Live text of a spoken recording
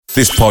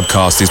This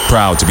podcast is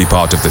proud to be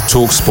part of the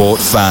TalkSport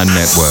Fan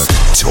Network.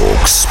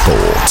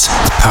 TalkSport.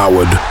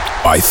 Powered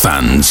by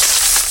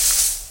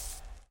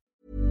fans.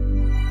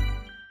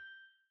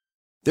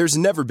 There's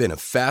never been a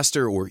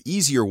faster or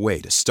easier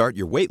way to start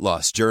your weight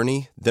loss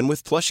journey than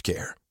with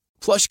PlushCare.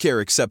 PlushCare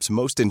accepts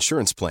most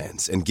insurance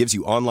plans and gives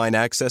you online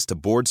access to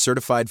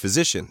board-certified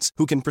physicians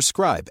who can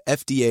prescribe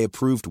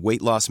FDA-approved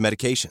weight loss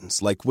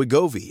medications like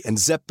Wegovy and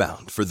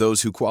Zepbound for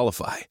those who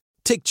qualify.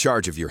 Take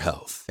charge of your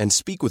health and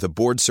speak with a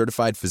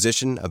board-certified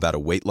physician about a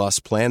weight loss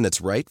plan that's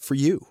right for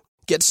you.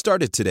 Get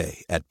started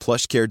today at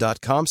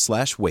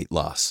plushcare.com/weight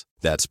loss.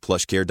 That's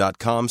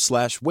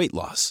plushcare.com/weight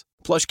loss.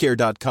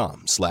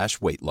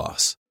 plushcare.com/weight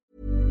loss.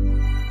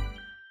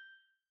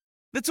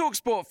 The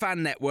TalkSport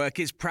Fan Network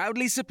is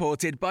proudly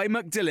supported by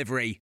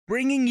McDelivery,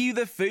 bringing you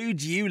the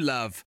food you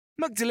love.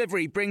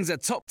 McDelivery brings a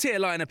top-tier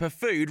lineup of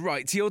food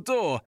right to your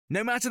door.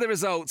 No matter the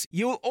result,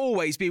 you'll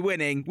always be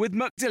winning with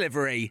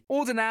McDelivery.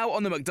 Order now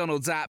on the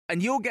McDonald's app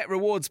and you'll get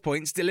rewards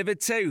points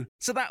delivered too.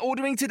 So that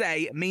ordering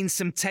today means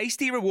some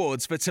tasty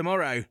rewards for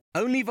tomorrow.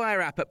 Only via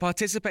app at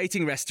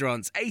participating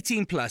restaurants.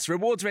 18 plus.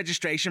 Rewards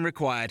registration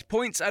required.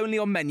 Points only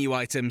on menu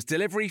items.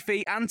 Delivery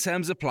fee and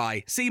terms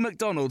apply. See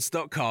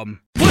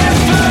mcdonalds.com.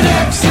 Brentford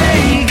FC,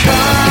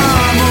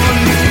 come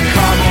on you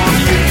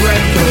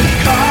Brentford,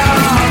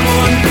 come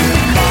on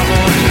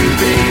you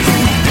bees,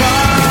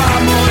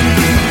 come on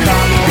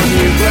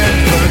you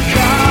Brentford,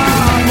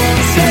 come on,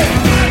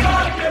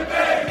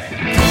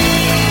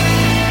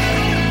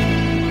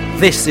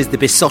 This is the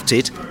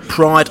besotted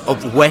Pride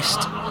of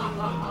West,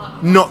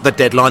 not the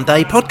Deadline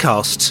Day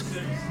podcast.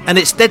 And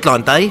it's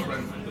Deadline Day,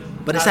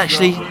 but it's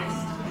actually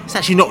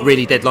not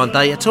really Deadline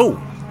Day at all,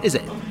 is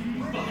it?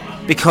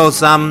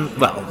 Because,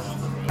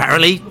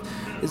 apparently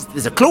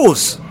there's a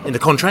clause in the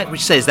contract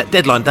which says that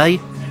Deadline Day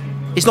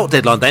is not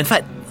Deadline Day. In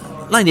fact,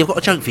 Laney, I've got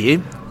a joke for you.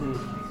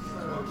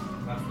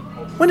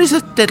 When is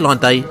a Deadline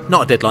Day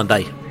not a Deadline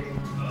Day?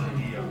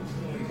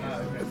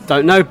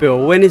 Don't know,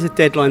 Bill. When is a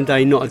Deadline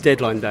Day not a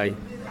Deadline Day?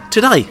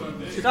 Today.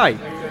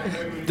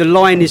 The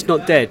line is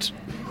not dead.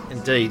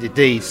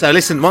 Indeed. So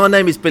listen, my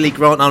name is Billy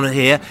Grant. I'm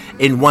here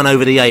in 1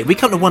 over the 8. We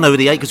come to 1 over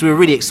the 8 because we were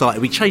really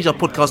excited. We changed our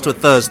podcast to a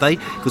Thursday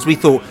because we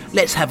thought,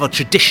 let's have a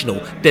traditional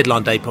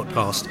Deadline Day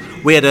podcast.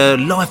 We had a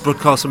live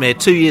broadcast from here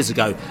 2 years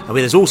ago, and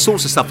there's all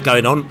sorts of stuff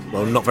going on.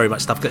 Well, not very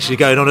much stuff actually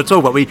going on at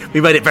all, but we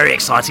made it very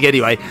exciting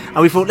anyway. And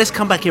we thought, let's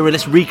come back here and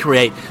let's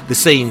recreate the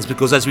scenes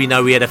because, as we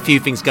know, we had a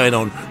few things going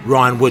on.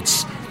 Ryan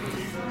Woods.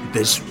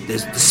 There's the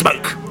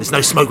smoke. There's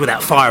no smoke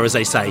without fire, as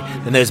they say.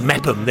 And there's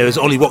Mepham. There's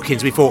Ollie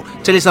Watkins. We thought,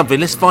 tell you something,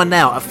 let's find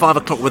out at 5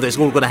 o'clock whether it's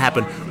all going to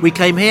happen. We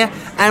came here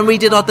and we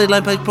did our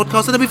Deadline Day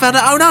podcast, and then we found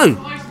out, oh no,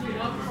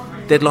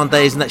 Deadline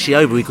Day isn't actually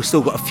over. We've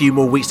still got a few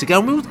more weeks to go,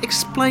 and we'll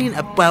explain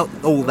about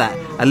all that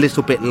a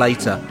little bit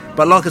later.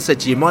 But like I said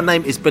to you, my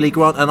name is Billy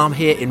Grant, and I'm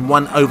here in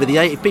 1 over the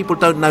 8. If people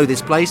don't know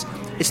this place,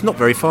 it's not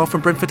very far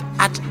from Brentford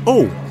at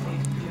all.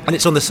 And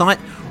it's on the site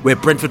where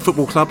Brentford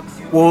Football Club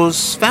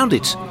was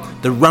founded.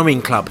 The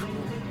rowing club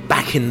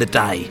back in the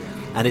day,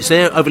 and it's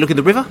there overlooking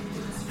the river,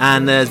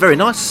 and it's very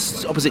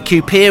nice opposite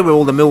Q Pier where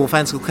all the Millwall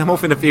fans will come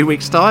off in a few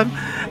weeks time.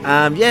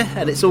 And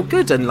it's all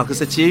good, and like I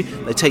said to you,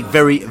 they take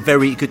very,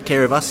 very good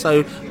care of us.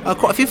 So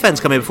quite a few fans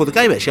come here before the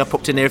game actually. I've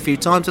popped in there a few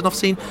times and I've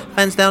seen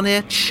fans down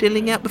here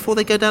chilling out before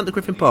they go down to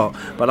Griffin Park.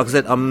 But like I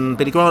said, I'm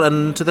Billy Grant,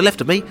 and to the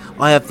left of me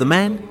I have the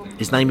man.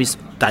 His name is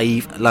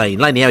Dave Lane.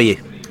 Laney, how are you?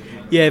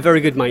 Yeah,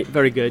 very good, mate.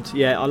 Very good.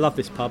 Yeah, I love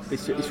this pub.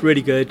 It's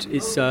really good.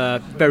 It's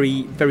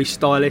very, very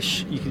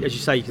stylish. As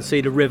you say, you can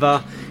see the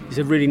river. There's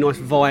a really nice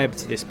vibe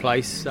to this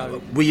place.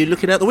 So, were you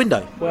looking out the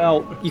window?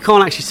 Well, you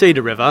can't actually see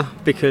the river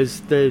because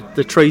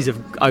the trees have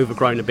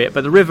overgrown a bit.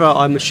 But the river,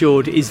 I'm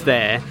assured, is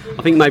there.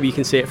 I think maybe you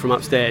can see it from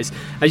upstairs.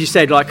 As you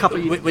said, like a couple.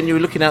 When you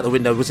were looking out the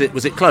window, was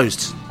it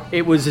closed?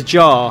 It was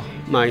ajar,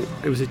 mate.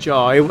 It was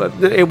ajar.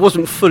 It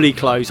wasn't fully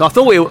closed. I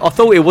thought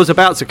it was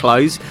about to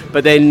close,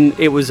 but then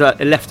it was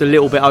left a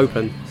little bit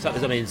open.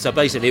 So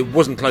basically, it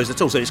wasn't closed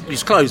at all. So it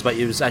was closed, but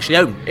it was actually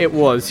open. It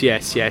was,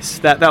 yes.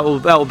 That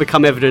will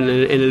become evident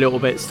in a little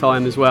bit's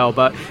time as well.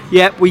 But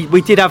yeah,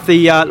 we did have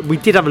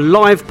a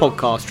live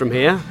podcast from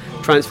here,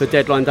 Transfer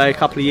Deadline Day, a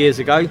couple of years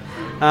ago.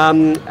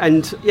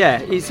 And yeah,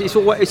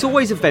 it's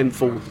always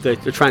eventful,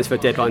 the Transfer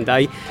Deadline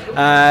Day,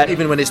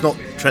 even when it's not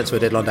Transfer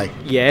Deadline Day.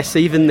 Yes,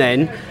 even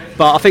then.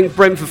 But I think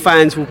Brentford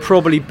fans will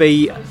probably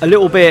be a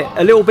little bit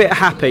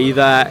happy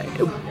that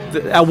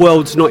our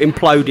world's not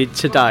imploded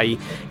today.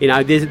 You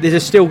know,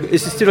 there's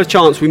still a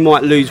chance we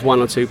might lose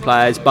one or two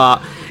players,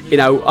 but you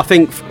know, I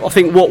think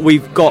what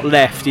we've got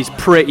left is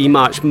pretty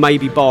much,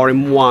 maybe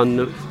barring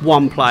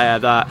one player,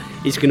 that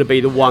is going to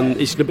be the one.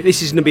 This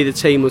is going to be the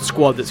team or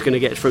squad that's going to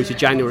get through to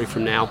January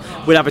from now.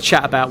 We'll have a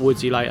chat about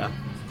Woodsy later.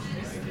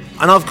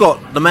 And I've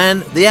got the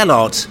man, the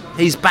Allard.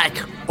 He's back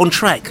on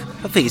track.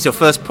 I think it's your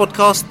first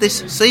podcast this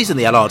season,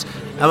 the Allard.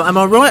 Am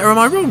I right or am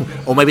I wrong?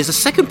 Or maybe it's the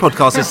second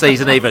podcast this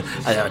season even.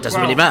 It doesn't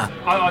really matter.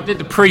 I did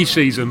the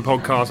pre-season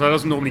podcast. That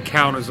doesn't normally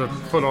count as a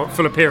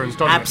full appearance,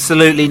 does it?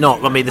 Absolutely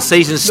not. I mean, the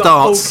season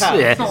starts.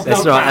 Yeah,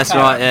 that's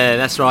right. Yeah,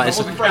 that's right.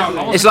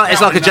 It's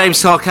like a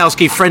James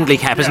Tarkowski friendly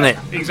cap, isn't it?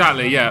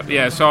 Exactly.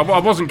 Yeah. So I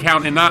wasn't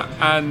counting that,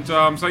 and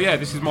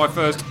this is my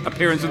first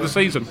appearance of the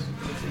season.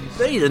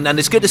 And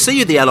it's good to see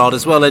you, the Allard,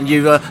 as well. And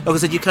you, like I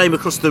said, you came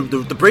across the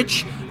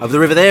bridge of the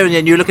river there, and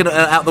then you were looking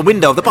out the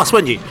window of the bus,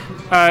 weren't you?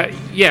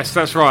 Yes,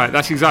 that's right.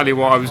 That's exactly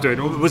what I was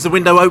doing. Was the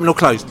window open or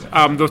closed?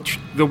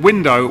 The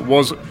window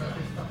was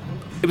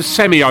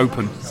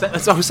semi-open.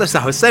 So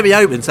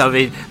semi-open. So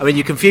I mean,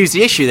 you confused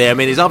the issue there. I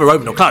mean, it's either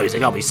open or closed.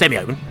 It can't be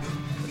semi-open.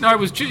 No, it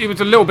was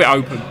a little bit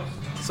open.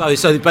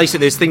 So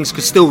basically, things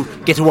could still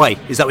get away.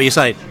 Is that what you're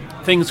saying?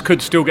 Things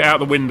could still get out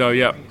the window.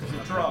 Yeah.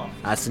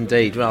 That's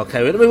indeed. Well,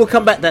 okay. We'll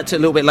come back to that a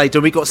little bit later.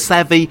 We've got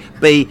Savvy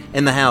B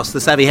in the house. The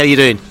Savvy, how are you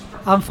doing?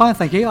 I'm fine,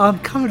 thank you. I'm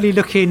currently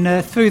looking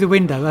through the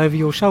window over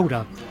your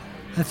shoulder.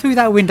 And through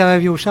that window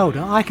over your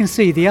shoulder, I can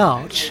see the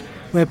arch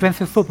where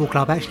Brentford Football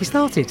Club actually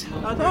started.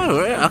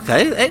 Oh,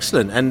 okay.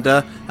 Excellent. And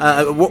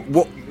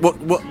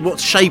what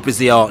shape is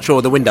the arch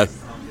or the window?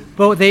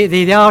 Well,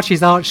 the arch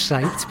is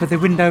arch-shaped, but the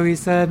window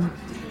is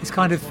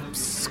kind of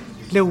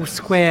little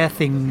square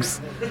things.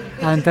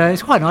 And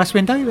it's quite a nice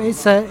window.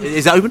 Is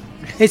it open?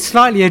 It's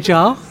slightly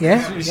ajar,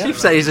 yeah. You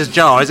say it's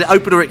ajar. Is it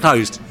open or it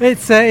closed?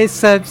 It's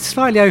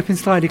slightly open,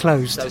 slightly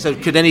closed. So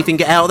could anything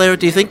get out there,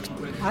 do you think?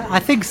 I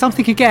think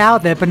something could get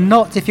out there, but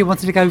not if you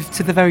wanted to go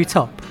to the very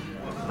top.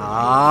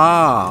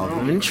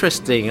 Ah,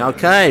 interesting.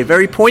 Okay,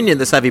 very poignant,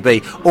 the Savvy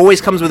B. Always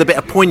comes with a bit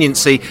of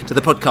poignancy to the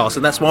podcast,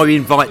 and that's why we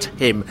invite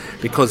him,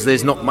 because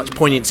there's not much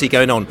poignancy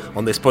going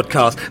on this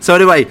podcast. So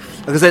anyway,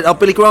 like I said,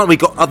 Billy Grant, we've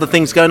got other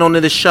things going on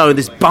in this show, in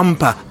this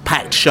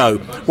bumper-packed show.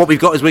 What we've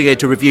got is we're going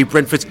to review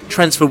Brentford's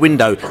transfer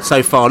window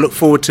so far. Look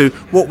forward to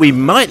what we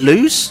might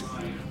lose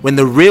when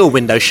the real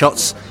window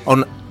shuts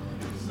on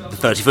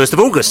 31st of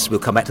August. We'll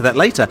come back to that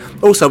later.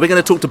 Also, we're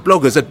going to talk to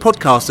bloggers and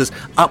podcasters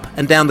up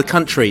and down the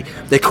country.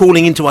 They're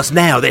calling into us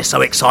now. They're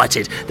so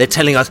excited. They're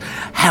telling us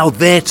how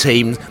their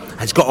team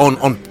has got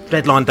on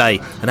deadline day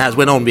and how it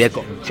went on. We had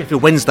got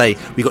Sheffield Wednesday,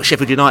 we got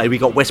Sheffield United, we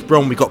got West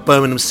Brom, we got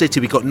Birmingham City,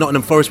 we got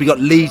Nottingham Forest, we got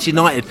Leeds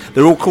United.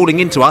 They're all calling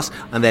into us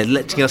and they're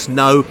letting us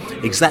know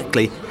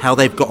exactly how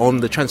they've got on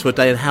the transfer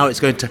day and how it's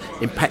going to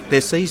impact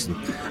their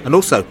season. And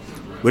also,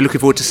 we're looking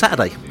forward to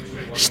Saturday.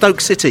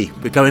 Stoke City,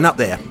 we're going up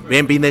there. We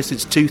haven't been there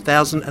since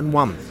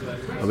 2001.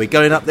 And we're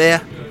going up there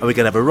and we're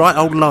going to have a right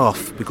old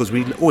laugh, because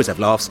we always have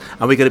laughs,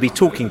 and we're going to be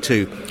talking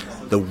to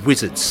the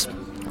Wizards.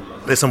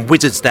 There's some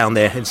wizards down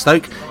there in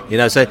Stoke,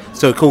 so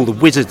we're called the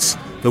Wizards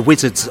of the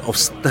Wizards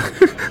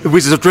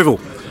of Drivel.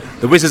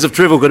 The Wizards of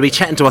Drivel are going to be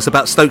chatting to us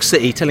about Stoke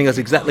City, telling us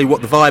exactly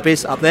what the vibe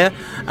is up there.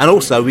 And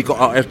also, we've got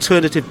our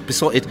alternative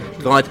besotted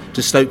guide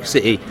to Stoke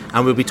City,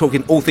 and we'll be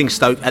talking all things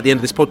Stoke at the end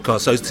of this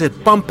podcast. So it's a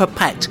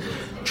bumper-packed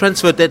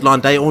transfer deadline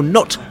day, or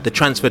not the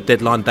transfer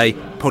deadline day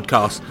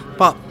podcast.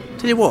 But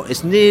tell you what,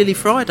 it's nearly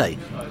Friday.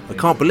 I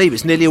can't believe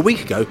it's nearly a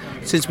week ago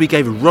since we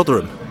gave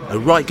Rotherham a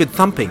right good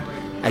thumping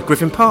at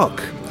Griffin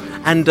Park.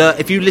 And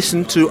if you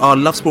listen to our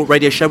Love Sport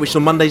Radio show, which is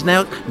on Mondays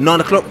now,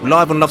 9 o'clock,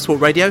 live on Love Sport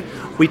Radio,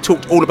 we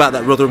talked all about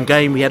that Rotherham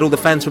game. We had all the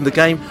fans from the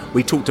game.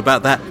 We talked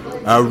about that.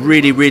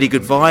 Really, really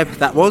good vibe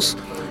that was.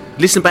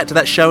 Listen back to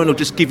that show and I'll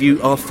just give you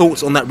our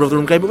thoughts on that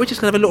Rotherham game. But we're just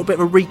going to have a little bit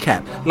of a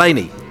recap.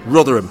 Laney,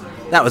 Rotherham,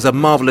 that was a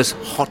marvellous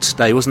hot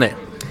day, wasn't it?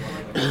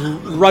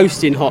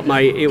 Roasting hot,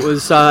 mate. It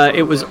was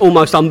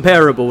almost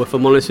unbearable, if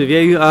I'm honest with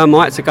you. I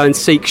had to go and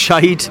seek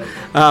shade.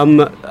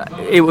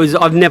 It was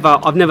I've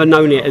never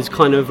known it as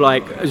kind of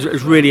like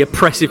as really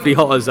oppressively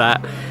hot as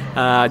that.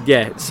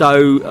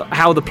 So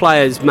how the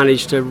players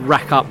managed to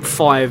rack up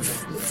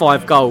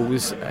five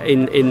goals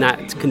in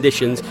that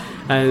conditions.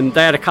 They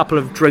had a couple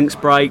of drinks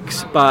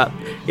breaks, but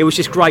it was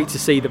just great to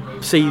see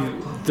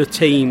the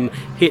team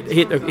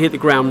hit the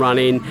ground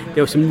running.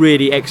 There were some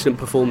really excellent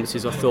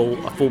performances. I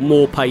thought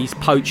more pace,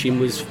 poaching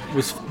was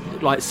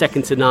like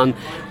second to none.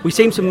 We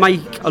seemed to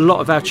make a lot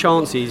of our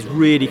chances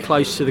really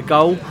close to the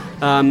goal.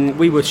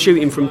 We were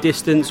shooting from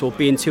distance or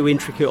being too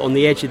intricate on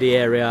the edge of the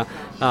area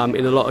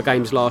in a lot of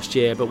games last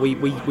year, but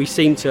we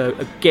seemed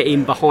to get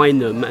in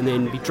behind them and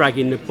then be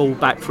dragging the ball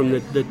back from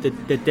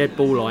the dead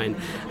ball line.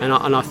 And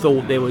I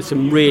thought there was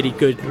some really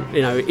good,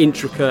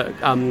 intricate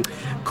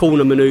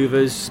corner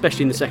manoeuvres,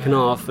 especially in the second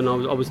half. And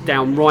I was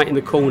down right in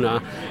the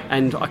corner,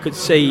 and I could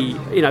see,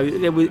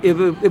 there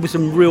was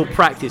some real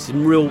practice,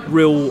 some real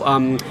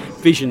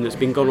vision that's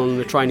been gone on in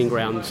the training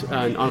ground.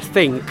 And I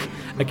think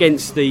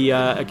against the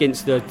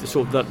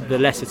sort of the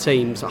lesser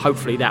teams,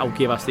 hopefully that will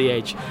give us the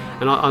edge.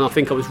 And I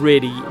think I was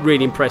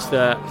really impressed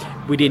that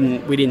we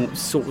didn't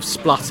sort of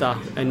splutter,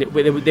 and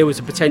there was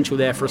a potential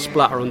there for a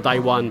splutter on day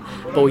one,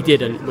 but we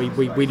didn't.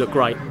 We looked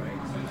great.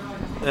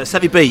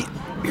 Savvy B,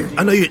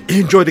 I know you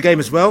enjoyed the game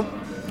as well.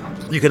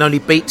 You can only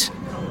beat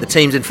the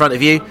teams in front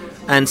of you,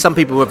 and some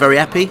people were very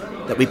happy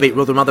that we beat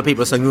Rotherham. Other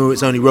people are saying, "Oh,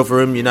 it's only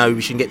Rotherham.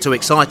 We shouldn't get too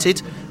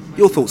excited."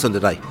 Your thoughts on the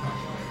day?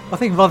 I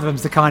think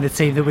Rotherham's the kind of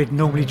team that we'd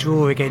normally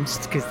draw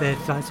against because they're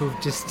like sort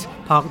of just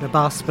parked the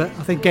bus. But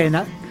I think getting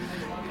that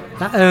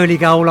early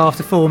goal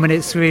after 4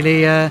 minutes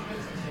really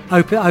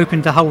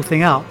opened the whole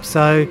thing up.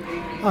 So,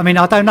 I mean,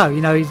 I don't know.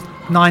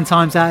 9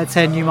 times out of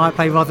 10 you might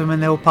play Rotherham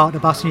and they'll park the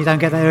bus and you don't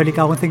get that early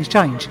goal and things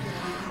change.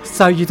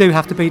 So you do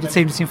have to beat the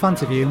team that's in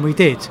front of you, and we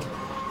did.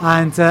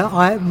 And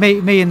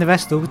me and the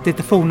rest all did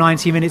the full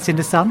 90 minutes in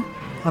the sun,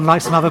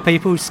 unlike some other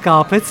people who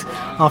scarpered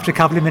after a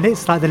couple of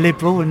minutes, like the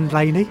Liberal and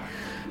Laney.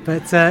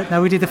 But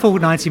no, we did the full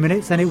 90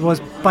 minutes and it was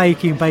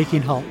baking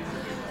hot.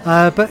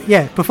 But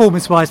yeah,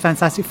 performance-wise,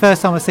 fantastic.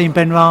 First time I've seen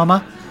Ben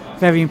Rama,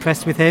 very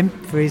impressed with him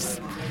for his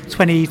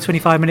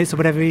 20-25 minutes or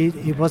whatever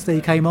it was that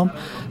he came on.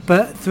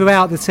 But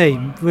throughout the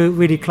team,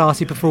 really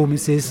classy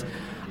performances.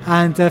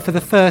 And for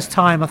the first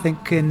time, I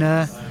think in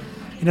a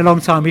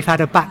long time, we've had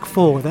a back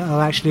four that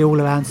are actually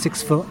all around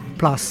 6 foot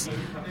plus,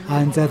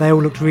 and they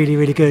all looked really,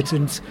 really good.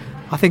 And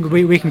I think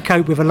we can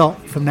cope with a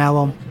lot from now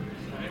on.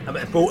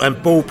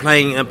 And ball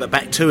playing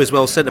back two as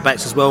well, centre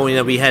backs as well.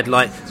 We had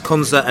like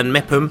Konza and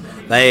Mepham.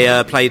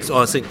 They played.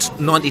 I think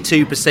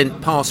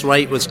 92% pass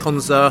rate was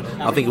Konza.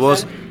 I think it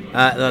was.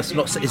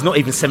 It's not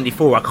even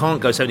 74. I can't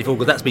go 74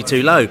 because that's be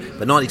too low.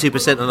 But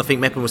 92%, and I think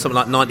Mepham was something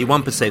like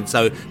 91%.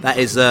 So that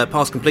is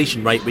pass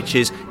completion rate, which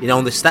is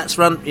on the stats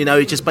run.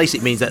 It just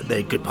basically means that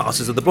they're good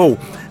passers of the ball.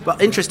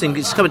 But interesting,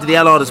 it's coming to the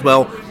Allard as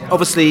well.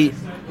 Obviously,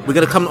 we're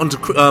going to come on to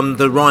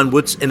the Ryan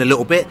Woods in a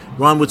little bit.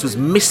 Ryan Woods was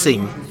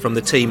missing from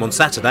the team on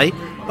Saturday,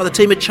 but the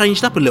team had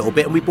changed up a little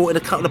bit, and we brought in a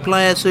couple of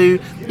players who,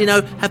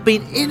 have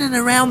been in and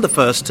around the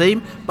first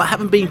team, but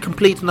haven't been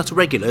complete and utter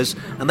regulars,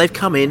 and they've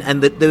come in,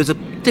 and there was a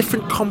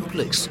different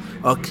complex,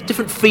 a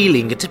different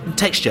feeling, a different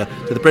texture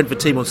to the Brentford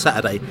team on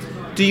Saturday.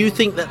 Do you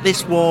think that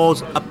this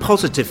was a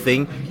positive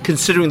thing,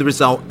 considering the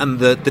result and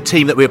the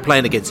team that we were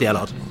playing against, the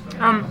Allard?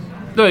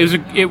 No,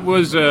 it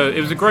was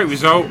a great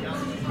result.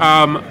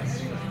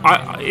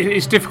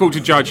 It's difficult to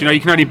judge. You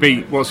can only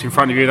beat what's in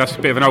front of you. That's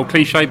a bit of an old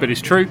cliche, but it's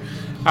true.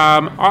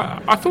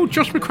 I thought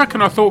Josh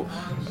McCracken,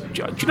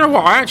 do you know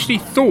what? I actually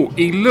thought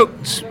he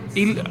looked...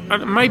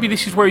 maybe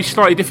this is where he's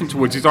slightly different to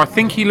Woods, is I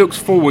think he looks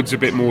forwards a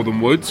bit more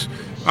than Woods.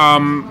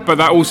 But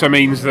that also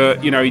means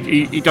that,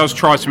 he does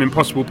try some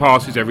impossible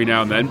passes every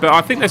now and then. But I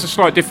think there's a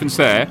slight difference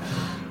there.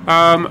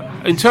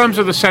 In terms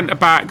of the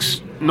centre-backs,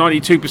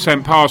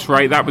 92% pass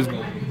rate, that was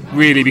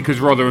really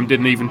because Rotherham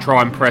didn't even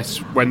try and press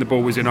when the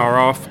ball was in our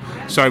half.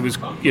 So it was,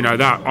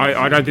 that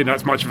I don't think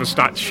that's much of a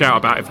stat to shout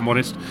about, if I'm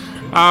honest.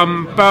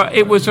 But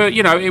it was it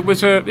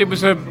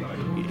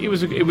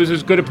was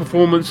as good a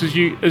performance as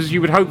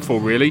you would hope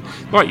for, really.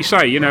 Like you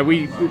say,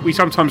 we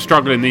sometimes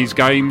struggle in these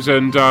games,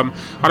 and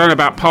I don't know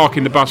about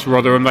parking the bus.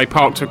 Rotherham, they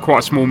parked quite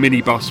a small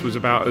mini bus, was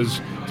about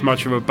as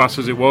much of a bus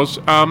as it was.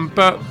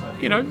 But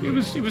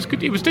it was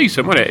good. It was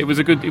decent, wasn't it?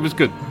 It was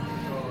good.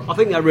 I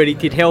think that really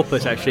did help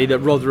us, actually, that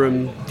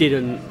Rotherham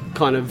didn't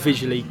kind of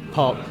visually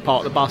park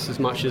the bus as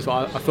much as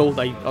I thought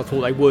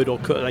they would or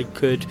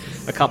could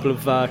a couple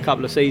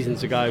of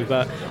seasons ago.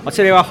 But I'll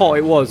tell you how hot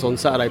it was on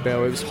Saturday,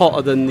 Bill. It was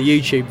hotter than the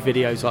YouTube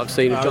videos I've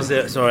seen.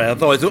 Sorry, I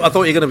thought you were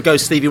going to go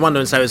Stevie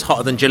Wonder and say it was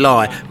hotter than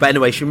July. But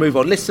anyway, should we move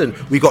on? Listen,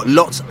 we've got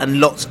lots and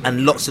lots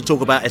and lots to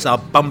talk about. It's our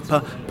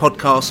bumper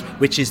podcast,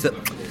 which is that...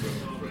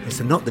 It's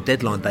not the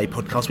Deadline Day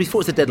podcast. We thought it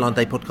was the Deadline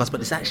Day podcast, but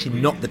it's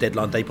actually not the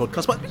Deadline Day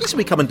podcast. But listen,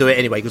 we come and do it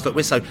anyway because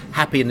we're so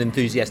happy and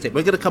enthusiastic.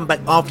 We're going to come back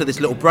after this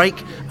little break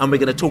and we're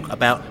going to talk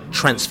about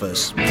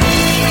transfers.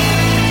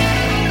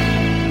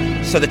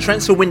 So the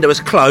transfer window is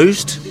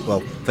closed,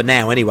 well, for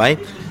now anyway.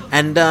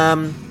 And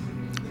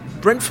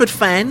Brentford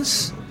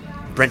fans,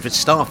 Brentford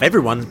staff,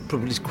 everyone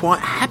probably is quite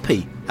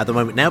happy at the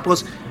moment now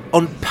because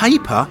on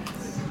paper,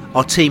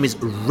 our team is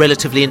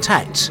relatively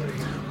intact.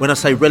 When I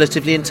say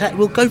relatively intact,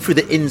 we'll go through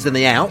the ins and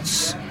the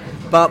outs,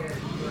 but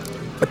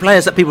the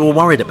players that people were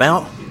worried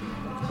about,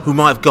 who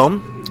might have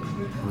gone,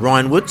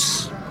 Ryan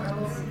Woods,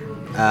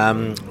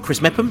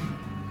 Chris Mepham,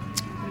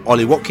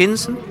 Ollie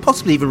Watkins, and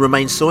possibly even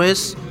Romain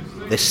Sawyers,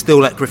 they're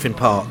still at Griffin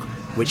Park,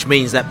 which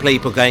means that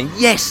people are going,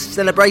 yes,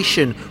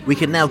 celebration, we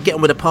can now get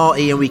on with the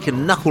party and we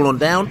can knuckle on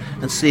down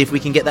and see if we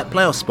can get that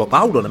playoff spot. But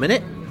hold on a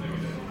minute.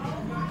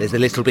 There's a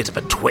little bit of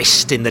a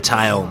twist in the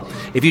tale.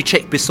 If you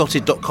check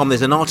besotted.com,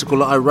 there's an article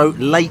that I wrote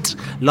late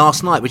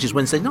last night, which is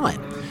Wednesday night.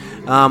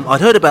 I'd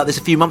heard about this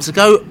a few months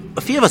ago.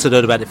 A few of us had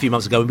heard about it a few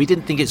months ago, and we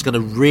didn't think it's going to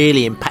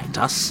really impact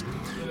us.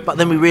 But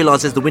then we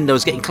realised as the window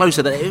was getting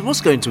closer that it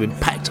was going to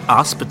impact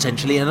us,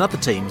 potentially, and other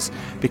teams,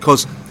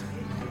 because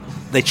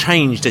they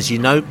changed, as you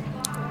know,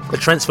 the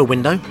transfer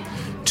window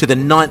to the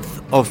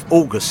 9th of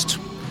August.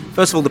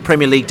 First of all, the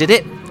Premier League did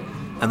it.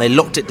 And they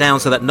locked it down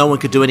so that no one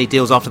could do any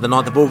deals after the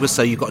 9th of August,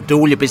 so you've got to do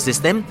all your business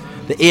then.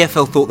 The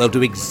EFL thought they'll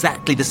do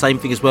exactly the same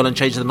thing as well and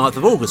change to the 9th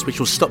of August, which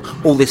will stop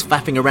all this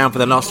faffing around for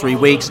the last 3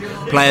 weeks.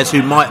 Players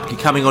who might be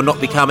coming or not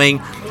be coming.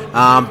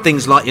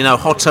 Things like,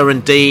 Hotter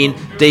and Dean.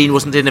 Dean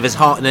wasn't in of his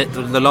heart in it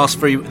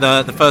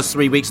the first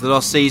 3 weeks of the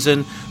last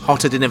season.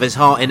 Hotter didn't have his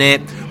heart in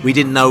it. We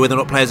didn't know whether or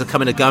not players are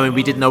coming or going.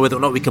 We didn't know whether or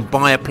not we can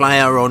buy a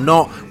player or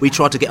not. We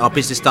tried to get our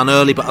business done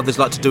early, but others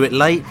like to do it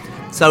late.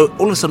 So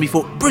all of a sudden we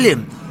thought,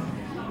 brilliant.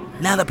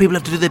 now that people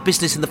have to do their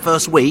business in the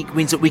first week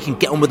means that we can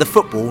get on with the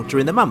football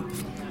during the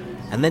month.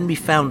 And then we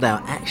found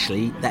out,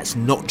 actually, that's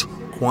not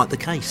quite the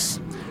case.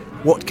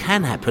 What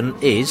can happen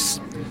is,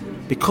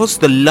 because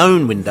the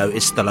loan window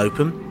is still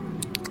open,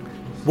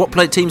 what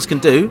teams can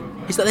do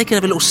is that they can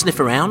have a little sniff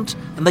around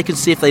and they can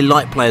see if they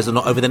like players or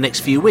not over the next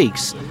few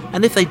weeks.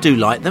 And if they do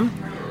like them,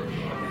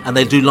 and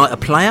they do like a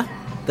player,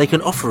 they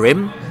can offer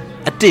him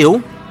a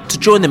deal to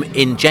join them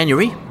in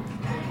January.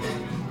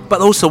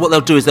 But also what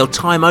they'll do is they'll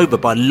time over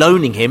by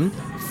loaning him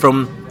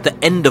from the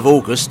end of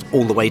August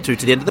all the way through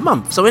to the end of the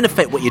month. So in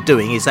effect what you're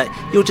doing is that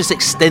you're just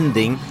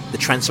extending the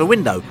transfer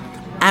window.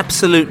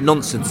 Absolute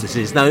nonsense this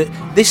is. Now,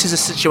 this is a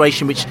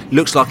situation which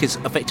looks like it's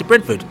affected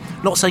Brentford.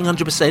 Not saying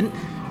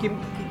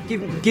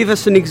 100%. Give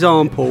us an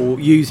example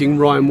using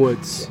Ryan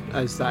Woods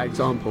as that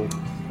example.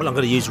 Well, I'm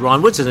going to use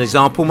Ryan Woods as an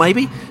example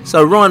maybe.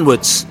 So Ryan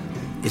Woods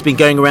has been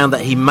going around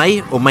that he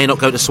may or may not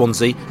go to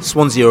Swansea.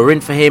 Swansea are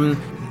in for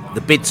him.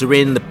 The bids are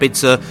in. The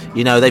bids are,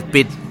 they've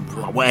bid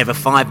whatever,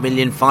 5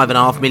 million,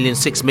 5.5 million,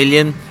 6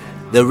 million.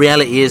 The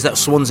reality is that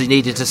Swansea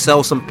needed to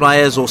sell some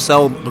players or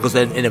sell because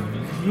they're in a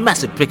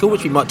massive pickle,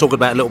 which we might talk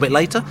about a little bit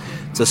later.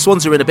 So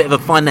Swansea are in a bit of a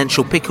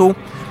financial pickle.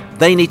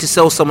 They need to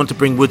sell someone to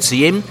bring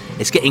Woodsy in.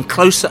 It's getting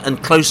closer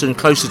and closer and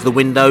closer to the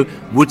window.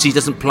 Woodsy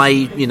doesn't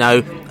play,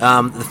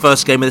 the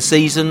first game of the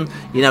season.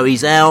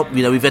 He's out.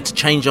 We've had to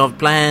change our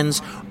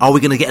plans. Are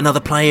we going to get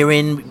another player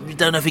in? We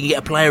don't know if we can get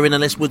a player in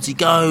unless Woodsy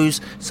goes.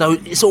 So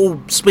it's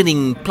all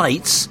spinning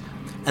plates.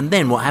 And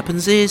then what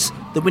happens is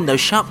the window's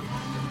shut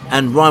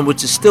and Ryan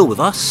Woods is still with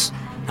us.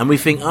 And we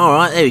think, all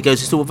right, there he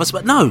goes, he's still with us.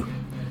 But no,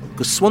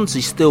 because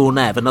Swansea still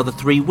have another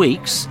 3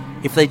 weeks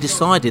if they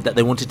decided that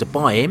they wanted to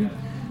buy him,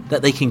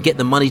 that they can get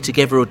the money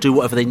together or do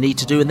whatever they need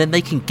to do, and then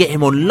they can get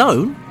him on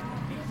loan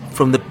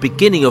from the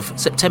beginning of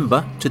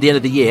September to the end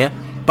of the year,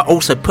 but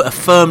also put a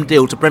firm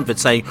deal to Brentford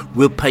saying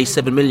we'll pay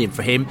 7 million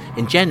for him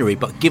in January,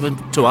 but give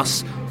him to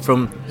us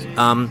from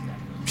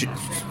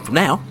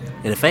now,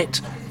 in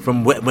effect,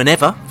 from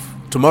whenever,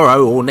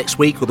 tomorrow or next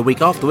week or the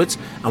week afterwards,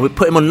 and we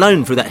put him on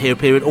loan through that here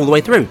period all the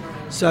way through.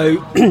 So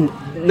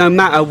no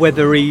matter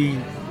whether he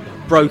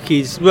broke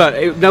his...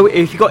 no,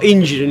 if he got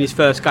injured in his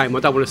first game, I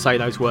don't want to say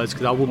those words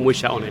because I wouldn't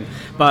wish that on him,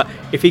 but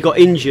if he got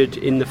injured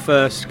in the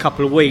first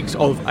couple of weeks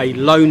of a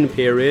loan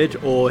period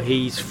or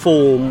his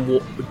form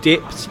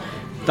dipped,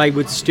 they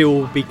would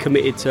still be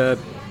committed to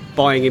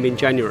buying him in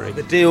January.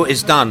 The deal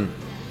is done.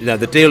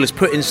 The deal is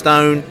put in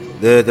stone.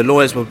 The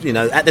lawyers will, at the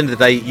end of the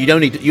day, you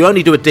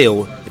only do a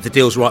deal if the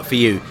deal's right for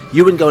you.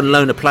 You wouldn't go and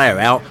loan a player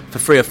out for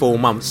 3 or 4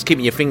 months,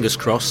 keeping your fingers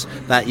crossed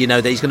that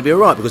that he's going to be all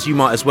right, because you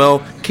might as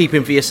well keep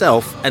him for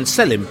yourself and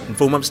sell him in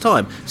 4 months'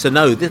 time. So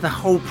no, the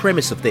whole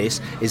premise of this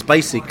is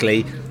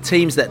basically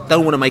teams that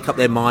don't want to make up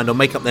their mind or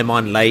make up their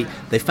mind late.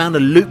 They found a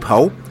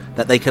loophole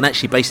that they can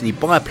actually basically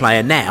buy a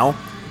player now,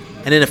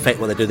 and in effect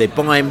what they do, they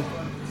buy him.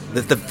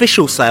 The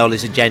official sale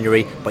is in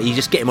January, but you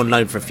just get him on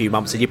loan for a few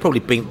months and you probably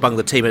bung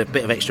the team a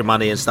bit of extra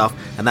money and stuff,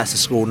 and that's the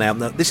score now.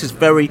 Now, this is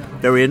very,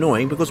 very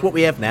annoying, because what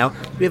we have now,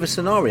 we have a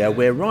scenario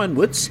where Ryan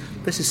Woods,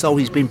 this is sold,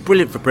 he's been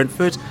brilliant for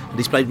Brentford and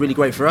he's played really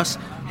great for us.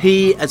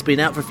 He has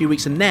been out for a few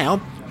weeks and now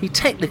he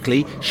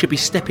technically should be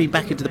stepping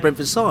back into the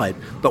Brentford side,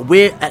 but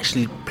we're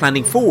actually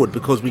planning forward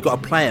because we've got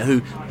a player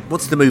who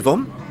wants to move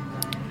on.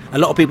 A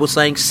lot of people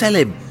saying, sell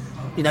him.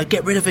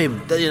 Get rid of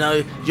him.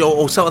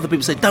 Or some other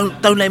people say,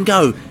 don't let him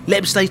go. Let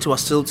him stay to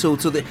us till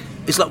the.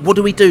 It's like, what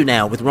do we do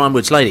now with Ryan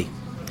Woods, lady?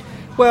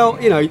 Well,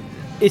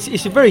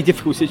 it's a very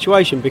difficult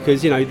situation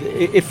because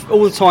if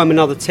all the time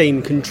another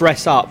team can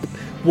dress up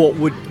what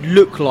would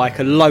look like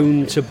a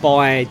loan to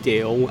buy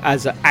deal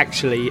as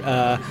actually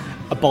a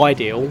buy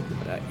deal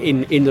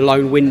in the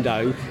loan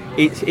window,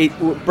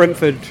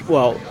 Brentford.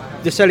 Well,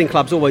 the selling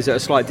club's always at a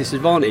slight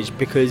disadvantage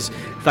because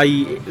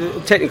we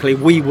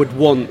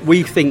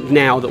think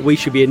now that we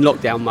should be in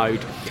lockdown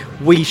mode.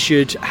 We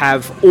should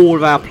have all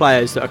of our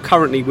players that are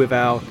currently with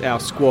our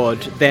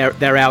squad,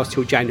 they're ours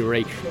till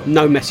January,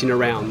 no messing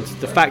around.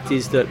 The fact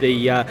is that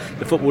the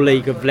Football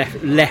League have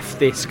left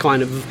this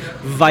kind of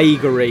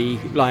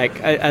vagary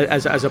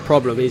as a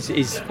problem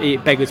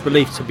it beggars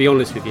belief, to be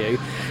honest with you.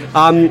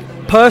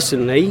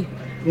 Personally,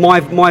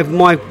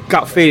 My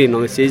gut feeling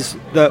on this is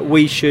that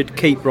we should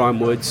keep Ryan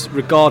Woods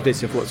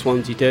regardless of what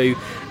Swansea do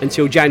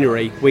until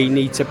January. We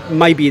need to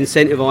maybe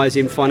incentivise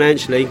him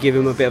financially, give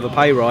him a bit of a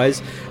pay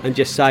rise and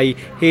just say,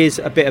 here's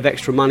a bit of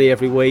extra money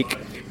every week.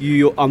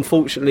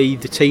 Unfortunately,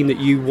 the team that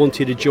you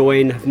wanted to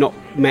join have not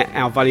met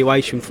our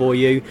valuation for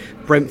you.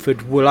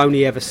 Brentford will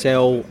only ever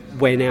sell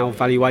when our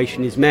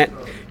valuation is met.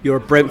 You're a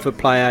Brentford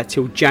player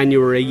till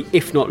January,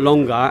 if not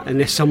longer,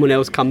 unless someone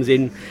else comes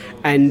in,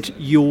 and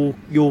you'll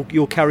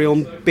carry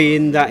on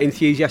being that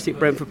enthusiastic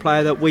Brentford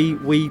player that we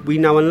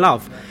know and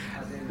love.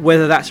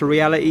 Whether that's a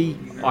reality,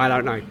 I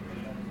don't know.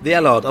 The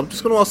Allard, I'm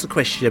just going to ask the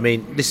question. I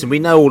mean, listen, we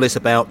know all this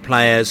about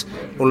players.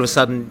 All of a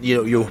sudden,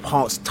 your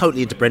heart's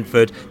totally into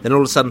Brentford. Then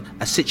all of a sudden,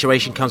 a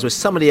situation comes where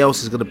somebody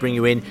else is going to bring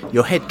you in.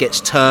 Your head gets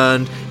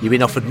turned. You've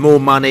been offered more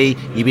money.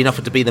 You've been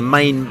offered to be the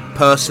main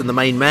person, the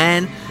main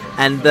man,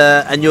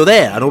 and you're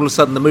there. And all of a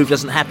sudden, the move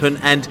doesn't happen.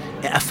 And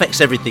it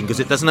affects everything, because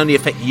it doesn't only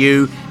affect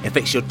you, it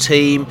affects your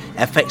team,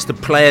 it affects the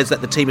players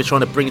that the team is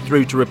trying to bring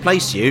through to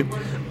replace you.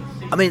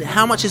 I mean,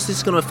 how much is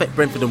this going to affect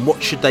Brentford, and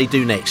what should they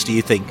do next, do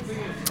you think?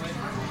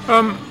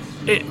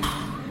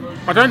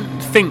 I don't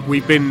think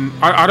we've been...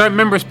 I don't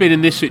remember us being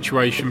in this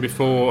situation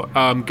before,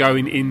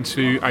 going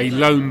into a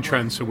loan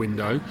transfer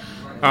window.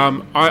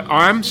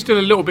 I am still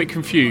a little bit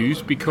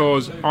confused,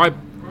 because I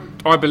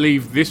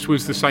believe this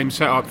was the same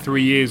setup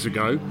 3 years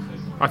ago.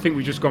 I think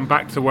we've just gone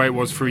back to the way it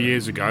was 3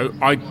 years ago.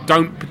 I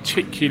don't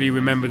particularly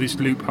remember this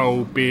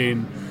loophole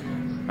being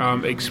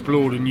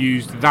explored and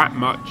used that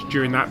much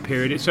during that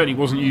period. It certainly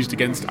wasn't used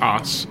against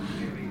us.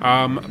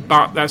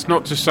 But that's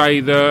not to say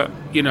that,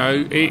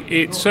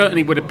 it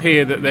certainly would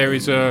appear that there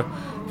is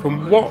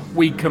from what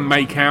we can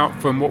make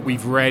out from what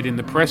we've read in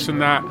the press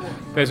and that,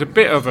 there's a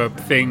bit of a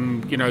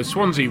thing,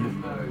 Swansea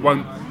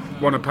won't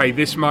want to pay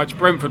this much,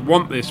 Brentford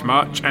want this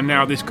much, and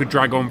now this could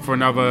drag on for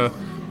another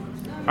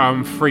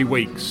 3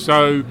 weeks.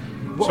 So...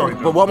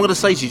 But what I'm going to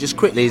say to you just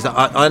quickly is that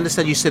I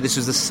understand you said this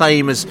was the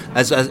same as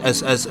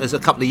a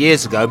couple of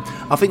years ago.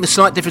 I think the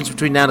slight difference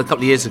between now and a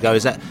couple of years ago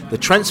is that the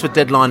transfer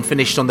deadline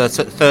finished on the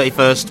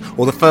 31st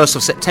or the 1st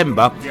of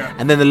September,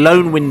 and then the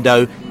loan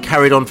window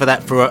carried on for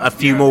that for a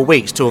few more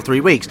weeks, 2 or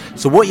 3 weeks.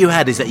 So what you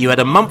had is that you had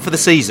a month for the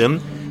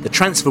season, the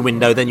transfer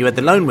window, then you had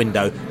the loan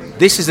window.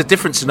 This is a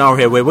different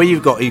scenario where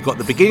you've got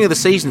the beginning of the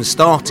season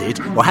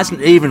started, or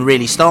hasn't even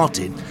really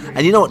started,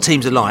 and you know what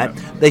teams are like.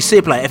 They see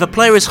a player. If a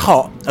player is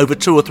hot over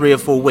 2 or 3 or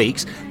 4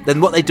 weeks, then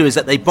what they do is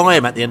that they buy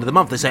him at the end of the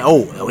month. They say,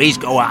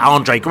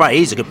 Andre Gray,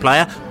 he's a good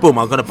player. Boom,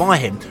 I'm going to buy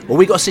him. Well,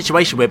 we got a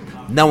situation where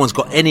no one's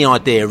got any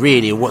idea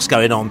really of what's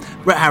going on.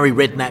 Harry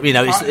Redknapp,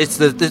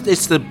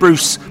 it's the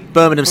Bruce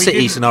Birmingham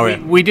City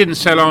scenario. We didn't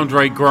sell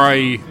Andre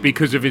Gray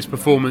because of his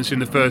performance in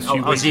the first few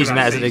weeks. I was using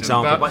that as an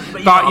example.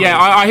 But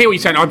I hear what you're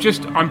saying.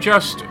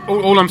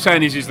 All I'm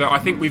saying is that I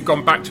think we've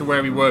gone back to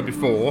where we were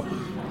before.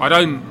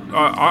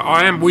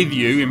 I am with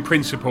you in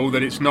principle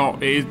that it's not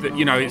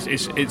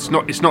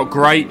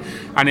great,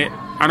 and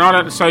I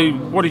don't. So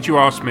what did you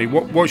ask me?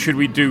 What should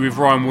we do with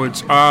Ryan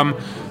Woods?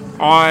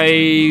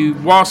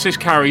 Whilst this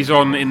carries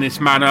on in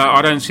this manner,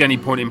 I don't see any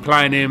point in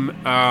playing him.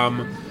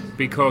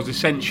 Because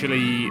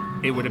essentially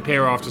it would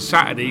appear after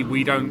Saturday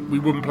we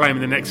wouldn't play him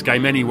in the next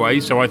game anyway,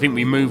 so I think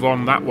we move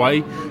on that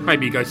way.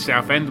 Maybe he goes to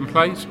Southend and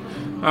plays.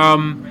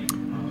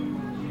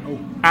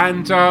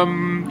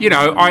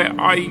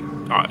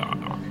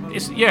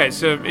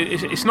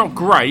 It's not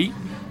great,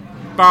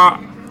 but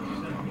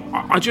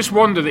I just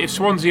wonder that if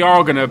Swansea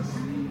are going to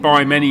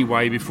buy him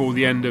anyway before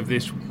the end of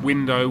this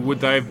window,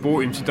 would they have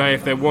bought him today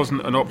if there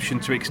wasn't an option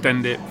to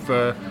extend it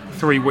for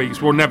 3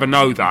 weeks? We'll never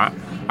know that.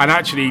 And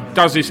actually,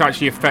 does this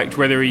actually affect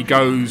whether he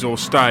goes or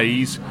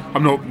stays?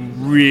 I'm not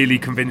really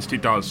convinced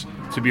it does,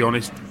 to be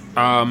honest.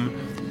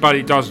 But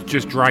it does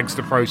just drags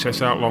the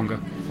process out longer.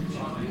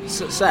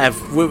 So,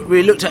 Sav,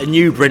 we looked at a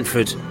new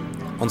Brentford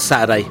on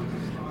Saturday,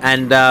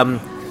 and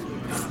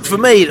for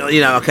me,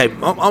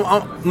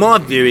 my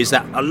view is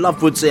that I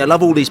love Woodsy, I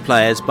love all these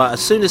players, but as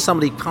soon as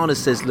somebody kind of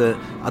says, look,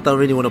 I don't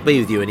really want to be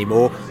with you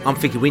anymore, I'm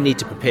thinking we need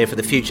to prepare for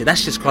the future.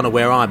 That's just kind of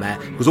where I'm at,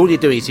 because all you're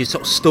doing is you're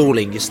sort of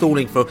stalling. You're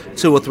stalling for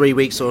 2 or 3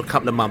 weeks or a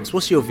couple of months.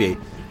 What's your view?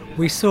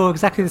 We saw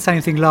exactly the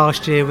same thing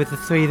last year with the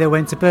 3 that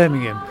went to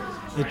Birmingham.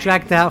 They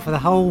dragged out for the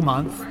whole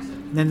month,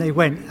 and then they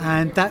went,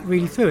 and that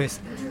really threw us.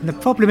 And the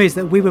problem is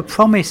that we were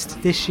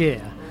promised this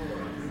year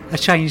a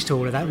change to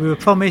all of that. We were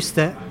promised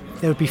that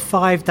there would be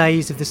 5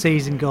 days of the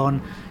season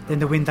gone, then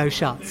the window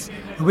shuts.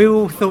 And we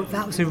all thought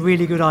that was a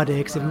really good idea,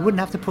 because we wouldn't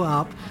have to put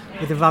up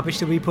with the rubbish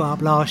that we put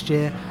up last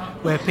year,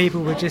 where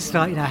people were just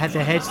had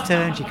their heads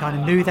turned. You kind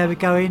of knew they were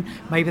going,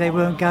 maybe they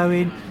weren't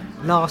going,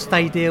 last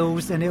day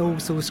deals, and it all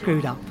sort of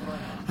screwed up.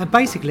 And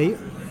basically,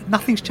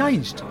 nothing's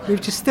changed.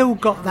 We've just still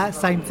got that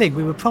same thing.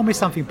 We were promised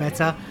something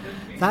better.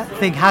 That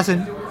thing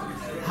hasn't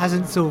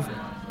sort of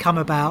come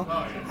about,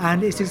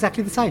 and it's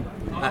exactly the same.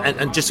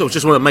 And just want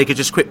to make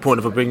a quick point,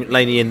 if I bring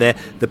Laney in there.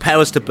 The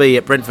powers to be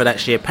at Brentford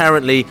actually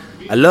apparently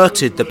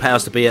alerted the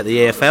powers to be at the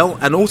EFL,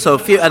 and also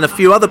a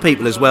few other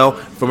people as well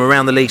from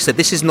around the league said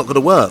this is not going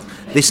to work.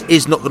 This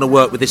is not going to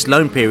work with this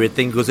loan period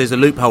thing, because there's a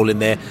loophole in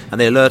there,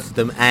 and they alerted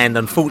them. And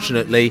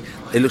unfortunately,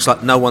 it looks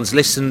like no one's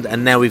listened,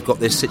 and now we've got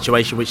this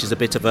situation, which is a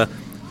bit of a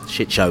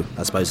shit show,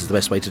 I suppose is the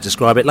best way to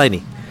describe it.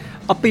 Laney?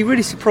 I'd be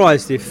really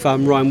surprised if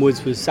Ryan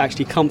Woods was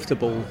actually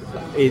comfortable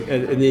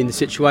in the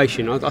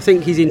situation. I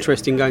think his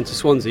interest in going to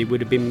Swansea would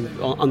have been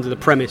under the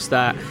premise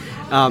that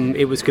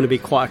it was going to be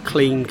quite a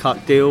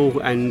clean-cut deal,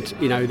 and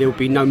there would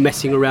be no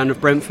messing around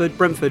of Brentford.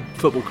 Brentford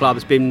Football Club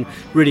has been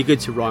really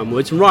good to Ryan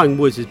Woods, and Ryan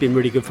Woods has been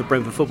really good for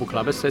Brentford Football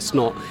Club. It's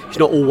not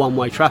all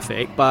one-way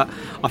traffic, but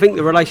I think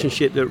the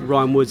relationship that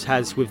Ryan Woods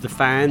has with the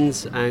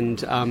fans, and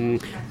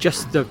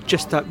just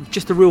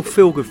the real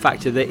feel-good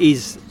factor that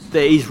is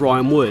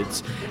Ryan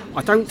Woods,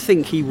 I don't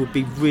think he would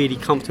be really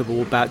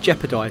comfortable about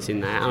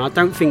jeopardising that, and I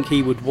don't think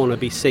he would want to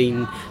be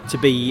seen to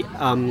be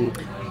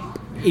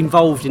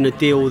involved in a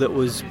deal that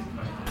was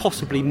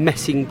possibly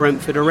messing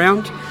Brentford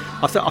around.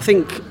 I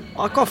think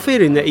I've got a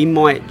feeling that he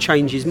might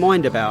change his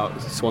mind about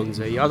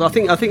Swansea. I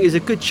think there's a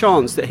good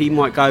chance that he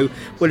might go,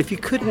 well, if you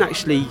couldn't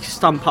actually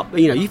stump up,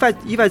 you've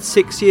had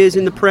 6 years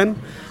in the Prem.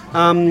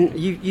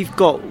 You've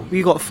got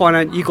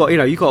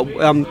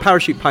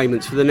parachute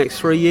payments for the next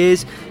 3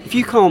 years. If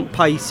you can't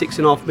pay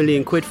 £6.5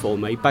 million for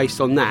me based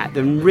on that,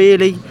 then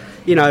really,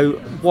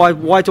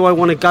 why do I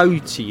want to go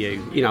to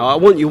you? I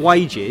want your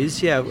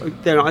wages. Yeah,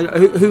 then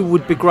who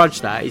would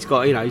begrudge that? He's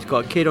got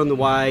a kid on the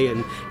way,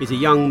 and he's a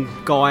young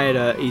guy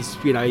that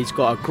he's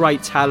got a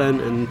great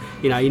talent, and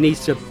he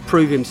needs to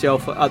prove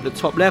himself at the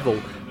top level.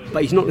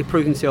 But he's not going to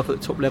prove himself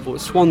at the top level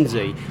at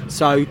Swansea.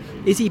 So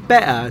is he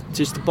better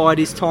just to bide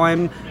his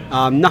time,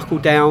 knuckle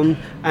down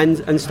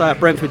and stay at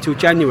Brentford till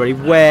January,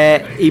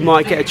 where he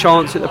might get a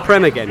chance at the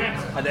Prem again?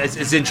 And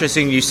it's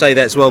interesting you say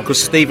that as well,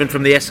 because Stephen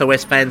from the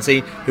SOS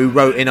fanzine, who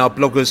wrote in our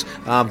bloggers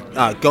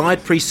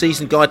guide,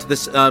 pre-season guide to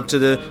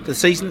the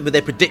season with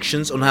their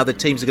predictions on how the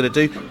teams are going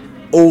to do.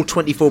 All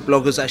 24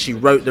 bloggers actually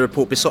wrote the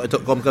report,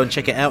 besotted.com, go and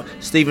check it out.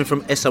 Stephen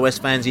from SOS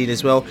Fanzine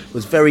as well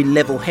was very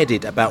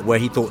level-headed about where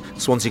he thought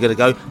Swansea were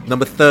going to go.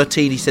 Number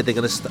 13, he said they're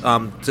going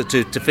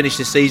to finish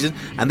this season,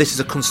 and this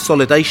is a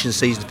consolidation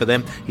season for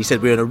them. He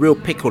said we were in a real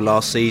pickle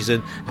last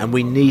season, and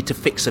we need to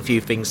fix a few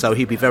things, so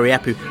he'd be very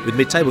happy with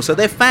mid-table. So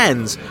their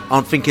fans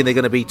aren't thinking they're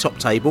going to be top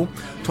table,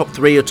 top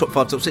 3 or top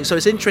 5, top 6. So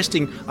it's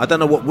interesting. I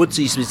don't know what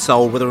Woodsy's been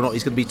sold, whether or not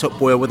he's going to be top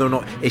boy or whether or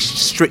not it's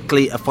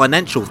strictly a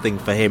financial thing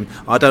for him.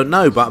 I don't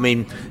know, but I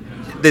mean,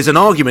 there's an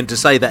argument to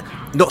say that,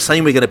 not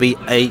saying we're going to be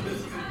a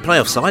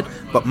playoff side,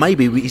 but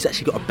maybe he's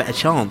actually got a better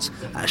chance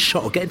at a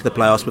shot of getting to the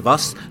playoffs with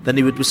us than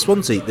he would with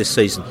Swansea this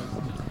season.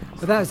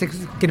 Well, that's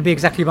going to be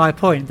exactly my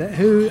point, that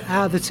who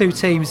out of the two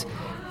teams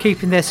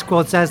keeping their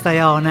squads as they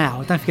are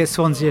now? Don't forget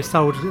Swansea have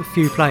sold a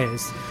few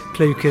players,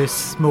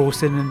 Klukas,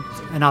 Mawson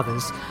and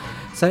others.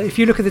 So if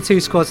you look at the two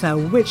squads now,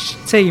 which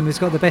team has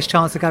got the best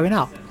chance of going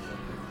up?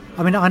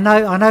 I mean, I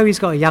know he's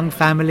got a young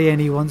family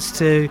and he wants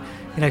to,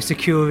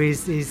 secure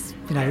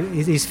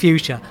his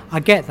future. I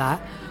get that,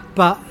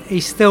 but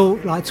he's still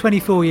like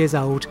 24 years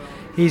old.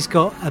 He's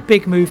got a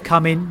big move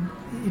coming.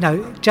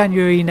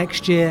 January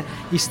next year,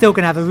 he's still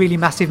going to have a really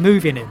massive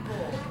move in him,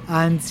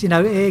 and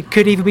it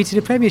could even be to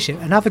the Premiership.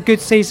 Another good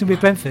season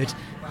with Brentford.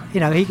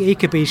 He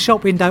could be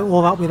shop window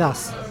or up with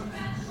us.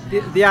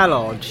 The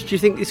Allard. Do you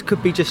think this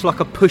could be just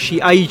like a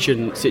pushy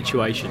agent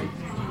situation?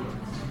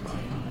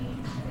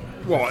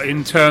 What,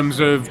 in terms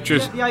of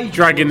just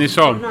dragging this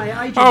on?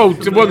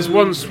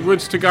 Once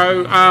Woods to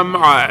go,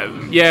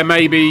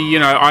 maybe.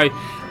 I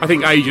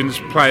think agents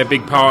play a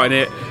big part in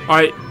it.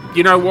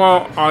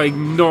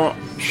 I'm not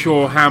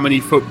sure how many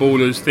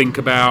footballers think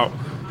about,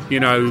 they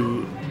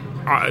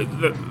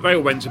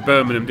all went to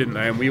Birmingham, didn't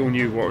they? And we all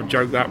knew what a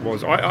joke that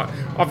was.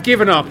 I've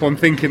given up on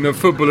thinking that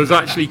footballers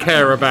actually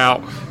care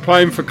about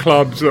playing for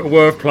clubs that are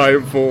worth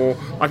playing for.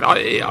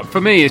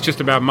 For me, it's just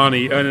about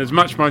money, earn as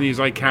much money as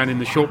they can in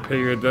the short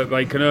period that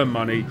they can earn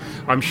money.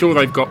 I'm sure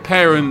they've got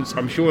parents.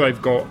 I'm sure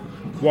they've got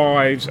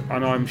wives,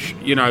 and I'm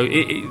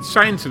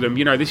saying to them,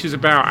 this is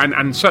about,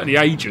 and certainly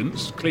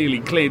agents,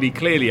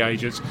 clearly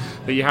agents,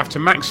 that you have to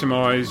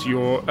maximise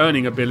your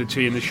earning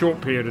ability in the short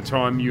period of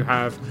time you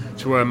have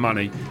to earn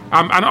money.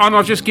 And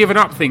I've just given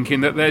up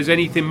thinking that there's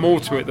anything more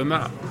to it than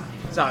that.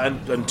 So,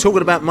 and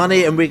talking about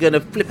money, and we're going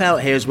to flip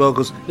out here as well,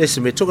 because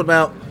listen, we're talking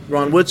about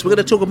Ryan Woods. We're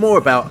going to talk more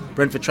about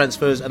Brentford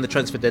transfers and the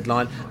transfer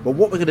deadline. But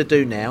what we're going to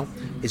do now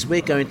is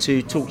we're going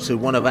to talk to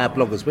one of our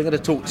bloggers. We're going to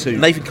talk to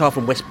Nathan Carr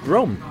from West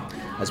Brom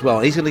as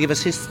well. He's going to give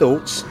us his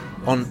thoughts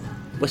on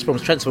West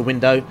Brom's transfer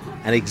window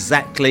and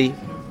exactly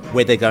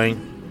where they're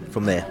going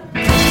from there.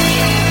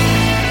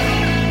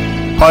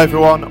 Hi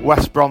everyone,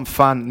 West Brom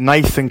fan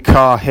Nathan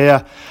Carr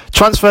here.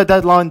 Transfer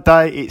deadline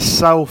day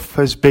itself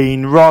has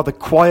been rather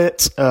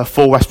quiet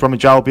for West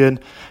Bromwich Albion.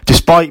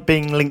 Despite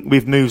being linked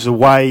with moves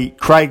away,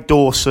 Craig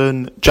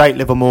Dawson, Jake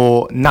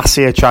Livermore,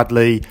 Nasir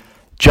Chadley,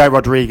 Jay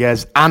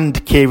Rodriguez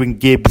and Kieran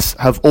Gibbs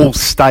have all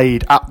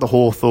stayed at the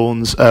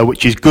Hawthorns,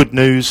 which is good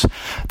news.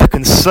 The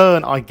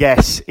concern, I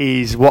guess,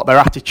 is what their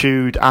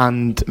attitude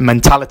and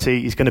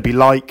mentality is going to be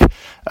like.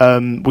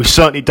 We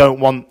certainly don't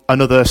want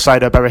another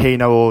Saido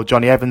Berahino or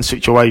Johnny Evans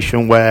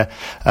situation where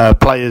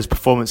players'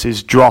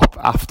 performances drop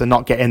after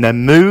not getting their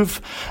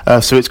move.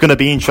 So it's going to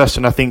be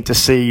interesting, I think, to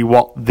see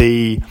what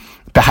the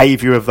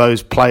behaviour of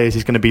those players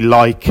is going to be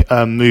like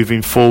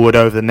moving forward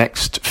over the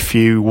next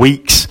few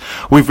weeks.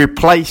 We've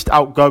replaced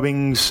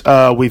outgoings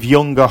with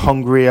younger,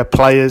 hungrier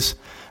players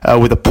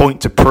with a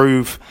point to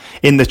prove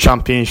in the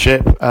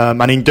Championship,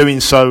 and in doing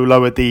so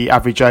lowered the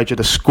average age of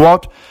the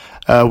squad,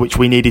 which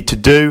we needed to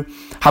do.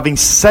 Having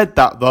said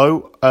that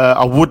though,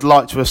 I would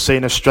like to have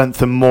seen us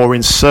strengthen more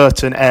in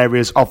certain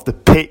areas of the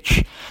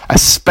pitch,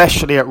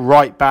 especially at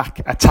right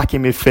back,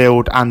 attacking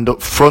midfield and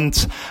up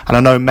front. And I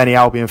know many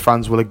Albion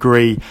fans will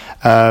agree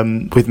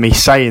with me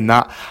saying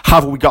that.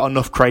 Have we got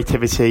enough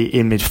creativity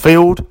in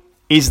midfield?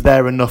 Is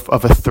there enough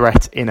of a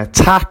threat in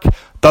attack?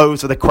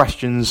 Those are the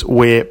questions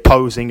we're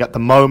posing at the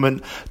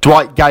moment.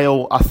 Dwight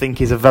Gale, I think,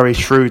 is a very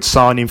shrewd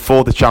signing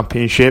for the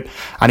Championship,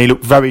 and he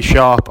looked very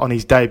sharp on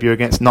his debut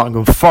against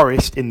Nottingham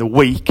Forest in the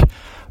week.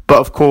 But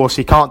of course,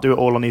 he can't do it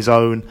all on his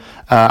own,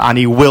 and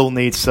he will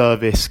need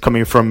service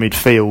coming from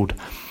midfield.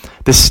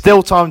 There's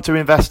still time to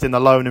invest in the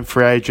loan and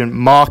free agent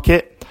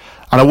market,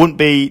 and I wouldn't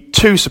be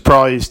too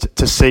surprised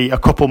to see a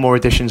couple more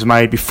additions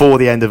made before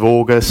the end of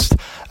August.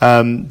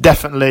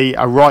 Definitely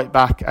a right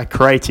back, a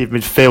creative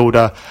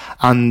midfielder,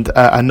 and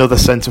another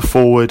centre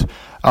forward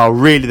are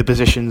really the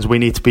positions we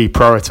need to be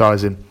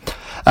prioritising.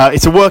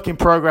 It's a work in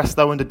progress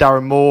though under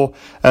Darren Moore.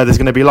 There's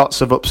going to be lots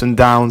of ups and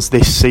downs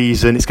this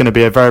season. It's going to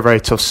be a very, very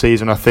tough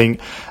season, I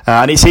think.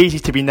 And it's easy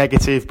to be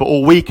negative, but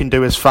all we can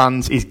do as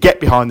fans is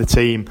get behind the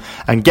team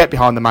and get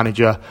behind the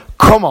manager.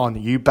 Come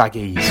on, you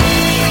baggies.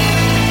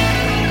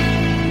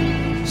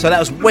 So that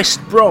was West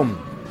Brom,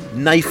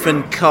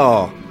 Nathan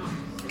Carr.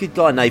 Good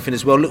guy, Nathan,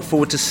 as well. Look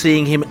forward to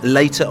seeing him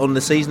later on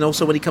the season.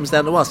 Also, when he comes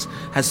down to us,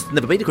 has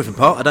never been to Griffin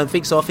Park, I don't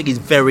think so. I think he's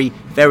very,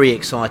 very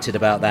excited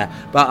about that.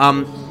 But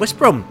West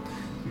Brom,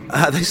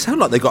 they sound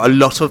like they've got a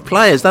lot of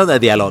players, don't they,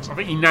 the Allied? I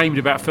think he named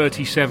about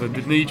 37,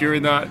 didn't he,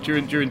 during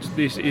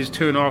this his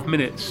 2.5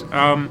 minutes.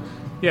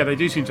 Yeah, they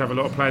do seem to have a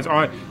lot of players.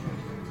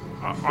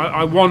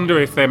 I wonder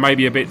if they're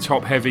maybe a bit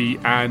top heavy,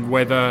 and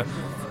whether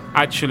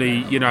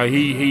actually,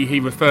 he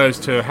refers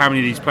to how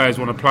many of these players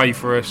want to play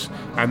for us,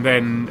 and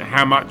then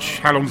how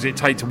long does it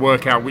take to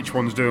work out which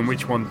ones do and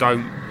which one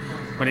don't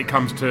when it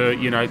comes to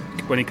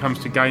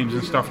games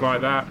and stuff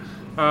like that.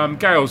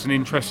 Gale's an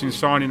interesting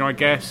signing, I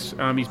guess.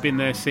 He's been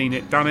there, seen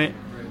it, done it.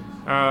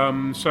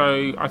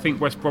 So I think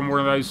West Brom, one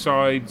of those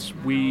sides,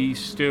 we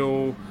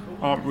still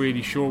aren't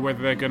really sure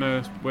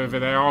whether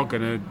they are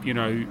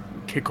gonna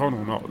kick on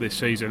or not this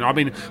season. I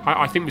mean,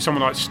 I think with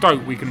someone like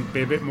Stoke, we can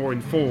be a bit more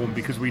informed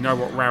because we know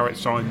what Rowett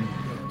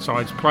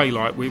sides play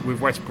like.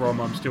 With West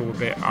Brom, I'm still a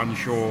bit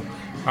unsure.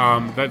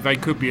 They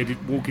could be a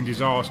walking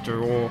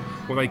disaster, or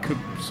they could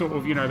sort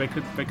of,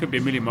 they could be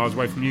a million miles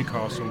away from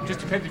Newcastle.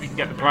 Just depends if you can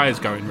get the players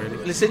going, really.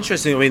 Well, it's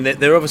interesting. I mean,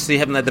 they're obviously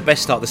haven't had the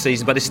best start of the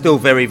season, but it's still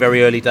very,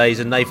 very early days.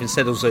 And Nathan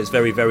said also it's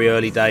very, very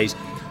early days.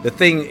 The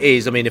thing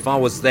is, I mean, if I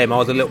was them, I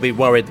was a little bit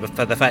worried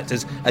for the fact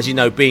as you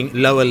know, being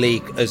lower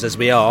league as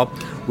we are,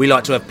 we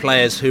like to have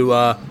players who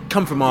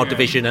come from our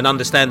division and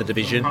understand the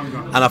division.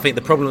 And I think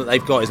the problem that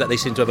they've got is that they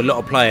seem to have a lot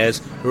of players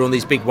who are on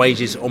these big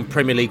wages, on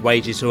Premier League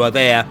wages, who are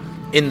there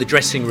in the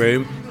dressing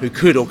room, who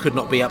could or could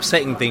not be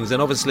upsetting things.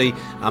 And obviously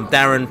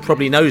Darren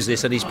probably knows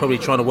this, and he's probably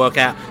trying to work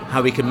out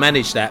how he can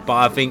manage that. But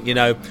I think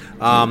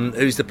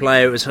who's the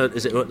player? Is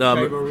it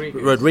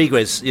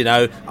Rodriguez? I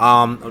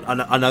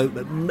know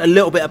a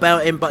little bit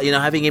about him, but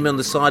having him on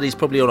the side, he's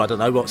probably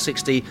on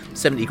 60,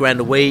 70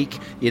 grand a week.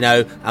 He's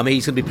going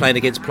to be playing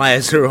against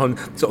players who are on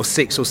sort of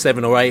 6 or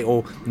 7 or 8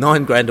 or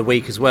 9 grand a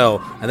week as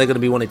well, and they're going to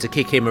be wanting to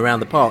kick him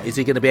around the park. Is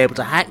he going to be able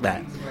to hack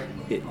that?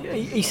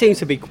 He seems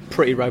to be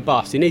pretty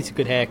robust. He needs a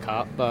good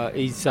haircut, but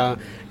he's. I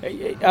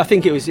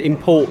think it was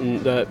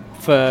important that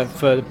for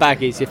the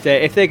Baggies, if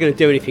they're going to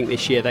do anything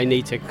this year, they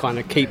need to kind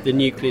of keep the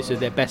nucleus of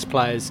their best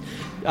players.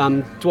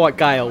 Dwight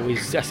Gale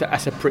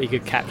that's a pretty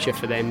good capture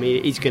for them.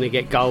 He's going to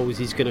get goals.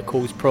 He's going to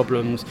cause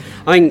problems.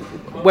 I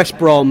think West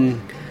Brom.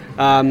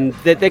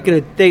 They're not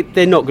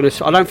going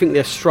to. I don't think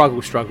they'll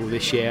struggle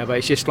this year, but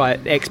it's just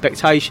like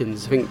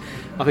expectations.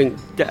 I think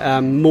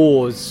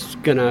Moore's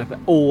going to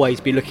always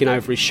be looking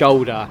over his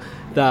shoulder.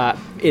 That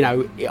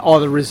are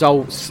the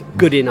results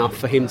good enough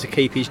for him to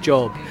keep his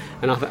job?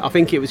 And I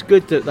think it was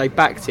good that they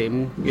backed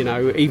him.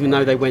 Even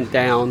though they went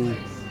down,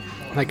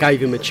 they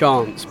gave him a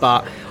chance.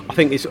 But I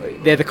think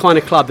they're the kind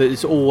of club that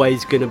is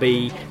always going to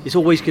be. There's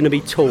always going to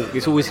be talk.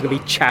 There's always going to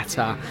be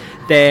chatter.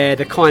 They're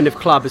the kind of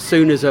club, as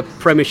soon as a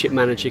Premiership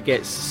manager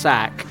gets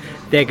sacked,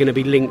 they're going to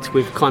be linked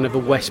with kind of a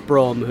West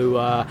Brom, who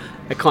are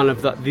kind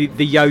of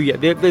the yo-yo.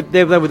 They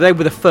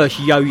were the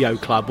first yo-yo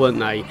club, weren't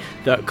they?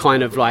 That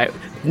kind of like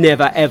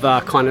never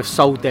ever kind of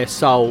sold their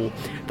soul.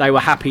 They were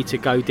happy to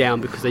go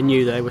down because they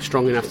knew they were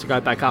strong enough to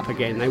go back up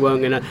again. They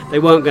weren't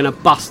gonna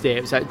bust it.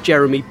 It was that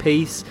Jeremy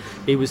Peace.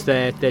 He was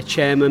their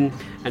chairman,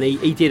 and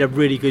he did a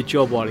really good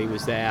job while he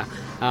was there.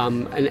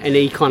 And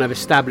he kind of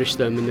established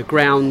them, and the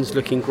ground's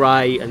looking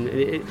great, and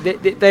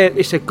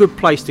it's a good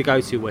place to go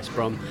to, West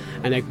Brom,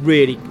 and they're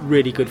really,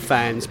 really good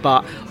fans.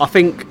 But I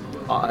think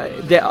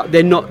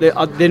they're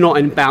not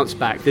in bounce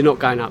back. They're not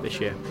going up this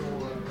year.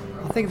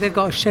 I think they've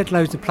got shed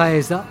loads of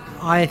players that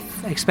I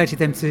expected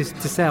them to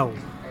sell,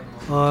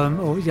 or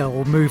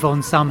move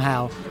on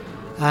somehow,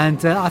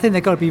 and I think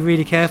they've got to be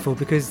really careful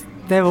because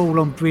they're all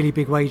on really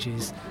big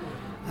wages,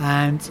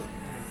 and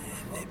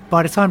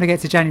by the time they get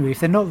to January,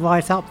 if they're not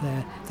right up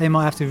there, they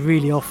might have to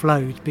really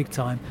offload big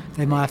time.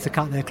 They might have to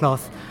cut their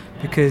cloth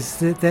because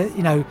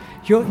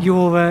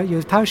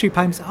your parachute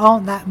payments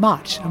aren't that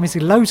much. I mean, it's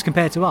loads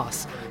compared to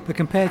us, but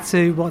compared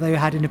to what they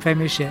had in the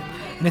Premiership,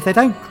 and if they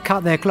don't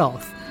cut their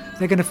cloth,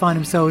 they're going to find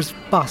themselves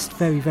bust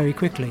very, very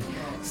quickly.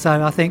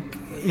 So I think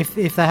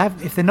if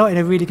they're not in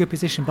a really good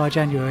position by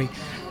January,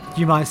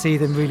 you might see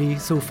them really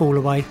sort of fall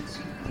away.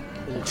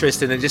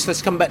 Interesting. And just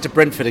let's come back to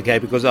Brentford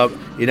again, because we're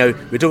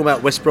talking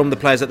about West Brom, the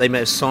players that they may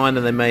have signed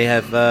and they may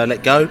have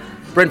let go.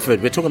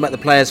 Brentford, we're talking about the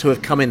players who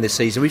have come in this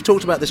season. We've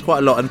talked about this quite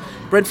a lot, and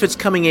Brentford's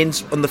coming in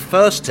on the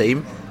first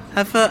team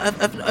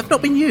have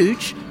not been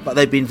huge, but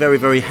they've been very,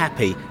 very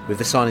happy with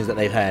the signings that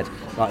they've had.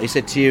 Like he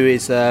said to you,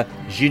 is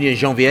Julien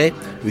Janvier,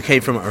 who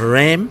came from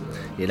Rennes.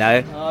 You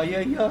know,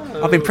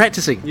 I've been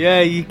practicing.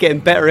 Yeah, you're getting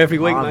better every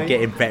week, mate. I'm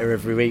getting better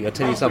every week. I'll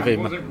tell you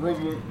something.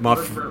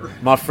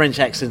 My French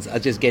accents are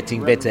just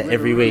getting better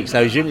every week.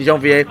 So Julien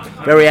Janvier,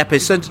 very happy.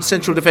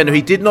 Central defender.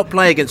 He did not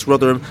play against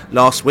Rotherham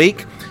last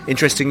week.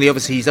 Interestingly,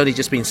 obviously, he's only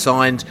just been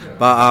signed,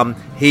 but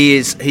he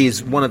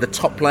is one of the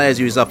top players.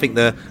 He was, I think,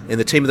 in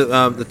the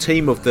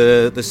team of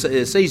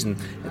the season,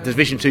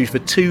 Division 2 for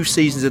 2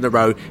 seasons in a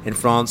row in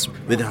France.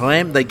 With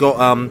Rennes, they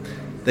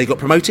got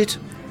promoted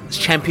as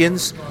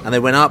champions, and they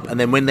went up. And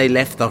then when they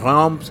left, the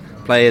Reims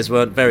players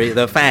weren't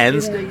the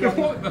fans.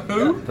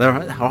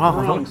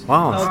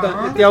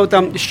 The old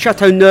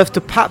Chateau Neuf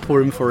de Pape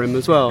were in for him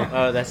as well.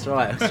 Oh, that's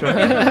right.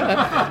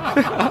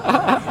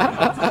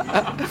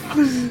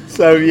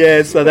 So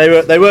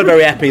they weren't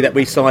very happy that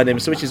we signed him,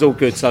 so which is all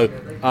good. So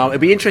it'll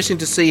be interesting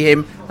to see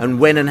him and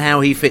when and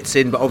how he fits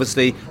in. But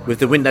obviously, with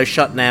the window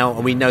shut now,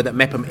 and we know that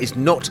Mepham is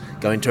not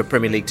going to a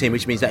Premier League team,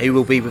 which means that he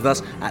will be with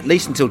us at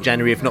least until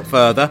January, if not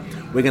further.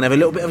 We're going to have a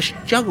little bit of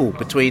a juggle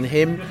between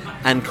him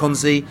and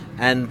Konzi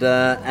and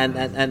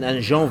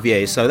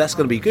Janvier. So that's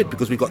going to be good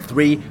because we've got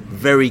 3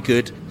 very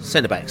good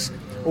centre backs.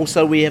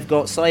 Also, we have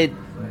got Saïd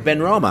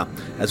Benrahma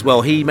as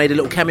well. He made a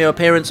little cameo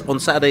appearance on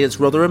Saturday against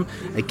Rotherham.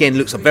 Again,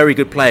 looks a very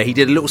good player. He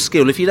did a little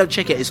skill. If you don't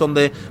check it, it's on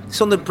the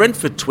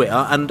Brentford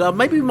Twitter, and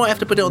maybe we might have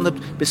to put it on the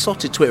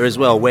Besotted Twitter as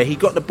well, where he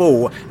got the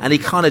ball and he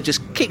kind of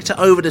just kicked it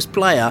over this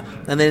player,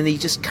 and then he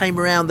just came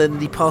around and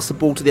he passed the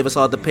ball to the other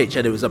side of the pitch,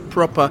 and it was a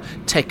proper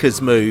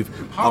Techers move.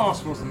 The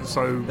pass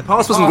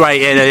wasn't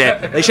great.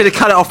 Yeah. They should have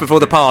cut it off before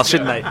the pass,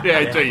 shouldn't they? Yeah,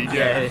 indeed.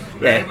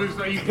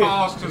 Yeah. He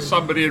passed to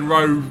somebody in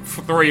row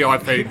 3, I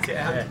think.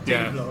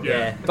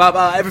 Yeah.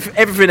 But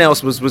everything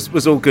else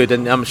was all good,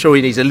 and I'm sure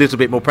he needs a little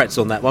bit more practice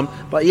on that one.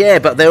 But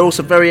they're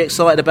also very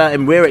excited about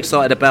him. We're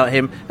excited about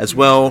him as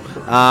well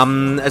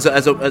as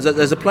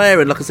a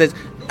player. And like I said,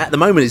 at the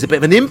moment he's a bit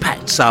of an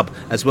impact sub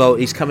as well.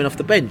 He's coming off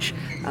the bench,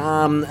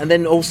 and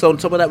then also on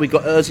top of that we've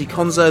got Urzi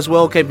Konza as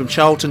well. Came from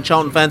Charlton.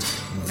 Charlton fans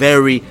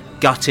very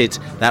gutted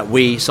that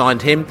we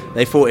signed him.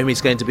 They thought him he's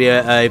going to be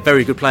a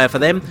very good player for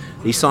them.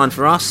 He signed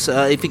for us.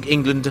 I think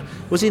England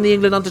was in the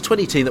England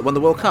under-20 team that won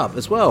the World Cup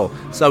as well.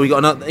 So we got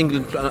another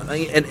England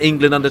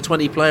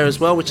under-20 player as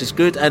well, which is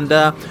good. And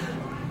a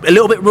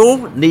little bit raw,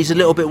 needs a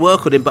little bit of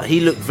work on him, but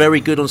he looked very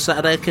good on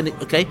Saturday.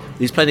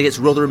 He's playing against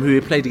Rotherham, who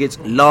he played against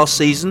last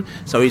season,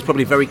 so he's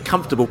probably very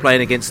comfortable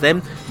playing against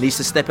them. Needs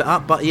to step it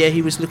up, but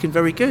he was looking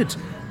very good.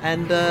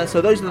 And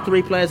so those are the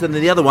 3 players. And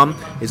then the other one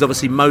is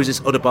obviously Moses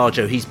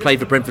Odubajo. He's played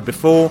for Brentford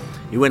before.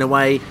 He went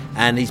away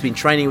and he's been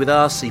training with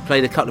us. He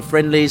played a couple of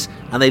friendlies,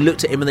 and they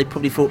looked at him and they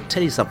probably thought,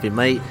 tell you something,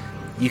 mate,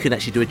 you can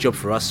actually do a job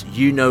for us.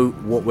 You know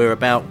what we're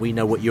about, we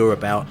know what you're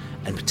about,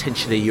 and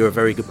potentially you're a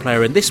very good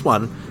player. And this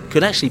one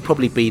could actually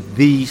probably be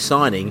the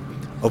signing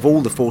of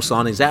all the 4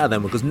 signings out of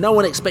them, because no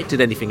one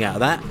expected anything out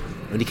of that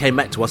when he came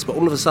back to us. But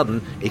all of a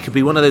sudden it could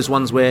be one of those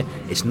ones where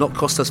it's not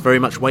cost us very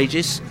much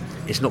wages,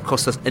 it's not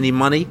cost us any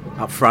money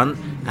up front,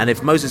 and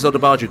if Moses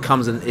Odubajo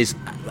comes and is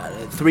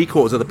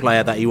 3/4 of the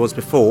player that he was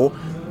before,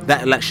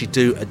 that'll actually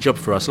do a job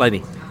for us.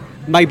 Laney?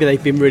 Maybe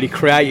they've been really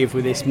creative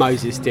with this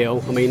Moses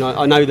deal. I mean,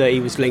 I know that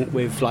he was linked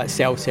with like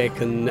Celtic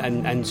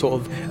and sort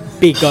of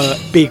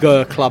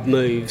bigger club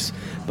moves,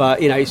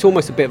 but it's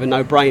almost a bit of a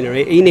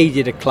no-brainer. He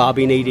needed a club,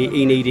 he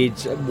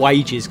needed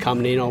wages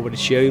coming in, I would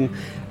assume,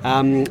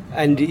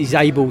 and he's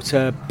able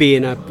to be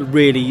in a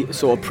really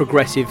sort of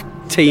progressive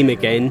team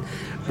again,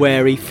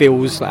 where he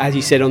feels, as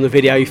he said on the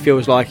video, he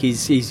feels like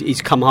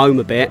he's come home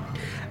a bit.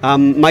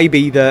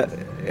 Maybe that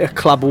a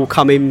club will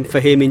come in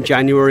for him in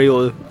January,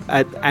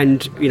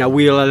 and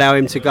we'll allow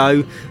him to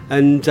go,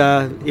 and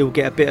he'll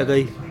get a bit of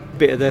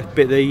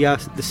the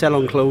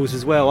sell-on clause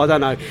as well. I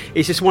don't know.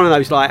 It's just one of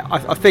those, like,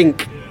 I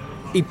think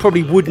he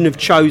probably wouldn't have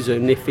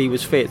chosen, if he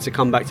was fit, to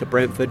come back to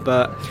Brentford,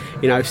 but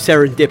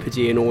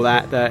serendipity and all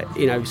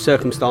that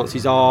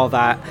circumstances are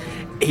that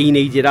he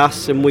needed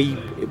us, and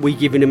we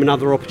given him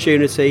another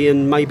opportunity,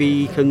 and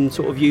maybe he can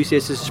sort of use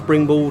this as a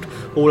springboard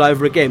all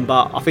over again.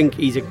 But I think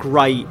he's a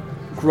great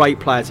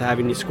player to have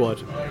in your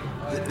squad.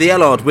 The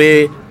Allard,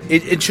 we're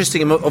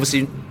interesting.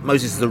 Obviously,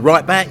 Moses is the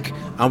right back,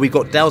 and we've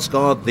got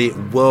Dalsgaard, the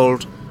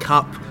World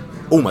Cup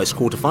almost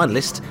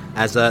quarter-finalist,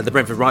 as the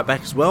Brentford right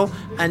back as well.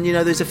 And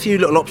there's a few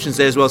little options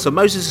there as well. So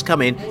Moses has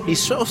come in.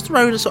 He's sort of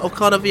thrown a sort of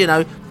kind of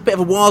bit of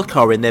a wild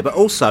card in there, but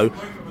also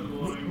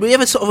we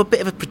have a sort of a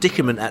bit of a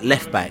predicament at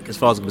left back as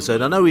far as I'm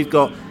concerned. I know we've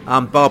got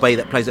Barbe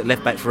that plays at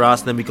left back for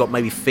us, and then we've got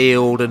maybe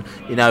Field, and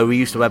we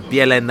used to have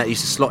Bielen that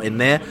used to slot in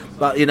there.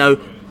 But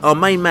our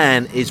main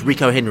man is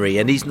Rico Henry,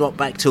 and he's not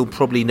back till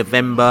probably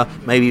November,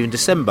 maybe even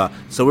December.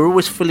 So we're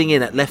always filling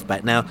in at left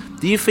back. Now,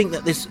 do you think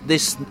that this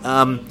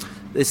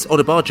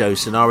Odubajo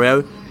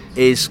scenario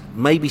is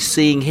maybe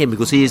seeing him,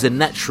 because he is a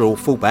natural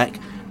fullback,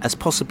 as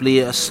possibly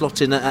a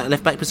slot in a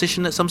left back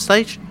position at some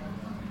stage?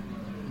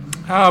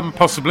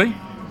 Possibly.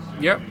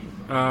 Yep.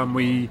 I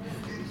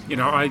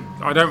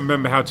don't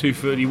remember how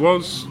 2-footed he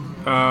was.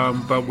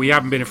 but we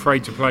haven't been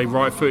afraid to play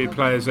right-footed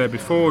players there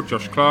before.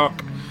 Josh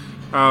Clark.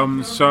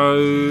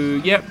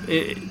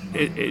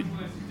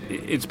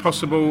 It's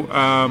possible.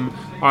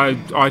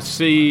 I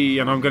see,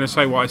 and I'm going to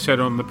say what I said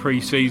on my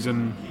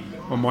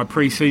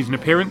pre-season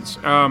appearance.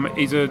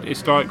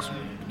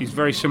 He's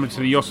very similar to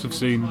the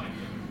Josefsson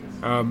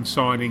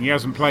signing. He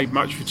hasn't played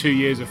much for 2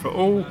 years at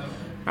all,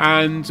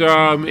 and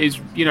is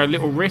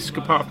little risk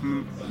apart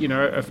from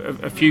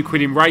a few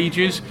quid in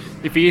wages.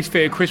 If he is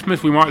fit at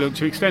Christmas, we might look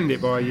to extend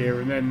it by a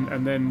year, and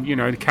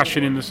then cash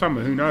in the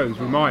summer. Who knows?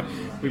 We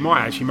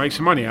might actually make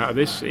some money out of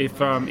this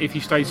if he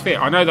stays fit.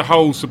 I know the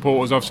whole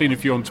supporters, I've seen a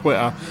few on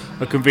Twitter,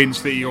 are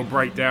convinced that he'll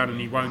break down and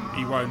he won't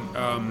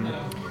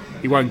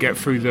get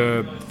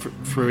through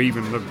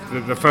even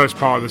the first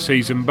part of the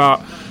season.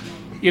 But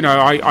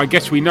I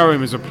guess we know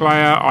him as a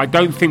player. I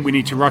don't think we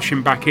need to rush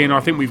him back in. I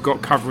think we've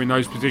got cover in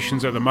those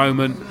positions at the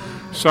moment.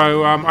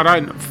 So I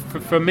don't.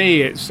 For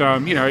me, it's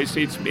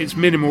it's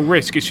minimal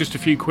risk. It's just a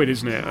few quid,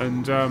 isn't it?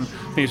 And I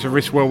think it's a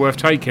risk well worth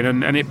taking,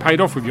 and it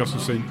paid off with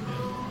Josefsson.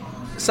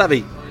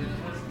 Savvy,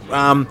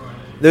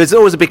 there's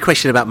always a big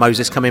question about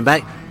Moses coming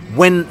back.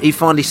 When he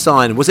finally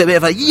signed, was it a bit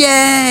of a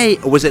yay,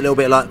 or was it a little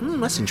bit like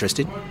that's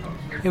interesting?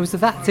 It was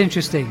that's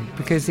interesting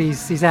because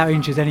he's out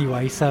injured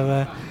anyway,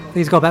 so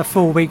he's got about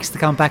 4 weeks to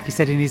come back. He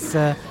said in his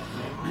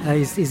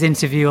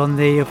interview on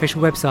the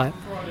official website.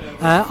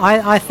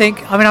 I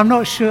think. I'm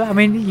not sure.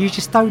 You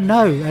just don't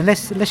know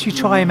unless you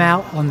try him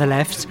out on the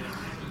left.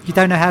 You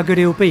don't know how good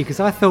he'll be. Because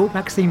I thought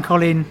Maxime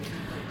Collin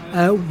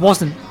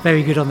wasn't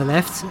very good on the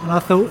left, and I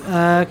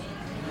thought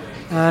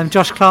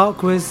Josh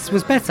Clark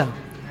was better.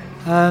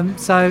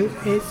 So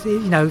it's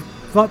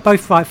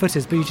both right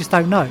footers, but you just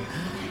don't know.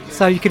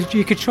 So you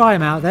could try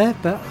him out there,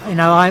 but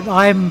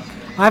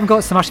I haven't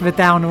got so much of a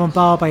downer on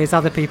Barbe as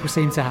other people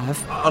seem to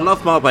have. I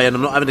love Barbe, and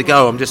I'm not having a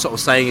go. I'm just sort of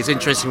saying it's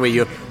interesting where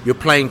you're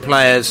playing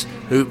players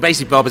who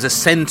basically Barbe's a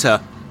centre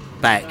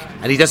back,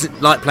 and he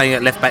doesn't like playing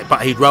at left back,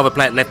 but he'd rather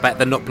play at left back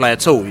than not play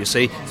at all. You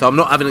see, so I'm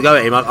not having a go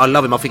at him. I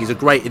love him. I think he's a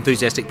great,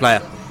 enthusiastic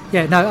player.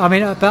 Yeah,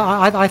 no,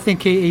 but I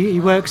think he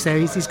works there.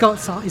 He's got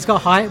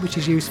height, which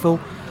is useful,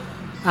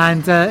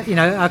 and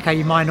okay,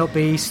 you might not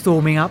be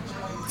storming up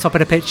top of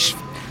the pitch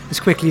as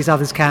quickly as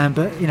others can,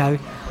 but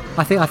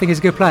I think he's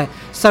a good player.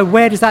 So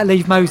where does that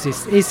leave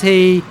Moses? Is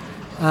he,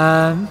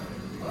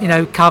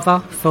 cover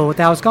for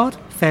Dalsgaard?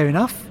 Fair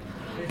enough.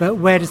 But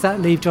where does that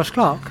leave Josh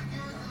Clark?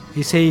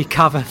 Is he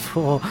cover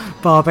for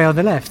Barbe on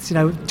the left?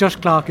 Josh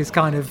Clark is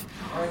kind of...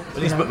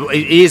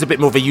 He is a bit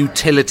more of a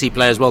utility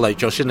player as well, though,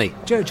 Josh, isn't he?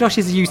 Josh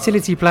is a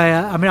utility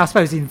player. I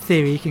suppose in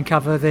theory he can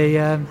cover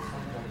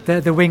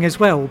the wing as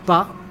well.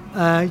 But,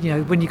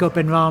 when you've got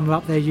Benrahma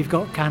up there, you've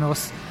got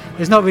Canos.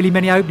 There's not really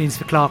many openings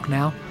for Clark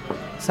now.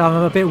 So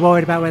I'm a bit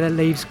worried about where that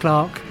leaves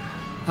Clark.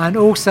 And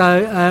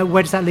also,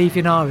 where does that leave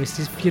Yanaris?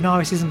 If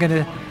Yanaris isn't going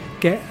to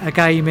get a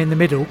game in the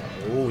middle...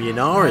 Oh,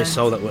 Yanaris.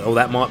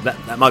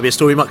 That might be a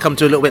story we might come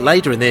to a little bit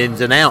later in the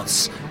ins and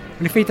outs.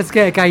 And if he does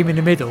get a game in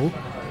the middle,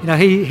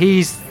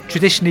 he's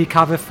traditionally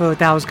covered for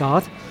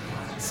Dalsgaard.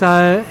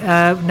 So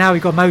now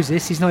we've got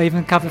Moses, he's not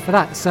even covered for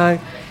that. So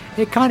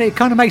it kind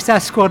of makes our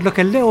squad look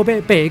a little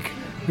bit big.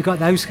 We've got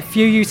those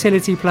few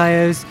utility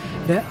players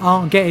that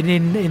aren't getting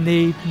in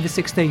the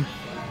 16.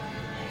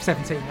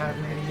 17,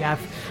 however many you have.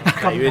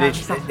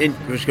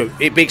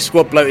 Big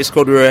squad, bloated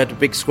squad. We had a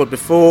big squad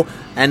before,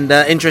 and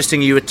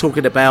interesting. You were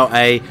talking about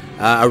a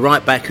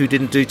right back who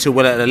didn't do too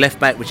well at the left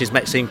back, which is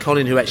Maxime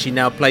Collin, who actually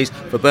now plays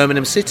for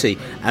Birmingham City.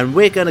 And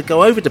we're going to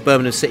go over to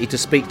Birmingham City to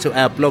speak to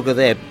our blogger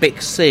there,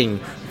 Bick Singh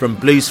from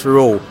Blues for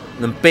All.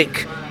 And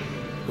Bick,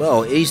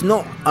 well, he's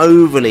not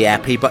overly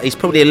happy, but he's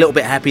probably a little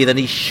bit happier than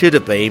he should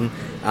have been.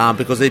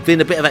 Because there's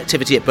been a bit of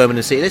activity at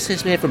Birmingham City. Let's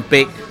hear from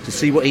Bick to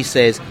see what he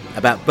says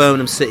about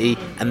Birmingham City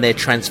and their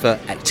transfer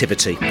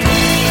activity.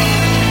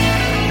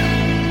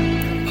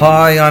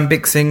 Hi, I'm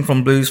Bick Singh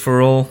from Blues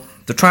for All.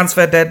 The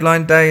transfer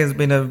deadline day has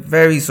been a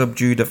very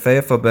subdued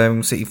affair for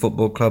Birmingham City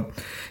Football Club,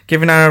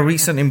 given our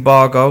recent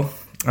embargo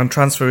and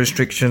transfer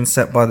restrictions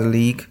set by the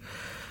league.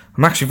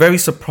 I'm actually very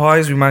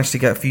surprised we managed to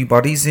get a few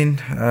bodies in.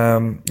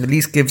 At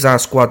least gives our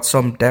squad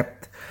some depth.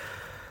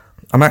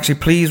 I'm actually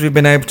pleased we've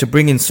been able to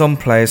bring in some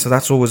players, so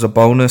that's always a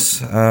bonus.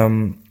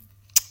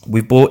 We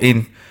brought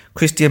in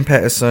Christian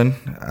Pettersson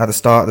at the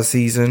start of the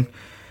season,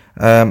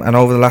 and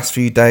over the last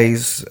few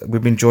days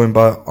we've been joined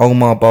by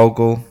Omar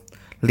Bogle,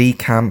 Lee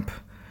Camp,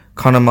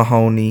 Conor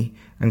Mahoney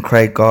and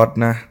Craig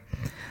Gardner.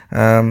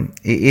 It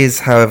is,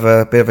 however,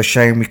 a bit of a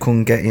shame we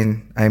couldn't get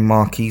in a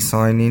marquee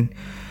signing.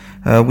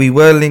 We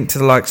were linked to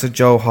the likes of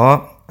Joe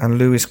Hart and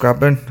Lewis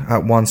Grabban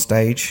at one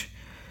stage.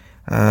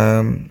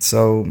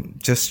 So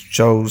just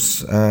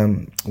shows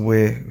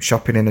we're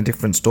shopping in a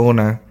different store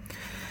now.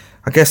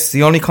 I guess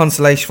the only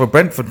consolation for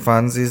Brentford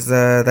fans is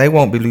they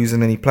won't be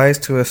losing any players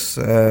to us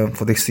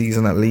for this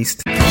season at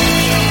least.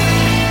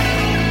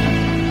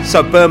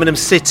 So Birmingham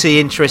City,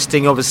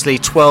 interesting, obviously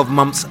 12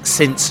 months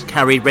since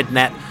Harry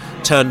Redknapp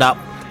turned up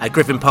at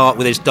Griffin Park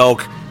with his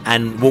dog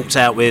and walked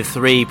out with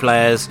three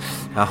players,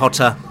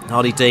 Hotter,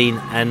 Hardy Dean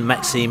and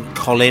Maxime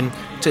Collin.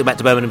 took it back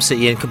to Birmingham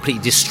City and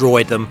completely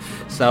destroyed them.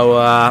 So,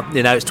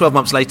 it's 12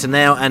 months later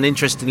now, and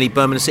interestingly,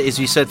 Birmingham City, as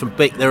you said from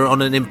Bick, they're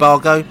on an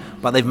embargo,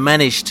 but they've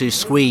managed to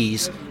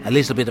squeeze a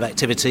little bit of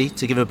activity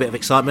to give them a bit of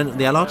excitement at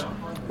the Allard.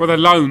 Well, they're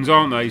loans,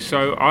 aren't they?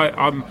 So,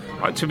 I'm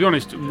to be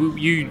honest,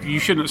 you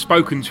shouldn't have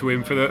spoken to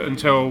him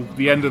until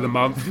the end of the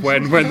month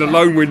when the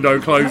loan window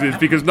closes,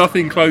 because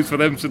nothing closed for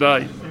them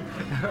today.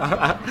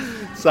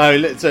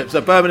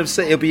 So Birmingham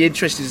City will be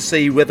interested to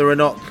see whether or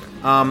not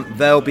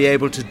they'll be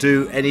able to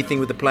do anything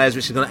with the players,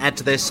 which is going to add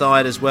to their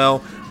side as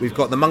well. We've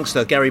got the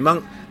Monkster, Gary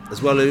Monk,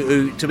 as well,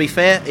 who to be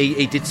fair,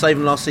 he did save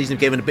them last season,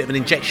 gave them a bit of an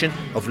injection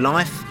of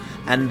life,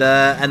 and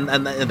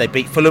they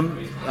beat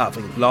Fulham, I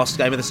think last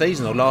game of the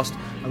season or last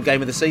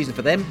game of the season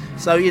for them.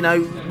 So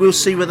we'll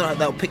see whether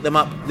they'll pick them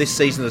up this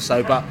season or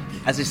so. But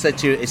as I said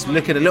to you, it's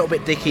looking a little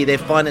bit dicky. Their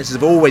finances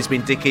have always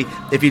been dicky.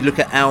 If you look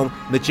at Al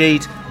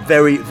Majid,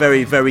 very,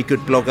 very, very good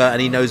blogger, and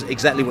he knows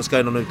exactly what's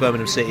going on with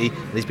Birmingham City,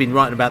 and he's been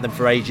writing about them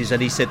for ages,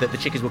 and he said that the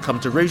chickens will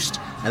come to roost,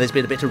 and there's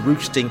been a bit of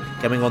roosting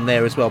going on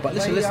there as well. But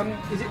listen.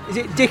 Is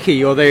it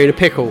dicky, or they're in a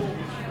pickle?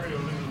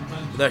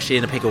 They're actually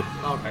in a pickle.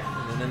 Okay.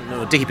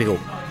 No, dicky pickle.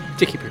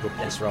 Dicky pickle.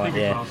 That's right,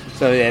 yeah.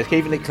 So,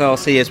 keeping it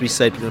classy, as we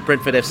said, with the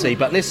Brentford FC.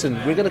 But listen,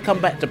 we're going to come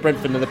back to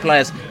Brentford and the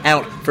players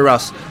out for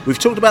us. We've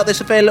talked about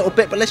this a fair little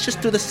bit, but let's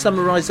just do the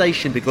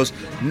summarisation, because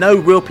no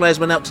real players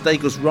went out today,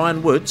 because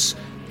Ryan Woods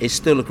is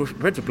still a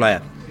Brentford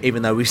player,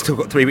 even though we've still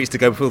got 3 weeks to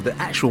go before the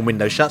actual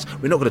window shuts.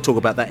 We're not going to talk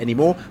about that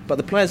anymore. But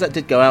the players that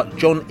did go out,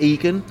 John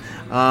Egan,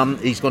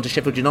 he's gone to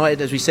Sheffield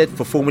United, as we said,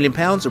 for £4 million,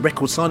 a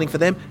record signing for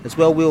them as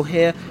well. We'll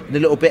hear in a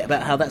little bit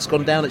about how that's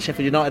gone down at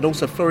Sheffield United.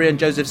 Also, Florian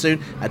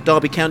Josefzoon at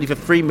Derby County for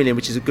 £3 million,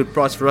 which is a good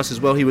price for us as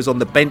well. He was on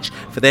the bench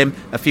for them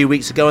a few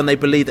weeks ago, and they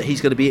believe that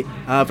he's going to be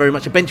very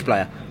much a bench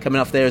player,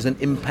 coming off there as an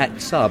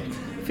impact sub.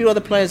 A few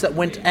other players that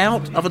went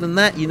out. Other than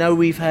that,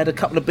 we've had a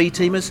couple of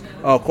B-teamers,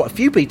 quite a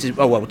few B-teamers.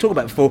 We'll talk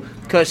about it before.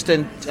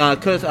 Konstantin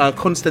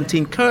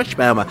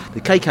Kirschbaumer,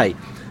 the KK,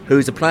 who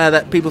is a player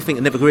that people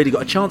think never really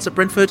got a chance at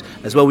Brentford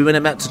as well. We went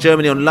him out to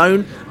Germany on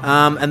loan,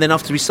 and then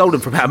after we sold him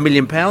for about £1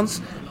 million,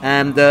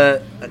 and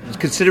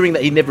considering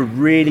that he never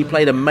really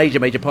played a major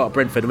part of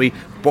Brentford, and we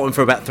bought him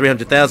for about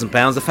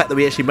 £300,000, the fact that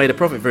we actually made a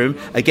profit for him,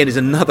 again, is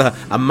another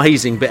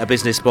amazing bit of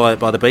business by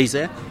the Bees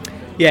there.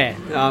 Yeah,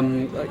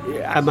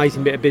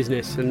 amazing bit of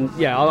business, and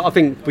I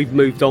think we've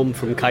moved on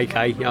from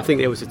KK. I think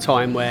there was a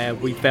time where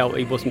we felt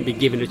he wasn't being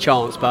given a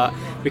chance, but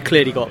we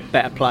clearly got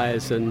better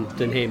players than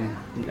him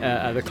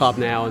at the club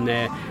now, and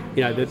they're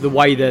the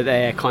way that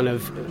they're kind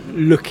of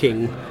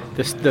looking,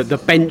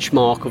 the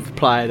benchmark of the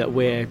player that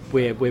we're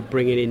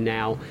bringing in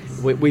now.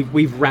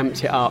 We've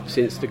ramped it up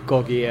since the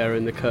Gogia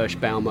and the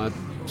Kirschbaumer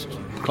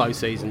close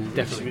season,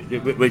 definitely.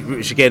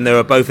 Which again, they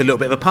were both a little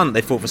bit of a punt. They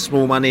fought for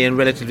small money and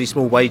relatively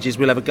small wages.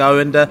 We'll have a go,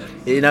 and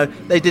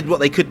they did what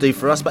they could do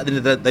for us. But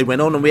then they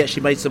went on, and we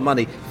actually made some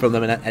money from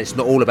them. And it's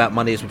not all about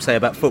money, as we say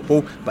about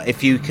football. But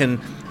if you can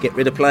get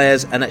rid of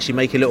players and actually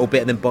make a little bit,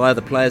 and then buy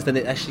other players, then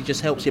it actually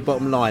just helps your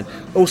bottom line.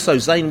 Also,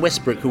 Zane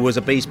Westbrook, who was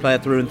a Bees player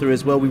through and through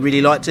as well, we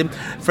really liked him.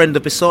 Friend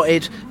of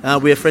Besotted,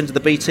 we're friends of the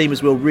B team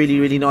as well.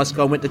 Really, really nice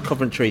guy. Went to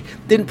Coventry.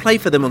 Didn't play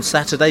for them on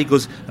Saturday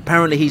because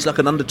apparently he's like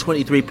an under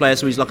 23 player,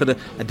 so he's like a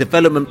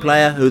development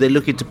player who they're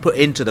looking to put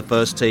into the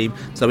first team.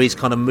 So he's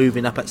kind of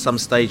moving up at some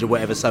stage or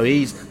whatever. So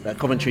he's at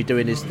Coventry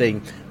doing his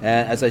thing,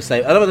 as they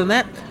say. Other than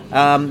that,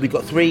 we've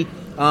got 3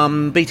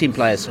 B team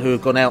players who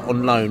have gone out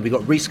on loan. We've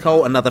got Reece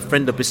Cole, another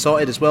friend of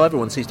Besotted as well.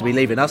 Everyone seems to be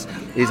leaving us.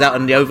 He's out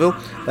in the Oval.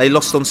 They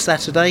lost on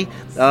Saturday,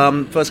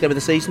 first game of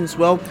the season as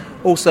well.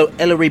 Also,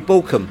 Ellery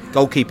Balcombe,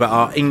 goalkeeper,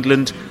 our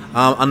England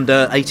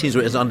under 18s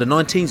or under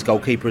 19s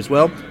goalkeeper as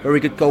well.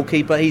 Very good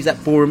goalkeeper. He's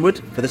at Boreham Wood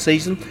for the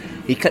season.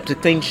 He kept a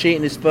clean sheet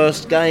in his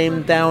first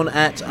game down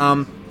at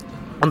on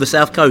the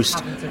south coast,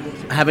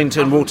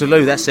 Havington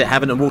Waterloo. That's it,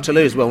 Havington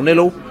Waterloo as well.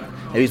 0-0.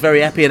 He was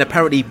very happy, and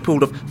apparently he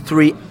pulled off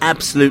 3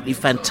 absolutely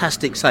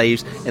fantastic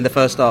saves in the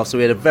first half. So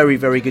we had a very,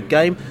 very good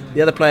game.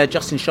 The other player,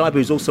 Justin Shibe,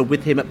 who's also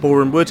with him at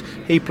Boreham Wood,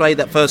 he played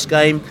that first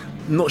game.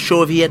 Not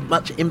sure if he had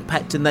much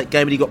impact in that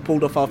game, and he got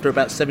pulled off after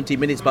about 70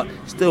 minutes, but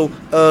still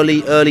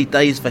early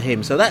days for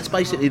him. So that's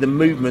basically the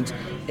movement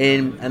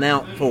in and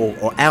out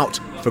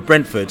for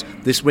Brentford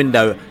this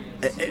window.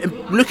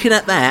 Looking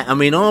at that, I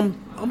mean, I'm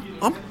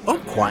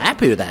quite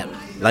happy with that,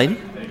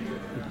 Lane.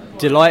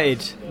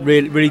 Delighted,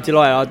 really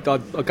delighted.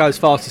 I'd go as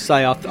far as to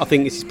say I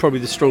think this is probably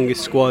the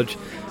strongest squad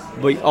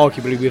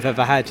arguably we've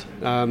ever had.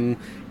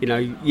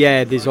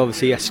 There's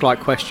obviously a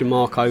slight question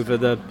mark over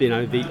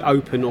the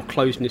open or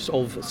closeness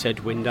of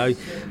said window,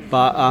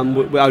 but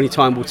only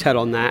time will tell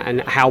on that,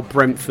 and how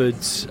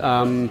Brentford's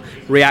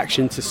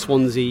reaction to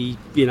Swansea,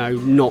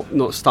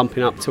 not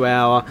stumping up to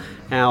our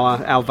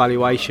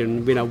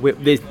valuation.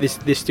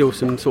 There's still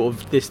some sort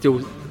of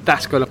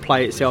that's going to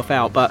play itself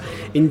out, but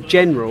in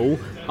general.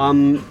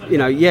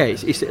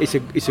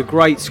 It's a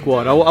great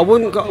squad. I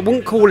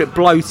wouldn't call it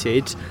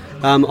bloated.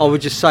 I would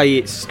just say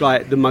it's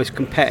like the most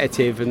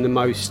competitive and the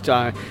most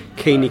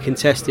keenly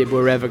contested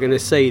we're ever going to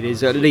see.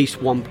 There's at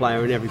least one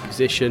player in every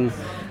position.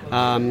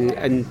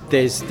 And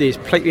there's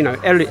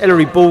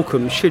Ellery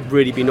Balcombe should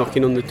really be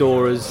knocking on the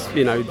door as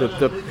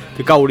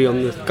the goalie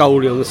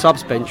on the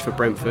subs bench for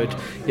Brentford.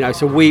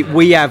 So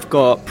we have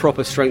got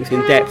proper strength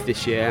in depth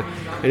this year,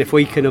 and if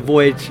we can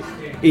avoid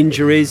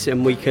injuries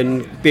and we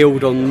can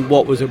build on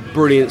what was a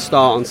brilliant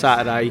start on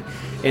Saturday,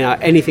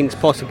 anything's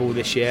possible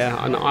this year.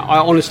 And I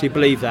honestly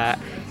believe that.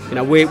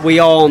 We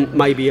aren't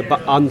maybe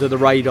under the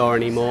radar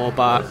anymore,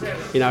 but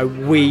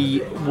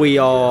we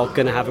are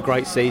going to have a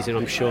great season,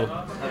 I'm sure.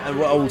 And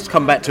what I'll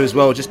come back to as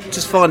well,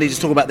 just finally,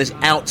 just talk about this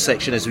out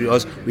section as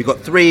we've got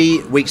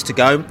 3 weeks to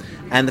go,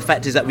 and the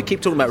fact is that we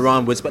keep talking about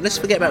Ryan Woods, but let's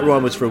forget about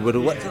Ryan Woods for a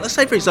while. Let's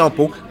say, for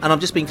example, and I'm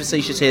just being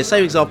facetious here, say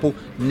for example,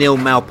 Neil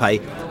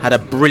Maupay had a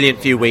brilliant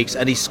few weeks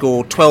and he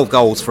scored 12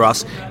 goals for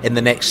us in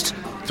the next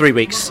 3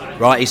 weeks,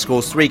 right? He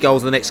scores 3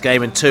 goals in the next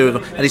game and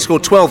he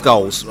scored 12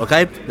 goals,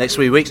 okay, next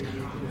 3 weeks.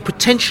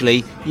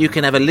 Potentially you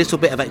can have a little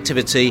bit of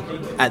activity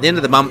at the end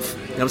of the month. You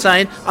know what I'm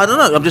saying? I don't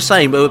know, I'm just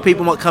saying, but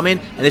people might come in,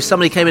 and if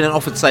somebody came in and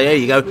offered to say, here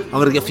you go, I'm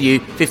going to give you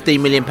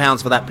 £15 million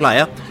for that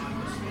player,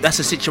 that's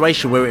a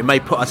situation where it may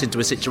put us into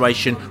a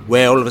situation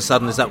where all of a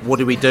sudden is that, what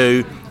do we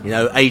do?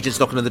 Agents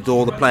knocking on the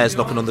door, the players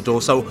knocking on the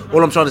door. So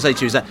all I'm trying to say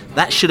to you is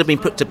that should have been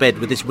put to bed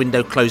with this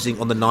window closing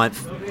on the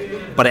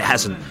 9th, but it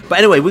hasn't. But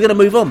anyway, we're going to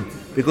move on,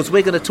 because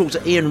we're going to talk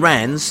to Ian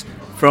Rands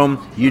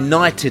from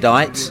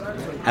Unitedite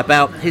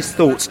about his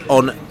thoughts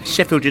on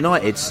Sheffield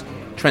United's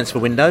transfer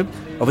window.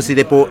 Obviously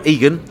they bought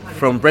Egan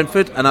from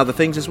Brentford and other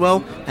things as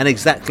well, and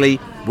exactly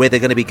where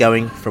they're going to be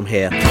going from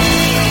here.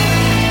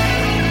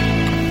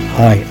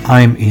 Hi,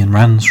 I'm Ian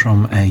Rands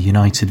from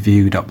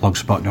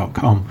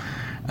unitedview.blogspot.com,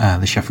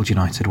 the Sheffield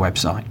United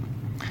website.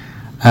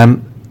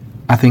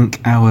 I think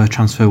our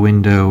transfer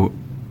window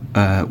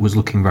was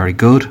looking very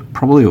good,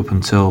 probably up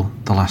until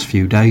the last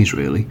few days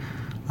really.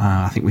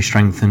 I think we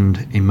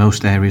strengthened in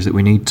most areas that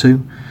we need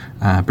to,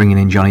 bringing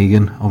in John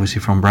Egan,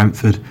 obviously from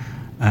Brentford,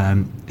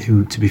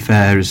 who, to be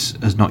fair,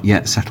 has not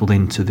yet settled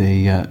into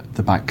the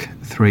back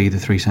three, the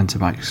 3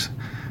 centre-backs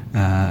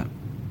that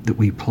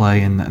we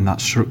play in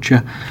that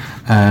structure.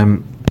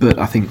 But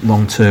I think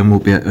long-term will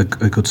be a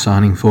good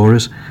signing for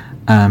us.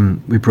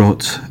 We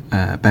brought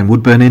Ben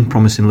Woodburn in,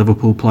 promising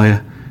Liverpool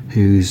player,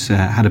 who's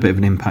had a bit of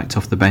an impact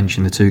off the bench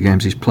in the 2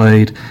 games he's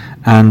played,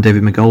 and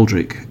David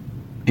McGoldrick,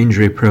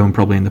 injury prone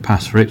probably in the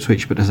past for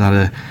Ipswich, but has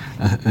had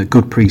a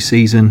good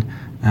pre-season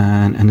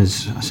and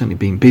has certainly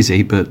been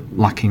busy, but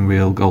lacking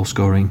real goal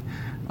scoring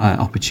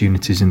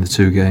opportunities in the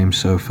 2 games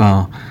so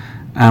far.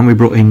 And we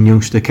brought in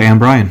youngster Kean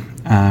Bryan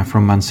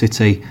from Man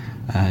City,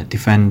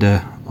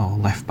 defender or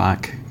left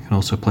back, can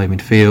also play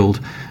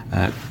midfield,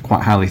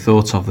 quite highly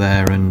thought of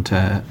there, and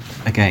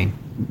again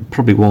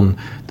probably one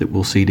that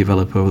we'll see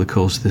develop over the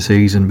course of the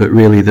season. But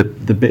really the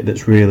bit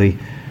that's really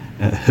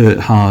hurt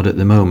hard at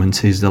the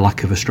moment is the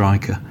lack of a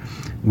striker.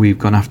 We've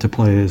gone after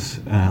players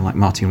like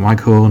Martin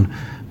Waghorn,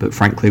 but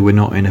frankly we're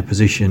not in a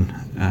position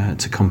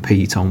to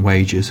compete on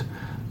wages,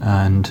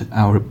 and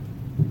our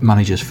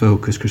manager's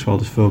focus, Chris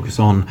Wilder's focus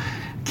on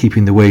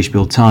keeping the wage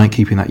bill tight,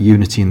 keeping that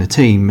unity in the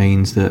team,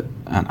 means that,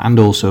 and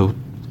also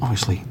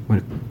obviously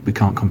we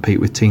can't compete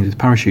with teams with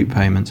parachute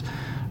payments.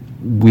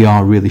 We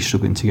are really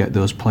struggling to get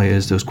those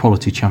players, those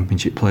quality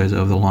championship players,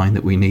 over the line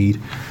that we need,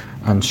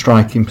 and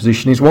striking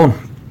position is one.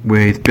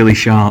 With Billy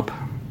Sharp,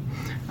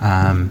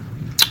 another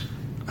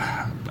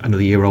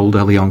year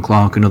older, Leon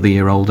Clark another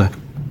year older,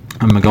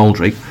 and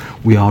McGoldrick,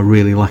 we are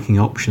really lacking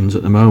options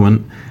at the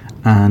moment,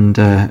 and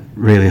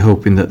really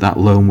hoping that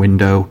loan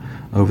window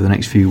over the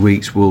next few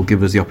weeks will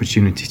give us the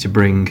opportunity to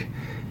bring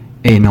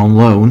in on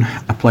loan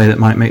a player that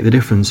might make the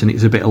difference. And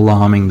it's a bit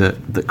alarming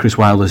that Chris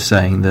Wilder's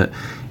saying that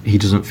he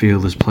doesn't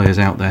feel there's players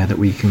out there that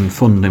we can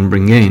fund and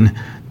bring in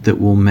that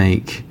will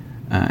make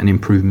an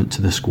improvement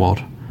to the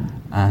squad.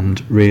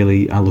 And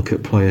really I look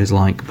at players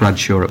like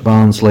Bradshaw at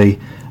Barnsley,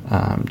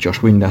 Josh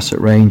Windass at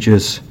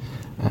Rangers,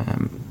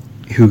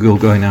 Hugo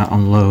going out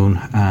on loan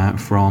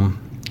from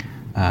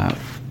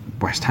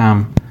West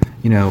Ham.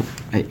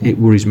 It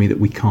worries me that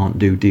we can't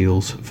do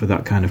deals for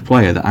that kind of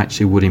player that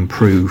actually would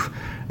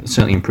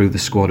certainly improve the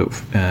squad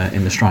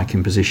in the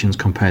striking positions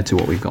compared to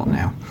what we've got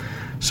now.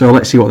 So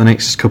let's see what the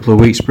next couple of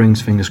weeks brings,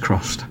 fingers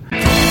crossed.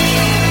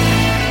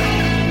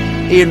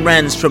 Ian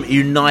Rands from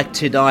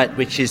Unitedite,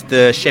 which is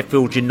the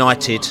Sheffield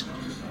United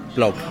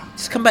blog.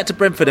 Let's come back to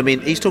Brentford. I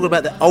mean, he's talking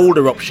about the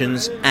older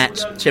options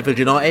at Sheffield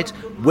United.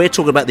 We're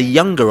talking about the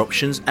younger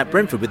options at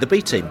Brentford with the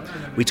B team.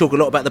 We talk a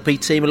lot about the B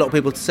team. A lot of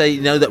people say,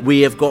 that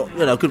we have got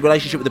a good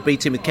relationship with the B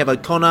team with Kev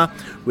O'Connor,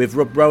 with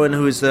Rob Rowan,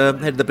 who was the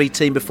head of the B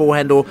team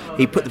beforehand, or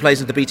he put the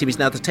players into the B team. He's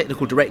now the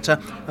technical director,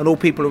 and all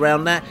people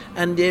around that.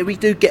 And we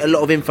do get a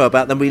lot of info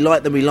about them. We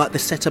like them. We like the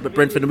setup at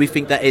Brentford, and we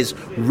think that has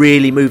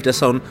really moved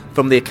us on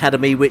from the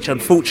academy, which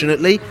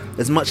unfortunately,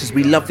 as much as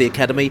we love the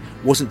academy,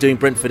 wasn't doing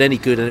Brentford any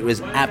good, and it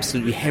was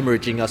absolutely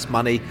hemorrhaging us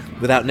money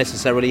without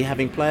necessarily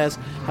having players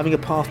having a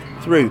path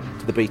through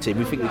to the B team.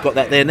 We think we've got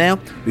that there now.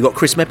 We've got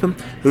Chris Mepham,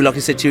 who, like I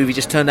said to you, he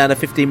just turned down a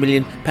 £15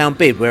 million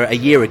bid, where a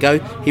year ago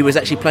he was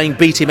actually playing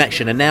B team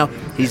action, and now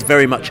he's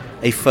very much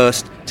a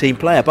first team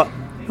player. But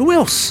who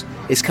else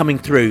is coming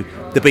through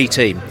the B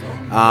team?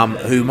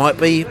 who might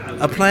be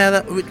a player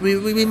that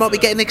we might be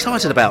getting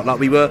excited about, like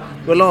we were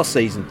last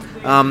season.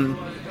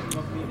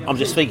 I'm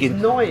just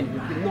thinking. Nine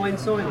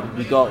signings.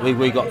 We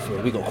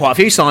got quite a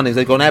few signings.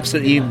 They've gone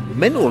absolutely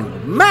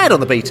mad on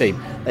the B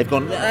team. They've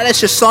gone, let's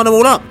just sign them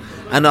all up.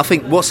 And I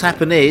think what's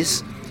happened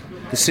is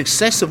the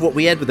success of what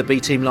we had with the B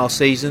team last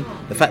season,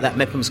 the fact that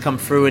Mepham's come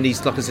through and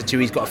he's, like I said to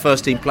you, he's got a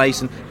first team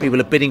place and people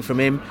are bidding from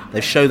him.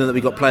 They've shown them that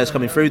we've got players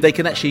coming through. They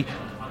can actually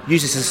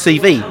use this as a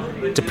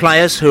CV to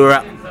players who are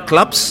at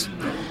clubs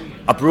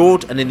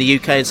abroad and in the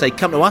UK and say,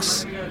 come to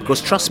us,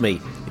 because trust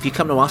me, if you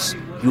come to us,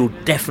 you'll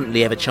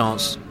definitely have a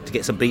chance to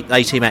get some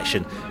A-team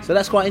action. So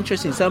that's quite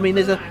interesting. So I mean,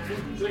 there's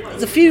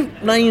a few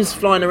names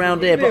flying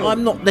around here, but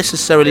I'm not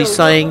necessarily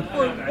saying.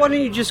 Why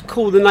don't you just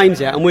call the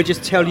names out and we'll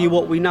just tell you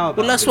what we know about?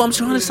 Well, that's what I'm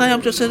trying to say.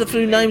 I'm just saying a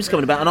few names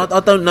coming about, and I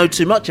don't know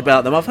too much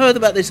about them. I've heard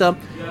about this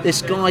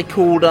guy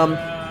called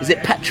is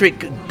it Patrick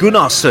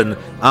Gunnarsson?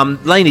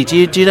 Laney, do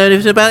you know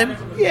anything about him?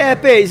 Yeah, a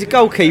bit. He's a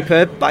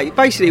goalkeeper.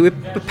 Basically,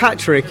 with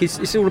Patrick,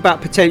 it's all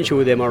about potential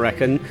with him, I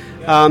reckon.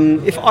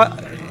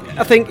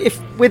 I think if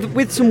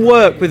with some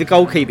work with a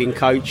goalkeeping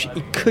coach,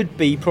 he could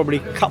be probably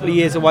a couple of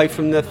years away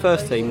from the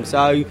first team.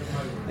 So,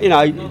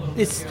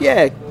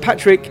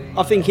 Patrick.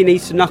 I think he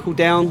needs to knuckle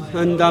down,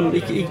 and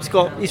he's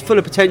full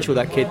of potential.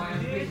 That kid.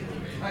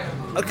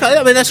 Okay,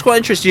 I mean that's quite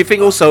interesting. Do you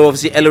think also,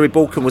 obviously, Ellery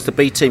Balkan was the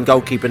B team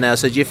goalkeeper now?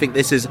 So do you think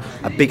this is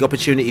a big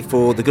opportunity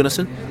for the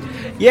Gunnarsson?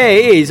 Yeah,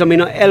 it is. I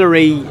mean,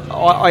 Ellery,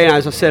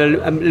 as I said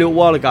a little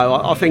while ago,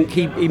 I think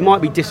he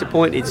might be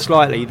disappointed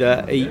slightly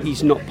that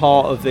he's not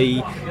part of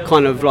the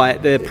kind of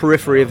like the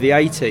periphery of the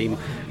A team.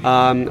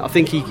 I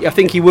think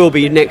he will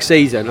be next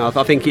season.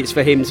 I think it's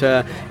for him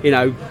to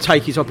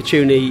take his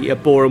opportunity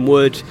at Boreham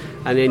Wood,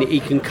 and then he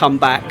can come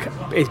back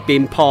as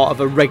being part of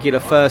a regular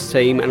first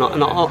team. And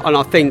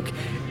I think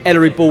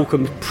Ellery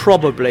Balkan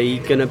probably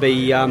going to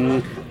be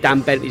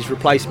Dan Bentley's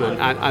replacement,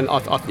 and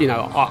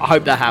I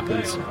hope that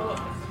happens.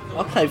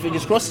 Okay,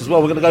 fingers crossed as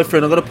well. We're going to go through,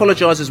 and I'm going to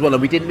apologise as well,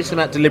 and we didn't miss him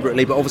out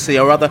deliberately, but obviously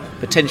our other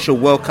potential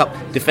World Cup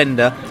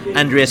defender,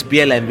 Andreas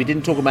Bielen, we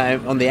didn't talk about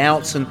him on the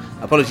outs, and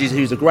apologies,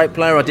 he was a great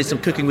player. I did some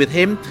cooking with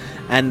him,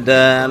 and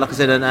like I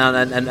said, and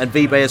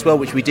Vibe as well,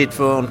 which we did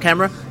for on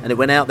camera, and it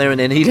went out there, and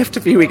then he left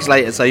a few weeks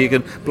later, so you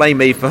can blame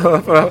me for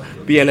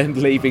Bielen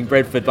leaving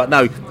Brentford. But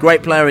no,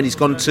 great player, and he's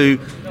gone to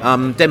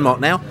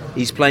Denmark now.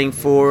 He's playing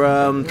for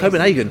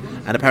Copenhagen,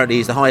 and apparently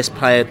he's the highest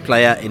paid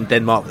player in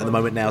Denmark at the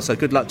moment now, so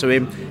good luck to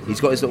him.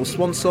 He's got his little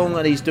swan song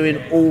and he's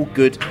doing all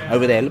good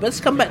over there.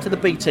 Let's come back to the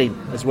B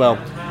team as well.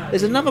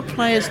 There's another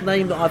player's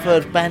name that I've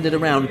heard banded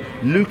around,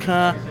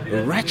 Luka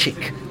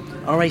Racic,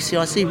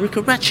 R-A-C-I-C,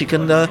 Luka Racic,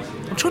 and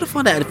I'm trying to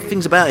find out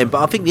things about him,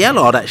 but I think the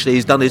Allard actually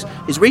has done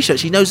his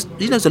research. He knows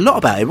a lot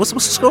about him. What's the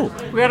score?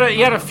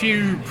 He had a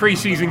few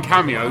pre-season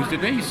cameos,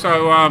 didn't he?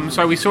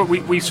 So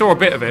we saw a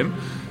bit of him.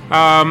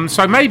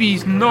 So maybe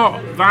he's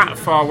not that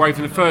far away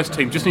from the first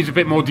team. Just needs a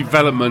bit more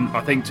development,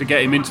 I think, to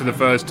get him into the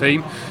first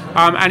team.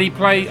 And he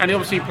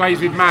obviously plays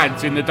with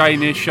Mads in the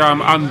Danish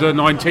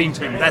under-19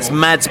 team. That's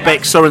Mads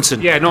Bech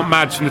Sorensen. Yeah, not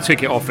Mads from the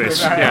ticket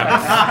office. Yeah.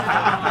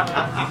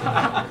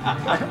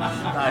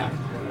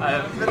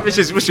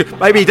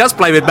 Maybe he does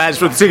play with Mads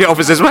from the ticket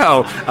office as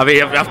well. I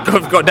mean,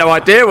 I've got no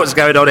idea what's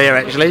going on here,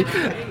 actually.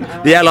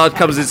 The Allard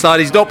comes inside.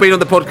 He's not been on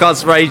the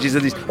podcast for ages,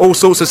 and there's all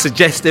sorts of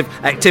suggestive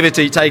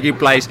activity taking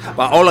place.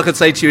 But all I can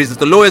say to you is, if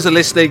the lawyers are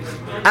listening,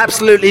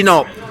 absolutely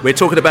not. We're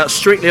talking about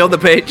strictly on the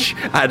pitch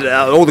and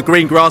all the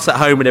green grass at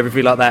home and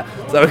everything like that.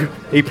 So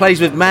he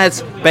plays with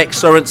Mads Bech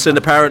Sorensen,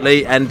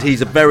 apparently, and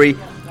he's a very,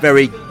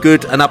 very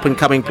good and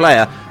up-and-coming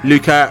player,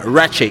 Luka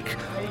Racic.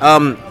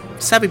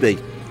 Savvy B.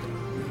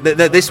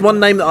 This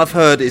one name that I've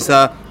heard is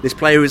this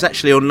player who is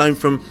actually on loan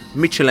from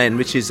Michelin,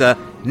 which is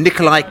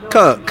Nikolai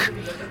Kirk,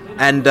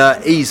 and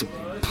he's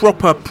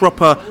proper.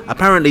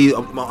 Apparently,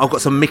 I've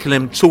got some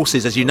Michelin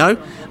sources, as you know.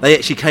 They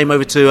actually came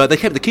over to the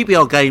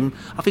QPR game.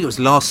 I think it was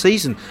last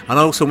season, and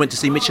I also went to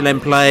see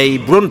Michelin play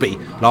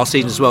Brøndby last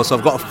season as well. So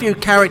I've got a few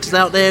characters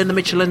out there in the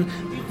Michelin,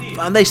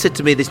 and they said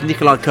to me this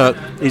Nikolai Kirk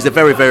is a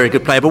very, very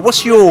good player. But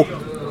what's your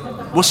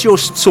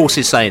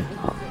sources saying?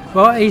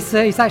 Well, he's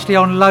actually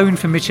on loan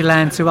from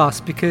Michelin to us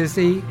because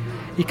he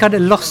kind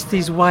of lost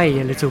his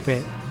way a little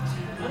bit.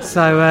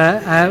 So,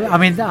 I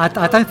mean,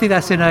 I don't think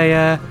that's in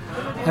a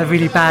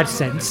really bad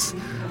sense.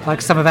 Like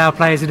some of our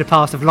players in the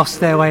past have lost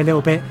their way a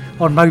little bit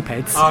on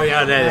mopeds. Oh,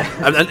 yeah.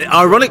 And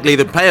ironically,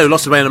 the player who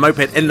lost his way on a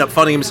moped ended up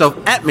finding himself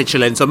at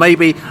Michelin. So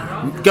maybe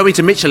going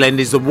to Michelin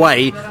is the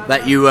way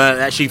that you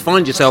actually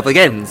find yourself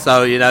again.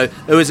 So,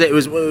 who was it?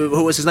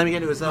 What was his name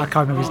again? I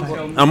can't remember his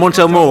name.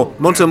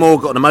 Montel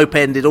Moore got on a moped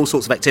and did all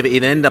sorts of activity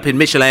and ended up in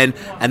Michelin,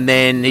 and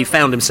then he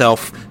found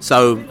himself.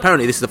 So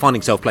apparently this is the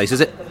finding self place,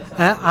 is it?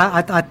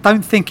 I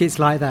don't think it's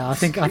like that. I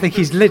think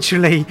he's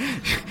literally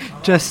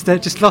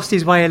just lost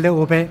his way a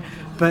little bit,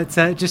 but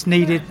just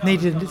needed a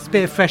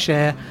bit of fresh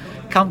air.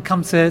 Come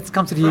to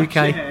the UK.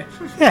 Air.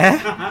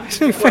 Yeah, it's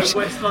very fresh.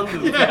 West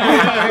London.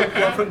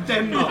 Yeah. From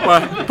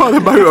Denmark. By the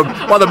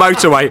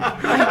motorway.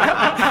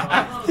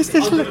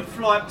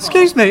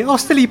 Excuse me,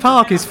 Osterley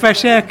Park is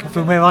fresh air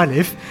from where I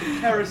live.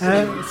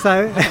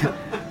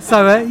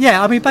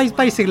 I mean,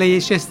 basically,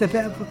 it's just a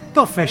bit of,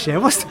 not fresh air.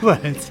 What's the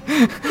word?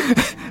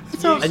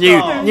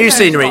 New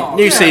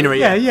scenery.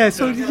 Yeah.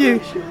 So a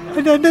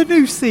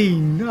new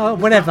scene,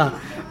 whatever.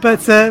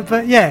 But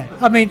yeah,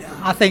 I mean,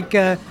 I think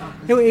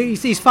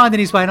he's finding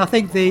his way, and I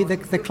think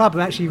the club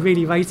actually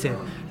really rate him.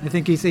 I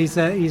think he's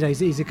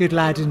a good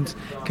lad and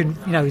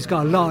he's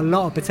got a lot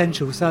of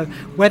potential. So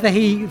whether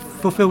he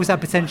fulfills that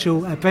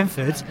potential at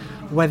Brentford,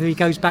 or whether he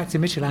goes back to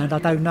Midtjylland, I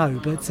don't know.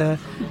 But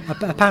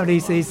apparently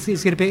he's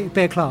going to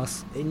be a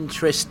class.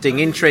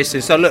 Interesting.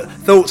 So look,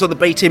 thoughts on the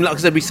B team. Like I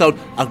said, we sold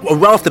a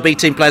raft of B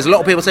team players. A lot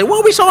of people say,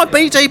 well, we signed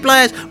B team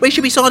players. We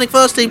should be signing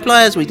first team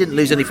players. We didn't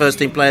lose any first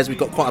team players. We've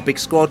got quite a big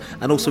squad,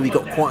 and also we've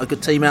got quite a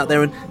good team out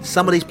there. And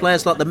some of these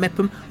players, like the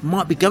Mepham,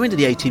 might be going to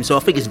the A team. So I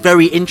think it's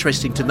very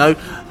interesting to know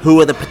who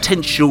are the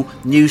potential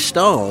new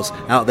stars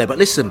out there. But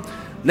listen,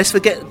 let's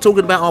forget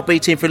talking about our B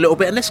team for a little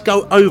bit, and let's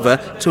go over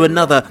to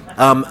another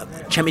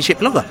Championship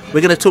blogger.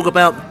 We're going to talk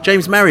about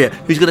James Marriott,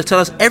 who's going to tell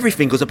us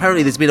everything, because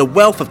apparently there's been a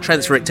wealth of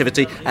transfer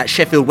activity at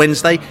Sheffield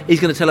Wednesday.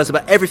 He's going to tell us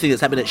about everything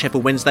that's happened at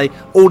Sheffield Wednesday,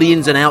 all the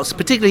ins and outs,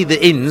 particularly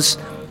the ins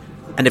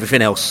and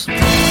everything else.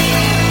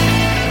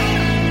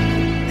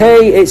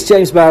 Hey, it's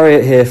James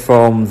Marriott here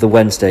from the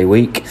Wednesday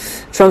week.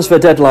 Transfer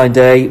deadline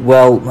day,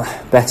 well,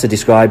 better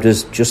described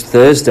as just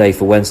Thursday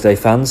for Wednesday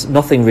fans.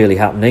 Nothing really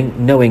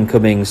happening, no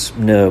incomings,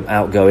 no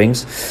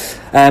outgoings.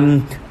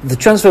 The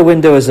transfer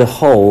window as a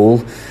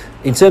whole,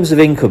 in terms of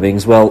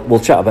incomings, well, we'll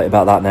chat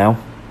about that now.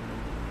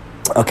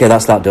 Okay,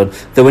 that's that done.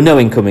 There were no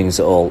incomings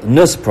at all.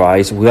 No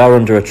surprise, we are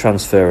under a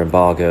transfer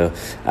embargo,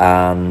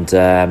 and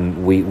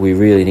we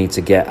really need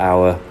to get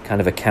our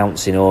kind of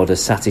accounts in order,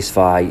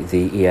 satisfy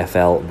the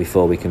EFL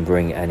before we can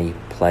bring any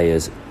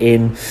players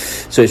in.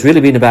 So it's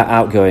really been about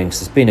outgoings.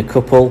 There's been a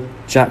couple.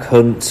 Jack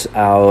Hunt,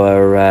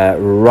 our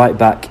right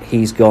back,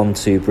 he's gone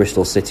to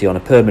Bristol City on a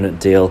permanent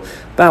deal,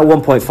 about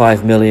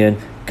 1.5 million.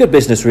 Good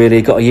business,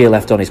 really. Got a year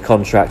left on his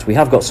contract. We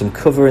have got some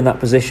cover in that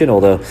position,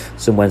 although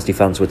some Wednesday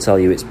fans would tell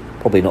you it's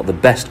probably not the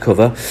best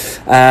cover.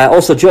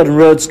 Also, Jordan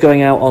Rhodes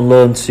going out on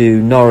loan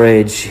to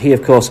Norwich. He,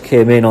 of course,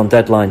 came in on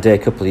deadline day a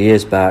couple of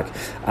years back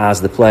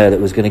as the player that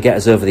was going to get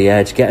us over the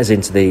edge, get us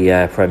into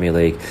the Premier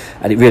League,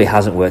 and it really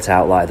hasn't worked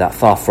out like that.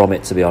 Far from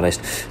it, to be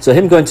honest. So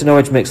him going to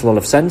Norwich makes a lot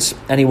of sense.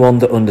 Anyone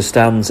that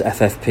understands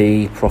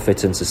FFP,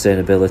 profit and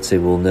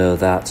sustainability, will know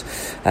that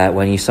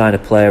when you sign a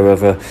player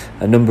over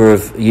a number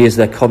of years,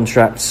 their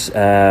contracts,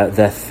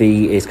 their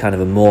fee is kind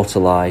of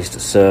immortalised.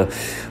 So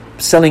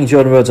selling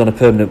Jordan Rhodes on a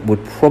permanent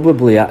would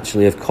probably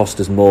actually have cost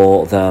us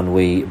more than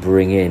we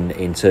bring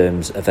in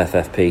terms of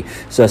FFP.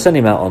 So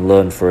sending him out on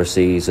loan for a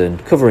season,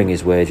 covering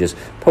his wages,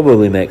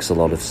 probably makes a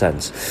lot of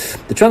sense.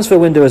 The transfer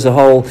window as a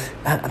whole,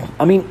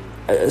 I mean,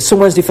 some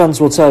Wednesday fans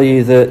will tell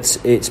you that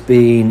it's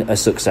been a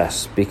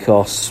success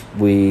because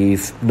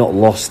we've not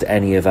lost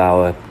any of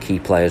our key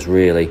players,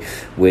 really,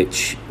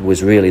 which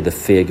was really the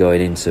fear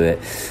going into it.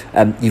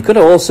 You've got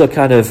to also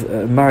kind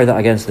of marry that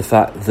against the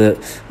fact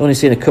that only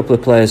seeing a couple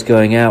of players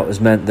going out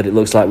has meant that it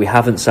looks like we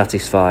haven't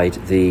satisfied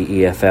the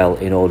EFL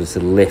in order to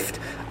lift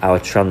our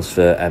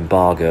transfer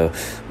embargo.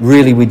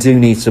 Really, we do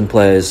need some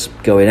players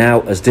going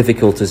out, as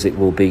difficult as it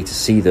will be to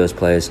see those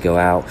players go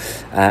out.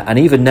 And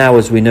even now,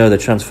 as we know, the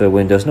transfer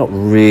window is not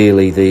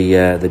really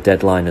the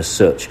deadline as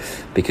such,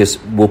 because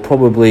we're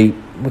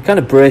kind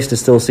of braced to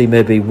still see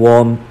maybe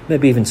one,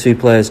 maybe even two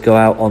players go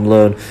out on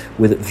loan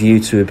with a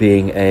view to it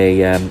being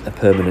a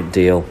permanent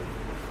deal.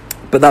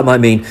 But that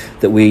might mean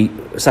that we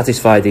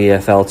satisfy the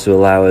EFL to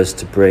allow us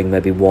to bring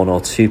maybe one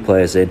or two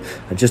players in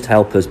and just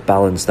help us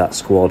balance that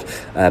squad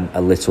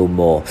a little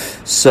more.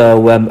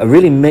 So a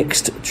really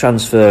mixed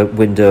transfer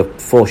window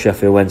for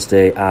Sheffield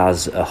Wednesday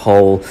as a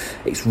whole.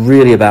 It's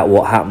really about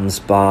what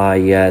happens by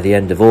the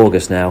end of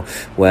August now,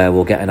 where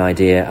we'll get an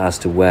idea as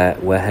to where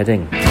we're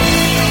heading.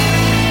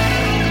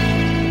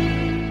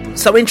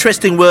 So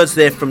interesting words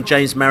there from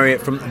James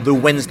Marriott from the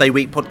Wednesday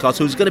Week podcast,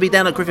 who's going to be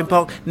down at Griffin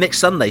Park next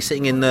Sunday,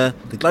 sitting in the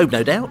Globe,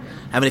 no doubt,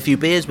 having a few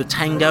beers with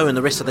Tango and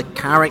the rest of the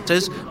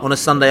characters on a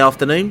Sunday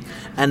afternoon,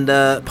 and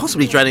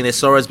possibly drowning their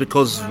sorrows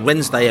because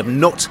Wednesday have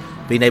not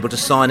been able to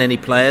sign any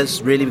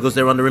players, really, because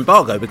they're under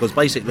embargo. Because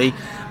basically,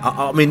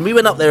 I mean, we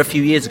went up there a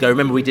few years ago.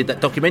 Remember, we did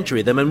that documentary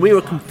with them, and we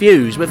were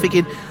confused. We're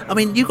thinking, I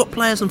mean, you got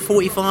players on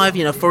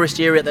 45.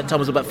 Forestieri at that time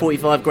was about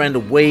 45 grand a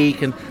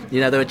week, and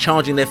they were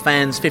charging their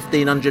fans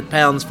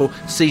 £1,500 for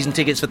season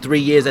tickets for 3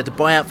 years. They had to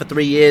buy out for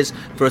 3 years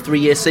for a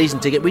 3-year season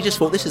ticket. We just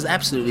thought this is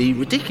absolutely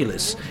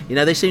ridiculous.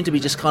 They seem to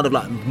be just kind of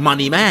like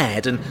money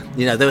mad, and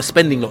they were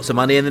spending lots of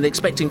money and then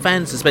expecting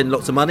fans to spend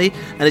lots of money,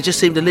 and it just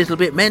seemed a little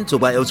bit mental.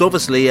 But it was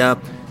obviously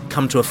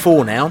come to a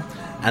fore now,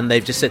 and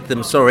they've just said to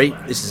them, sorry,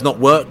 this has not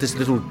worked, this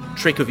little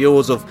trick of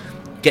yours of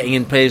getting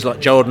in players like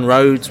Jordan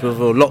Rhodes with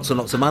lots and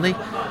lots of money,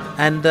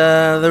 and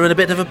they're in a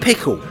bit of a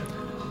pickle,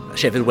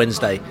 Sheffield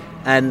Wednesday.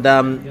 And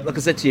like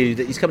I said to you,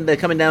 they're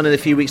coming down in a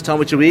few weeks' time,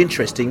 which will be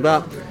interesting.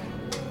 But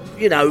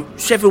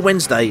Sheffield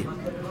Wednesday,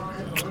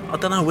 I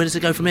don't know, where does it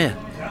go from here?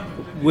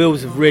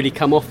 Wheels have really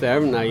come off there,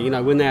 haven't they?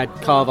 When they had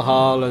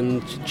Carvajal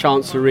and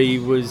Chancery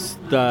was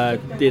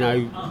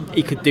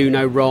he could do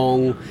no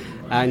wrong.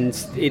 and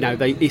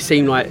it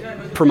seemed like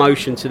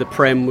promotion to the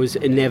Prem was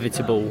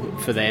inevitable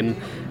for them.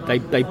 They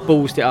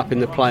ballsed it up in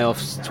the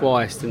playoffs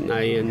twice, didn't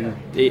they? And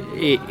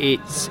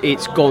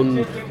it's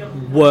gone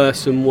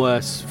worse and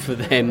worse for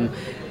them.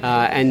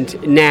 And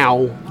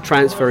now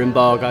transfer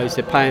embargoes,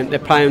 they're paying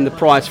the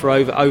price for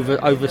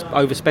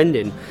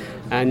overspending.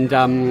 And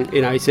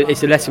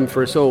it's a lesson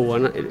for us all.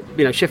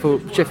 And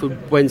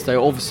Sheffield Wednesday,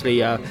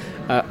 obviously a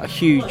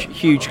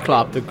huge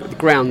club. The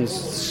ground's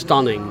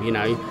stunning.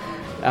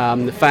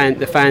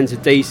 The fans are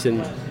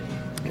decent,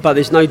 but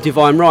there's no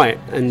divine right.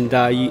 And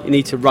you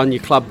need to run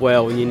your club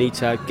well, and you need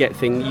to get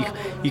things.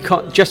 You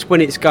can't just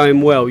when it's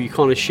going well. You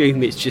can't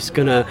assume it's just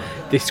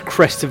this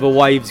crest of a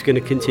wave's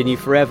gonna continue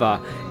forever.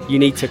 You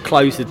need to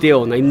close the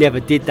deal, and they never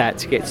did that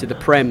to get to the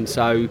Prem.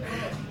 So.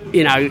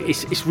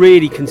 It's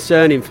really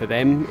concerning for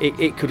them.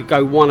 It could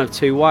go one of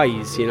two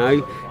ways.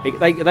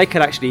 They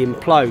could actually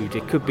implode.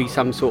 It could be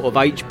some sort of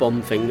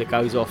H-bomb thing that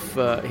goes off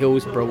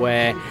Hillsborough,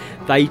 where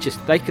they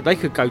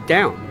could go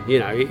down.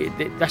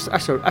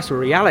 That's a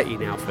reality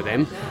now for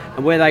them.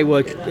 And where they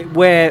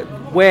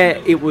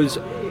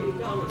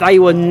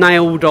were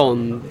nailed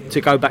on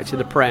to go back to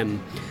the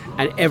Prem,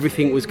 and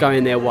everything was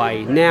going their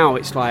way. Now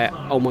it's like,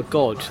 oh my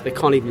God, they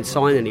can't even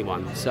sign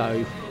anyone.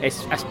 So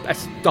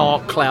it's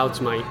dark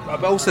clouds, mate.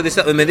 But also this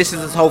is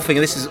the whole thing,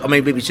 and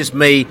it's just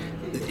me.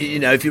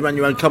 If you run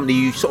your own company,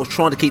 you sort of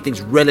trying to keep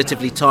things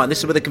relatively tight. And this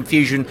is where the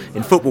confusion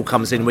in football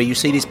comes in, where you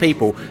see these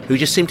people who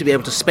just seem to be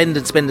able to spend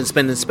and spend and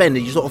spend and spend,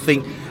 and you sort of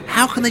think,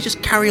 how can they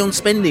just carry on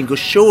spending? Because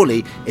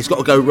surely it's got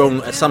to go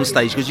wrong at some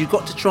stage, because you've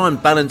got to try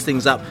and balance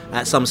things up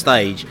at some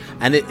stage.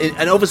 And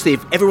obviously,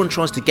 if everyone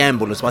tries to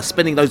gamble by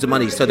spending loads of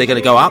money, so they're going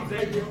to go up.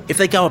 If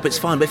they go up, it's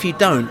fine. But if you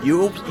don't,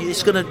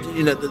 it's going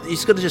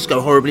to just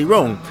go horribly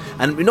wrong.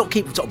 And we're not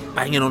keep sort of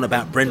banging on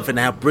about Brentford and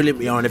how brilliant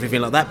we are and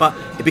everything like that. But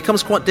it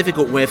becomes quite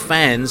difficult where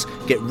fans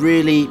get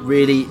really,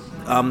 really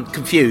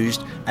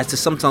confused as to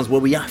sometimes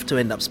where we have to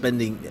end up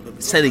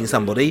selling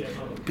somebody,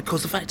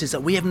 because the fact is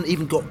that we haven't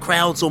even got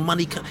crowds or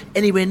money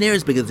anywhere near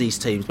as big as these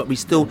teams, but we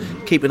still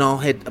keeping our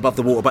head above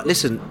the water. But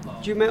listen,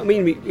 do you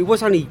mean it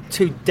was only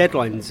 2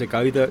 deadlines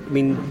ago that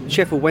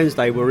Sheffield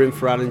Wednesday were in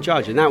for Alan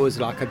Judge, and that was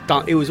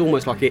it was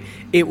almost like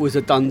it was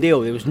a done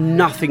deal. There was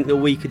nothing that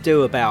we could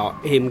do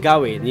about him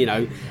going,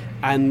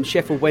 And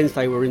Sheffield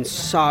Wednesday were in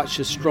such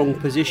a strong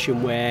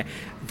position where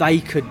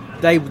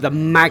they were the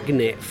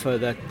magnet for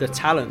the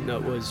talent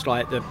that was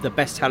like the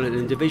best talent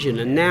in the division.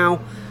 And now,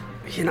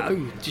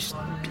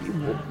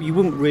 you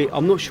wouldn't really.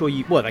 I'm not sure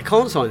they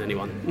can't sign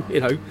anyone.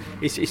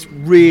 It's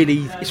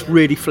really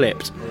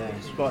flipped. Yeah,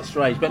 it's quite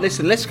strange. But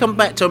listen, let's come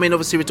back to.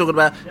 Obviously we're talking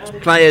about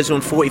players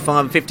on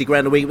 45 and 50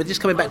 grand a week. We're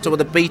just coming back to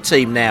the B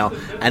team now.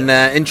 And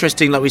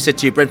interesting, like we said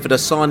to you, Brentford are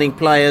signing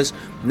players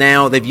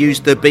now. They've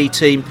used the B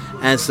team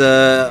as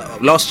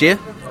last year.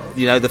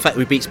 The fact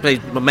we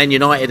played Man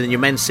United and your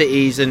Man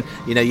Cities and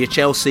your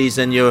Chelseas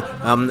and your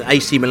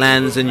AC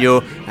Milans and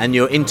your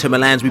Inter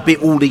Milans. We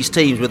beat all these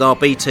teams with our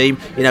B team.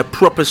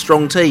 Proper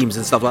strong teams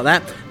and stuff like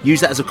that.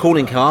 Use that as a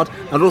calling card,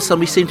 and also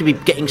we seem to be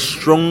getting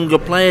stronger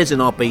players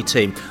in our B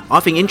team. I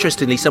think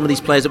interestingly, some of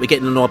these players that we're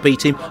getting in our B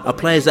team are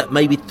players that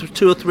maybe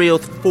 2 or 3 or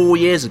 4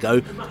 years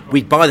ago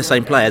we'd buy the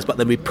same players, but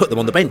then we'd put them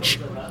on the bench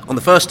on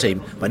the first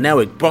team. But now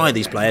we're buying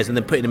these players and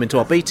then putting them into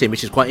our B team,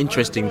 which is quite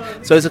interesting.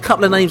 So there's a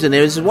couple of names in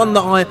there. There's one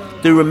that I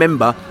do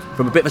remember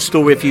from a bit of a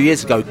story a few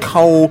years ago,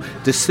 Cole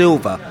De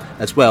Silva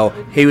as well.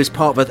 He was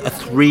part of a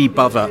 3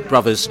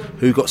 brothers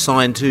who got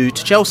signed to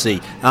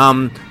Chelsea.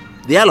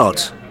 The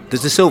Allard, De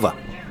Silva.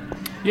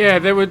 Yeah,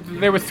 there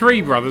were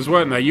 3 brothers,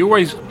 weren't there? You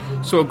always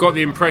sort of got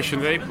the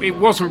impression that it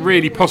wasn't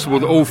really possible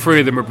that all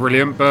 3 of them were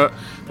brilliant, but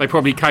they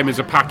probably came as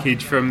a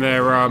package from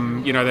their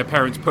their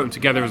parents put them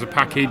together as a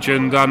package,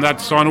 and they had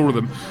to sign all of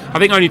them. I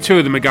think only 2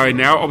 of them are going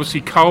now.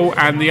 Obviously Cole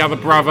and the other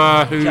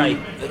brother, who Jay.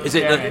 Is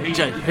it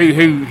Jay?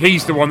 Who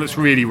he's the one that's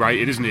really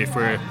rated, isn't he? If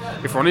we're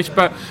honest,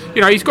 but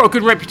he's got a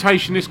good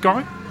reputation. This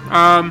guy,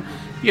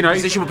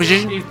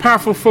 position. He's a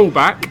powerful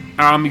fullback.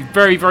 He's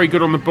very, very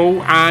good on the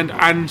ball,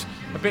 and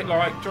a bit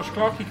like Josh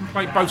Clark, he can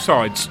play both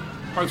sides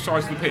of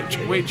the pitch,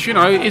 which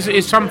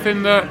is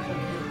something that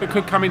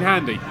could come in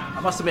handy.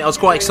 I must admit, I was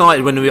quite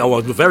excited I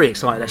was very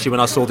excited actually when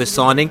I saw this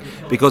signing,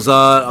 because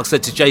I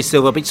said to Jay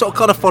Silva, I've been sort of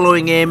kind of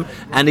following him,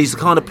 and he's the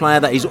kind of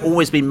player that he's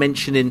always been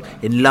mentioning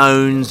in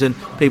loans, and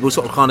people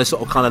sort of kind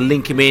of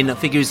link him in. I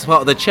think he was part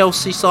of the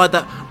Chelsea side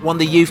that won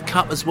the Youth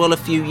Cup as well a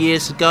few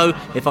years ago,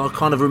 if I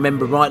kind of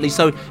remember rightly.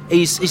 So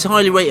he's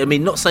highly rated.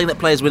 Not saying that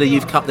players win a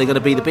Youth Cup they're going to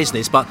be the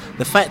business, but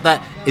the fact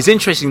that it's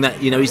interesting that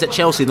he's at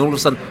Chelsea and all of a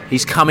sudden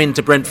he's come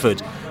into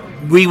Brentford.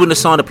 We wouldn't have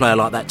signed a player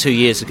like that 2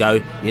 years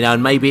ago,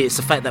 and maybe it's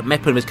the fact that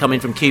Mepham has come in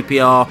from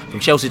QPR, from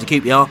Chelsea to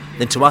QPR,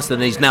 then to us, then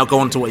he's now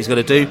gone to what he's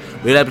going to do.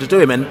 We're able to do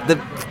him, and the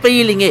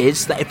feeling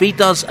is that if he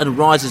does and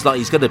rises like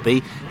he's going to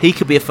be, he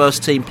could be a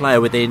first team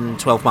player within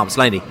 12 months,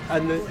 Laney.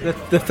 And the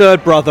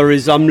 3rd brother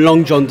is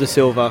Long John De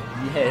Silva.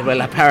 Yeah, well,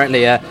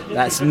 apparently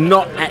that's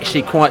not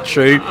actually quite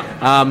true.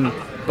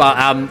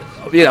 But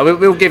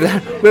we'll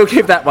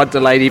give that one to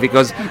Lady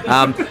because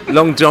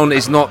Long John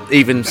is not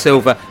even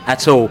silver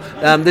at all.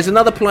 There's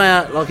another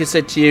player, like I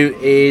said to you,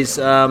 is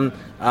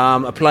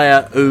a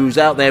player who's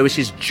out there, which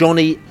is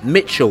Johnny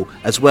Mitchell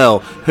as well,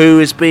 who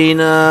has been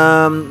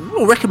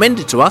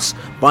recommended to us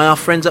by our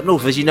friends up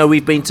north. As you know,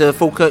 we've been to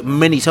Falkirk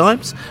many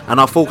times, and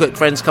our Falkirk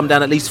friends come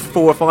down at least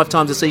 4 or 5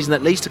 times a season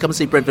at least to come and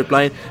see Brentford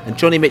playing, and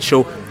Johnny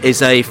Mitchell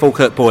is a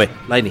Falkirk boy.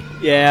 Laney.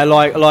 Yeah, I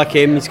like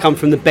him. He's come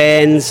from the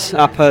Bairns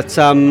up at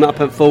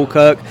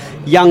Falkirk.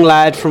 Young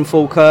lad from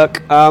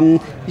Falkirk.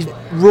 He's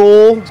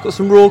raw. He's got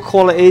some raw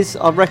qualities.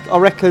 I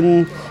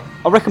reckon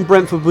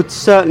Brentford would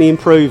certainly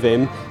improve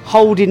him.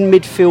 Holding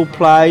midfield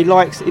play, he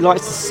likes to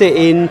sit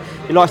in,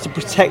 he likes to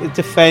protect the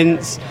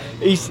defence.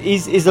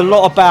 He's a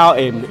lot about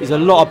him.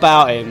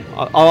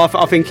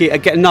 I think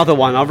get another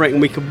one. I reckon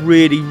we could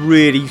really,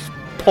 really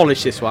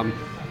polish this one.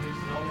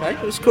 Okay,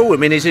 it was cool. I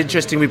mean, it's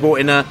interesting. We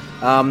brought in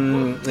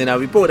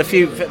we brought a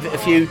few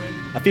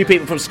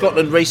people from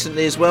Scotland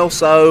recently as well.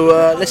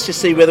 So let's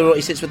just see whether or not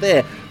he sits with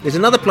there. There's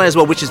another player as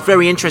well, which is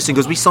very interesting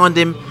because we signed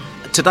him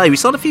today. We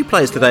signed a few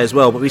players today as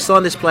well, but we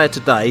signed this player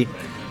today,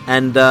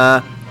 and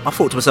I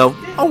thought to myself,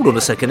 hold on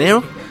a second here.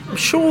 I'm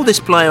sure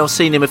this player, I've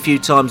seen him a few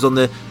times on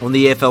the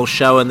EFL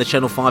show and the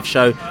Channel 5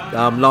 show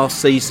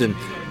last season.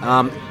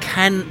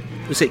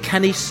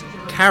 Canis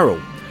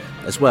Carroll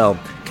as well.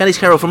 Canis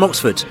Carroll from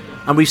Oxford.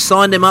 And we've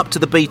signed him up to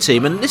the B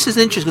team. And this is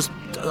interesting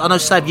because I know,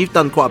 Sav, you've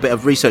done quite a bit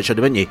of research on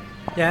him, haven't you?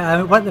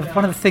 Yeah, one of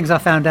the things I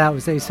found out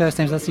was that his first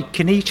name is actually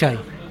Keniche.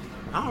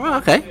 Oh,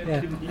 right, okay.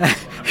 Yeah.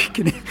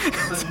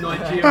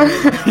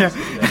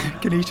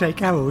 Keniche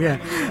Carroll, yeah.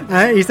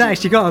 He's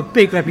actually got a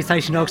big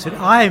reputation in Oxford.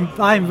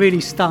 I'm really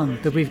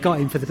stunned that we've got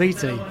him for the B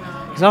team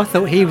because I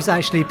thought he was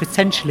actually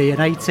potentially an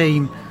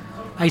 18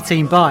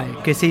 buy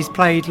because he's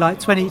played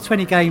like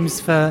 20 games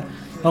for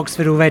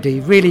Oxford already.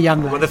 Really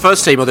young lad. Well, the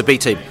first team or the B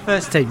team?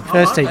 First team.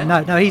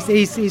 No,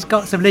 he's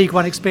got some League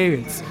One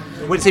experience.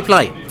 Where does he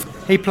play?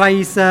 He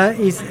plays.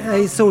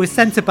 He's sort of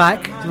centre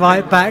back,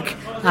 right back,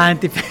 and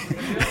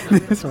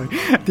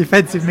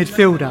defensive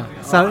midfielder.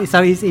 So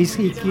he's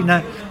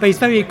but he's a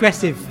very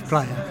aggressive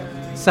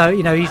player. So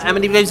he's. How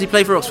many games did he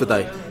play for Oxford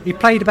though? He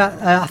played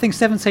about I think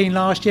 17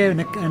 last year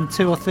and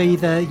 2 or 3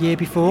 the year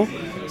before.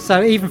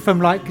 So even from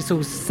like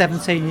sort of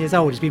 17 years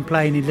old, he's been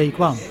playing in League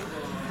One.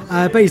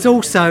 But he's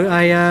also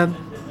a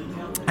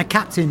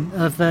captain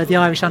of the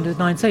Irish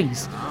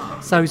under-19s.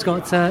 So he's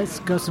got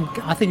some.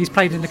 I think he's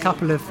played in a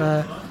couple of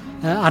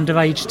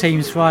underage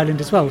teams for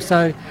Ireland as well.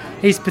 So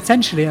he's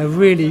potentially a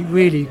really,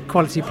 really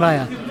quality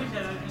player.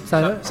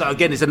 So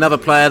again, it's another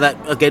player that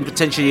again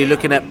potentially you're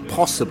looking at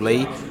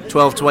possibly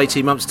 12 to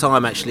 18 months'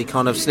 time, actually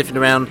kind of sniffing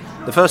around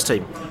the first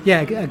team.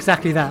 Yeah,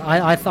 exactly that.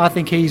 I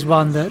think he's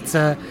one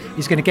that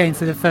is going to get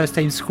into the first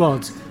team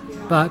squad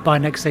by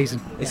next season.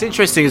 It's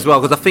interesting as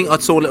well because I think I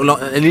saw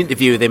an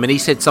interview with him and he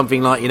said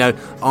something like,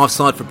 I've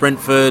signed for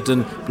Brentford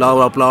and blah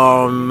blah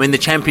blah. I'm in the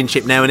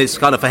Championship now, and it's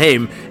kind of for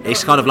him.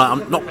 It's kind of like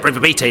I'm not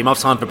Brentford B team. I've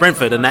signed for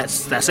Brentford, and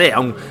that's it.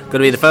 I'm going to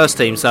be in the first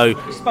team. So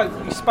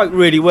he spoke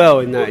really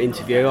well in that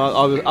interview.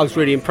 I was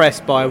really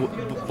impressed by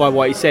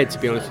what he said. To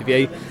be honest with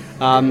you,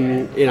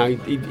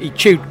 he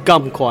chewed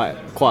gum quite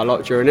a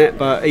lot during it,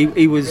 but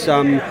he was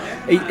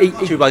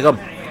chewed by gum.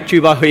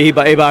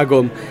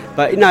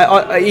 But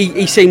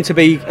he seemed to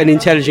be an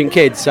intelligent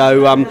kid,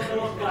 so I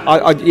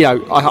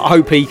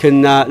hope he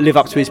can live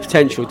up to his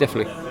potential.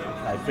 Definitely.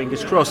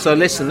 Fingers crossed. So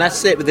listen,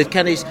 that's it with the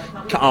Keniche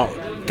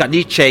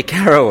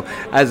Carroll,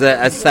 as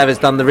Sav has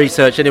done the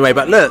research anyway.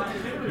 But look,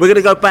 we're going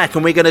to go back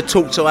and we're going to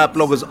talk to our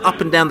bloggers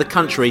up and down the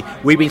country.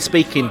 We've been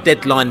speaking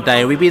deadline day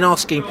and we've been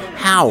asking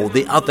how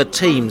the other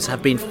teams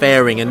have been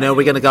faring, and now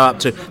we're going to go up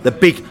to the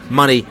big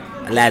money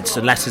lads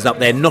and lasses up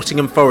there.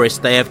 Nottingham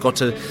Forest, they have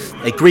got a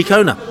Greek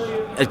owner.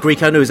 A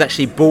Greek owner who's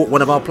actually bought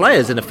one of our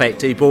players, in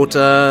effect. He bought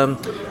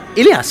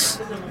Ilias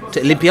to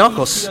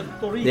Olympiakos.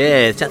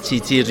 Yeah,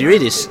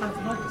 Tsatsiridis.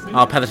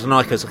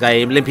 Panathinaikos,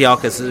 okay.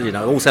 Olympiakos,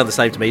 all sound the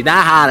same to me.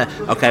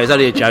 Okay, it was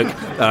only a joke.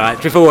 All right,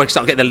 before I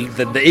start getting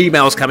the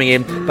emails coming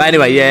in. But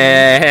anyway,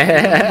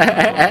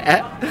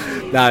 yeah.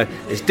 No,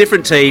 it's a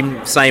different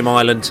team, same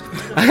island.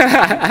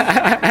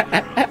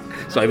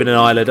 It's not even an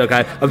island,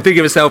 okay. I'm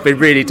thinking of myself in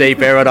really deep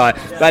here, aren't I?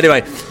 But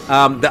anyway,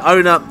 the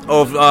owner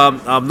of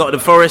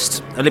Nottingham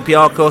Forest,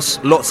 Olympiakos,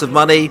 lots of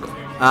money,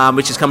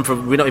 which has come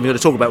from, we're not even going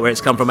to talk about where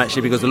it's come from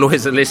actually because the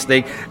lawyers are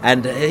listening,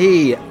 and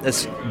he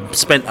has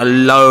spent a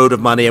load of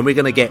money, and we're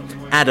going to get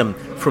Adam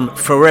from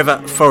Forever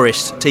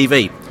Forest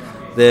TV.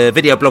 The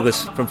video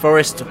bloggers from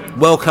Forest,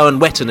 Welco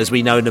and Wetton as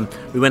we know them.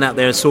 We went out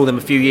there and saw them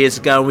a few years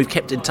ago, and we've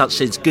kept in touch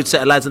since. Good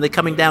set of lads, and they're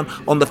coming down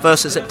on the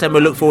 1st of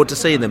September. Look forward to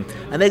seeing them,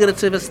 and they're going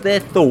to give us their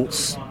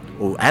thoughts,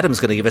 or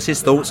Adam's going to give us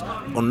his thoughts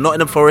on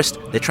Nottingham Forest,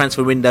 their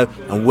transfer window,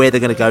 and where they're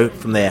going to go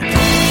from there.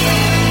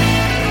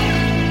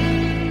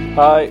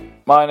 Hi,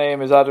 my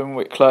name is Adam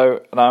Wicklow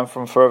and I'm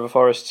from Forever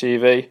Forest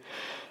TV.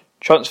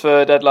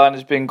 Transfer deadline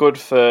has been good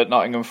for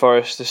Nottingham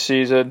Forest this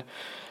season.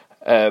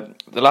 The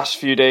last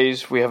few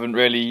days we haven't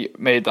really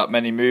made that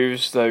many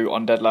moves, though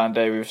on deadline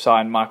day we've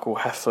signed Michael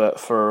Heffler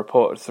for a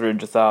reported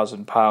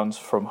 £300,000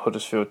 from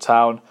Huddersfield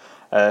Town,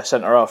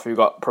 centre half who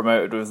got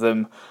promoted with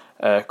them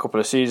a couple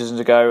of seasons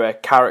ago, a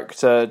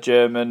character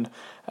German,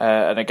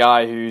 and a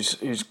guy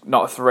who's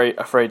not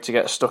afraid to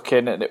get stuck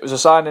in. And it was a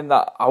signing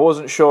that I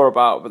wasn't sure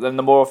about, but then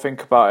the more I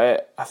think about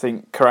it, I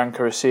think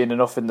Karanka has seen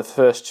enough in the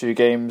first 2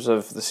 games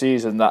of the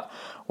season that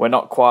we're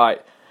not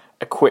quite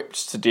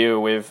equipped to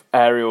deal with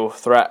aerial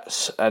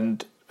threats,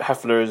 and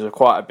Heffler is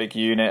quite a big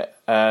unit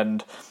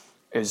and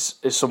is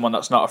someone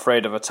that's not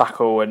afraid of a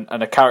tackle,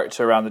 and a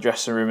character around the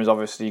dressing room. Has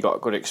obviously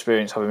got good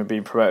experience having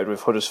been promoted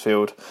with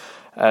Huddersfield.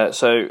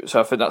 So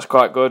I think that's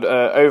quite good.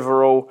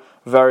 Overall,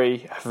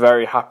 very,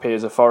 very happy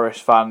as a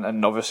Forest fan,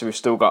 and obviously we've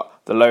still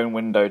got the loan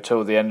window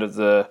till the end of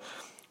the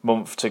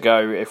month to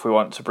go if we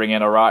want to bring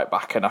in a right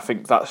back, and I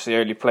think that's the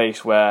only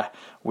place where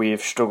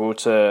we've struggled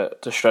to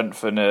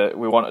strengthen.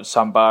 We wanted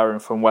Sam Byron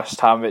from West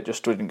Ham, it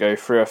just didn't go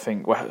through. I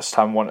think West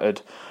Ham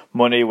wanted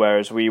money,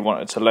 whereas we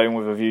wanted to loan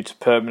with a view to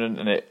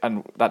permanent,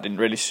 and that didn't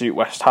really suit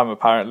West Ham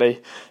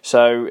apparently.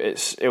 So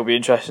it'll be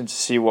interesting to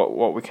see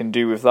what we can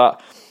do with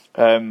that.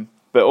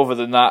 But other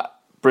than that,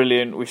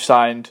 brilliant. We've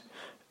signed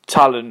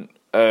talent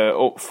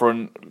up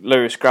front.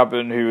 Lewis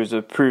Grabban, who is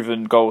a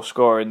proven goal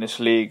scorer in this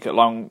league,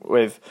 along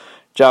with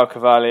João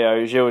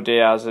Carvalho, Gil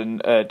Diaz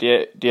and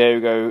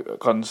Diogo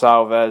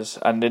Gonçalves.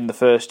 And in the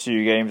first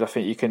 2 games, I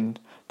think you can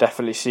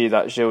definitely see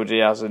that Gil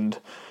Diaz and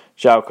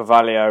João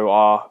Carvalho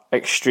are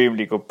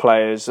extremely good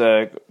players.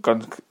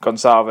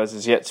 Gonçalves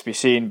is yet to be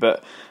seen,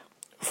 but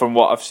from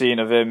what I've seen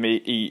of him,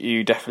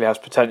 he definitely has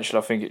potential.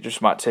 I think it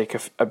just might take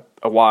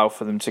a while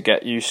for them to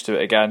get used to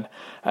it again.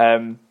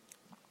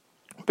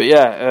 But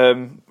yeah,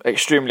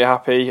 extremely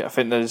happy. I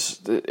think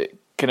it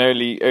can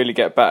only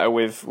get better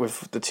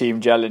with the team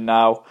gelling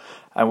now,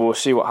 and we'll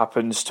see what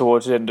happens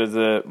towards the end of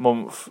the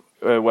month,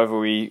 whether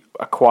we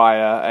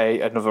acquire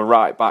another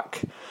right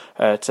back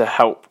to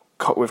help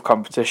with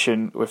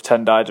competition with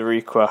Tendai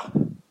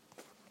Darikwa.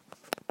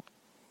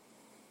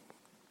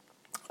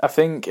 I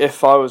think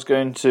if I was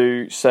going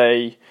to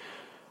say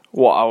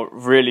what I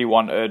really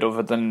wanted,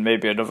 other than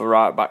maybe another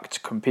right back to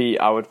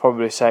compete, I would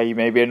probably say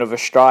maybe another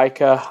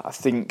striker. I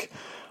think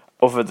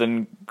other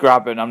than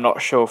Grabban, I'm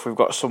not sure if we've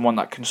got someone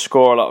that can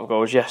score a lot of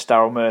goals. Yes,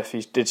 Daryl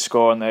Murphy did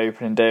score on the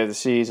opening day of the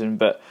season,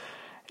 but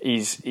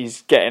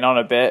he's getting on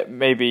a bit.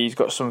 Maybe he's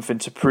got something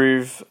to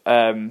prove.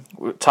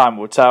 Time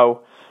will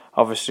tell.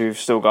 Obviously, we've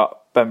still got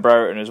Ben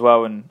Brereton as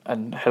well,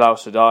 and Hilal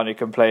Sudani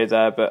can play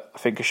there, but I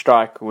think a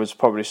striker was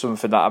probably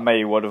something that I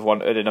may would have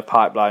wanted in a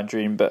pipeline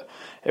dream, but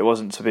it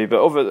wasn't to be.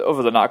 But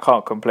other than that, I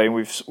can't complain.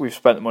 We've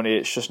spent the money.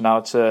 It's just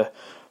now to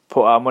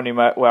put our money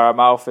where our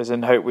mouth is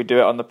and hope we do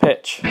it on the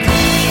pitch.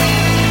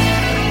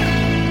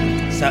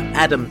 So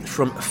Adam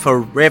from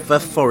Forever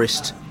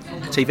Forest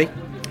TV,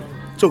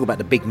 talk about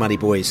the big money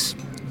boys,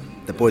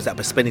 the boys that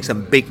are spending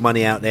some big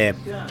money out there,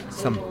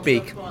 some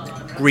big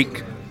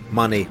Greek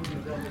money.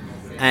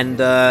 And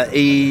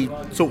he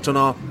talked on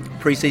our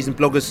pre-season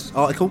bloggers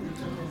article.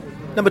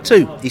 Number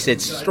 2, he said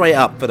straight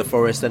up for the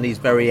Forest, and he's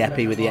very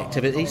happy with the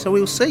activity, so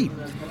we'll see.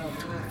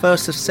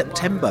 1st of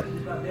September,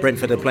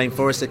 Brentford are playing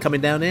Forest, they're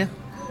coming down here.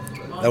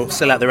 They'll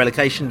sell out the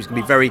relegation, it's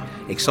going to be very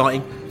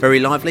exciting,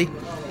 very lively,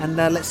 and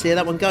let's see how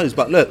that one goes.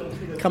 But look,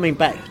 coming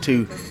back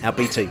to our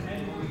B team,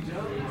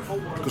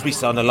 because we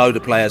signed a load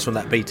of players from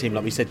that B team,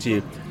 like we said to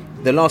you.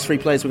 The last 3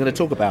 players we're going to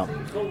talk about.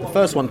 The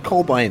first one,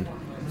 Kolbeinn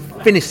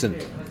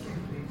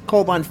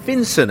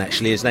Finson,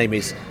 actually, his name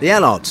is. The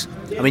Allard.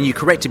 I mean, you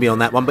corrected me on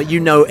that one, but you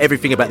know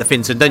everything about the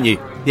Finson, don't you?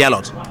 The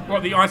Allard. Well,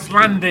 our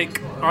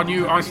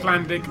new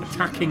Icelandic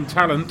attacking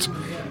talent.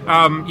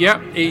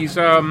 He's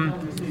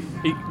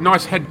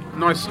nice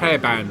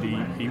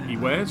hairband he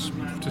wears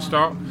to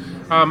start.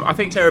 I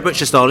think Terry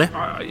Butcher style,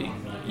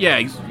 yeah?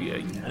 He's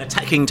an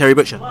attacking Terry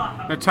Butcher.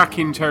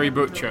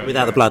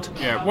 Without the blood.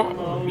 Yeah.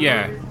 What?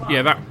 Yeah.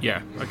 That.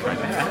 Yeah. Okay.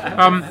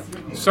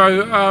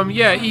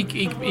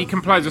 He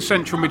can play as a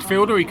central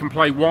midfielder. He can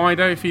play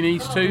wider if he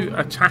needs to.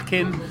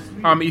 Attacking.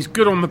 He's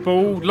good on the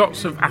ball.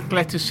 Lots of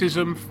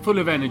athleticism. Full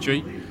of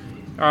energy.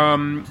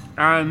 And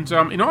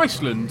in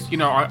Iceland,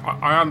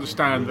 I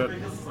understand that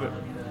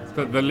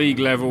the league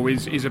level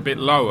is a bit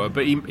lower,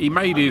 but he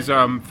made his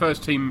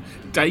first team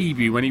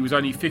debut when he was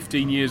only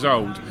 15 years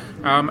old,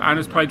 and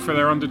has played for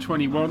their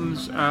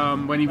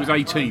under-21s when he was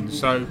 18,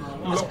 so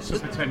lots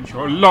of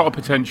potential, a lot of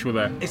potential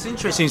there. It's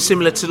interesting,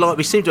 similar to, like,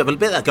 we seem to have a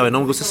bit of that going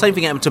on, because the same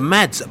thing happened to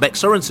Mads Beck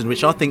Sorensen,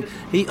 which I think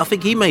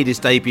he made his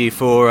debut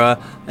for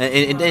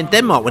in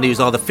Denmark when he was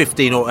either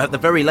 15 or at the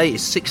very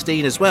latest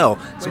 16 as well.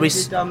 So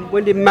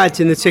when did Mads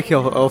in the ticket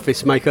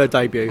office make her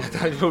debut?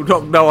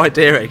 No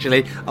idea,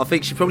 actually. I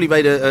think she probably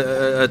made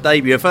a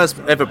debut. Her first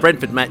ever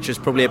Brentford match was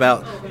probably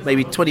about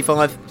maybe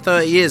 25,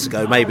 30 years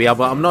ago, maybe. I've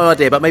no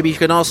idea, but maybe you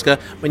can ask her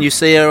when you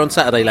see her on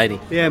Saturday, lady.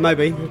 Yeah,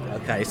 maybe.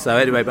 Okay, so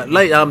anyway, but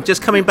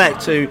just coming back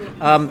to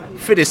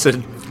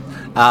Finison,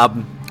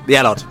 the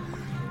Allard.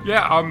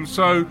 Yeah,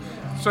 so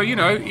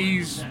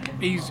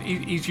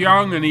he's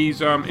young and he's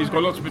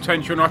got lots of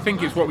potential, and I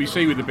think it's what we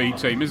see with the B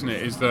team, isn't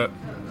it? Is that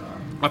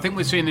I think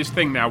we're seeing this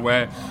thing now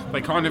where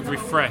they kind of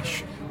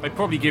refresh. They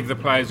probably give the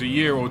players a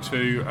year or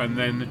two, and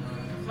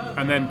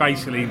then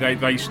basically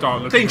they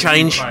start looking.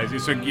 Clean change. At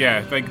players.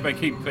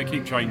 They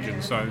keep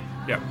changing. So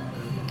yeah.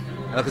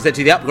 Like I said,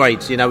 to the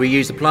upgrades, we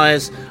use the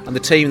players and the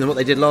team and what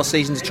they did last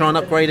season to try and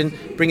upgrade and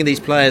bring in these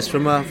players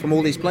from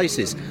all these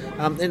places.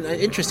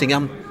 Interesting.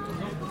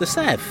 The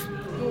Sav,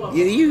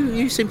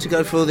 you seem to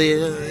go for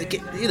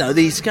the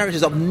these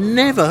characters I've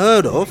never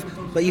heard of,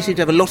 but you seem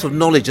to have a lot of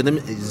knowledge of them.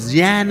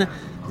 Jan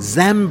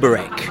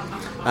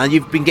Zambarek.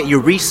 You've been getting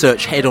your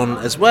research head on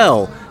as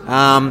well,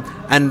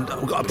 and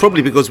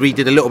probably because we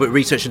did a little bit of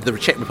research into the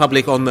Czech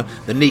Republic on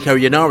the Nico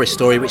Yanaris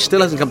story, which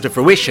still hasn't come to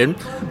fruition,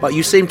 but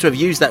you seem to have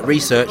used that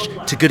research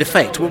to good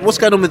effect. What's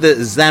going on with the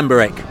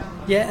Zambarek?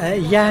 Yeah,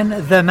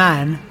 Jan the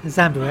Man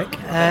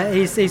Zambarek.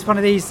 He's one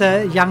of these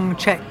young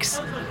Czechs,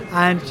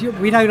 and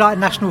we know like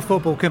national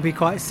football can be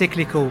quite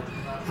cyclical,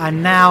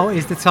 and now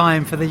is the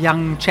time for the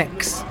young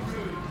Czechs.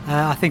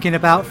 I think in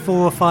about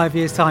 4 or 5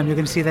 years' time you're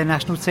going to see their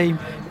national team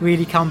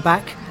really come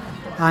back,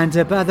 and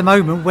but at the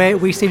moment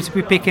we seem to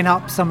be picking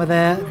up some of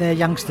their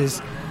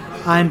youngsters,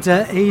 and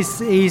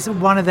he's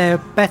one of their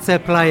better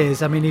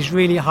players. I mean, he's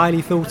really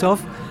highly thought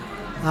of,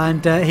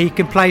 and he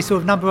can play sort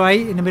of number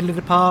 8 in the middle of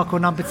the park or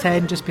number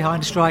 10 just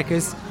behind the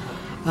strikers.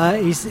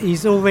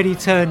 He's already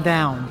turned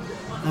down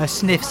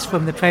sniffs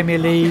from the Premier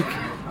League,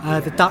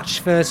 the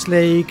Dutch First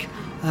League,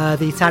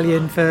 the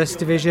Italian First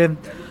Division,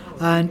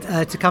 and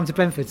to come to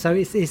Brentford. So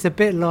it's a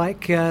bit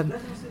like some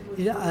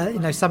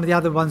of the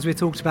other ones we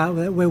talked about,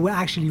 where we're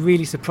actually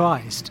really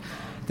surprised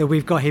that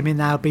we've got him in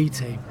our B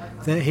team,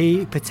 that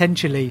he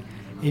potentially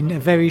in a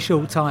very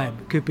short time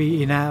could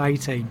be in our A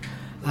team,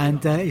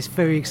 and it's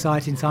very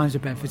exciting times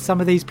at Brentford. Some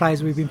of these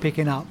players we've been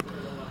picking up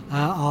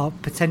are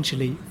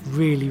potentially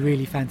really,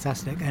 really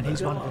fantastic, and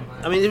he's one of them.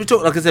 I mean, we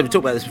talked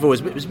about this before.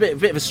 It was a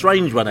bit of a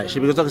strange one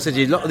actually, because like I said,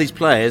 a lot of these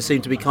players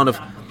seem to be kind of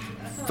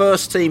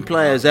first team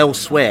players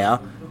elsewhere,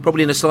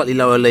 probably in a slightly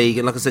lower league,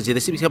 and like I said, they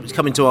seem to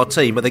come into our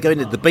team, but they're going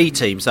into the B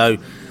team. So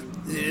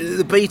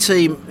the B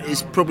team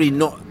is probably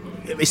not.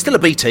 It's still a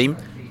B team,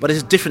 but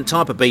it's a different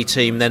type of B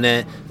team than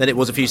it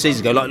was a few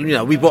seasons ago.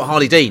 Like we bought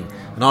Harley Dean,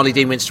 and Harley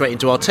Dean went straight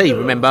into our team.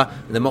 Remember,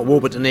 and then Mark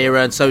Warburton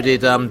era, and so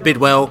did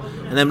Bidwell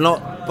and them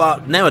lot.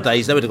 But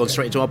nowadays they would have gone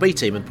straight into our B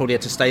team and probably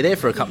had to stay there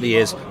for a couple of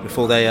years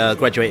before they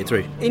graduated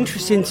through.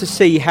 Interesting to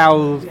see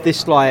how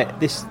this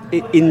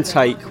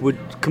intake would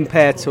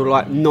compare to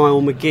like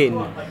Niall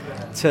McGinn.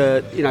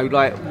 To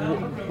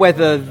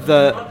whether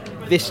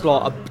this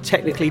lot are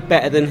technically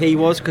better than he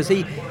was, because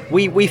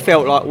we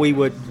felt like we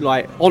were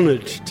like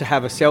honoured to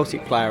have a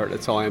Celtic player at the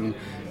time,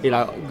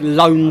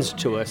 loaned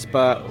to us,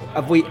 but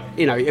have we,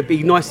 it'd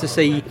be nice to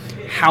see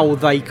how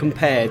they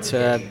compare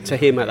to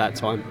him at that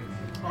time.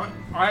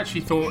 I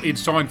actually thought he'd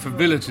signed for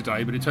Villa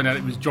today, but it turned out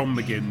it was John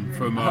McGinn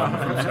from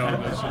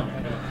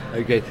Selhurst.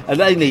 Okay,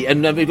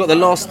 and we've got the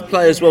last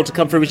player as well to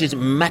come through, which is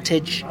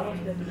Matej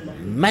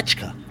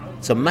Machka.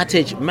 So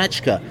Matej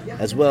Machka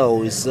as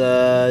well is,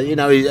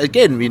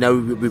 again,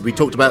 we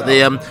talked about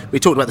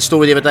the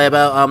story the other day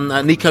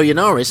about Nico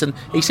Yanaris, and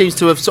he seems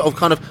to have sort of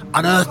kind of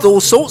unearthed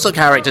all sorts of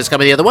characters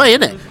coming the other way,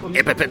 isn't it?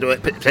 Yeah,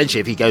 potentially,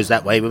 if he goes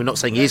that way, we're not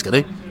saying he's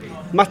going to.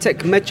 Matej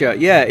Machka,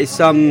 yeah, it's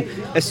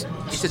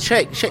a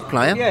Czech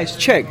player. Yeah, it's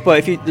Czech,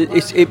 but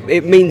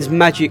it means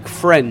magic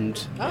friend.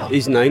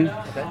 His name,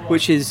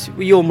 which is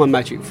you're my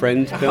magic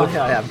friend, Bill.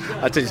 I am.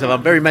 I tell you something,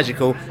 I'm very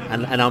magical,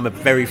 and I'm a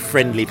very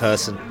friendly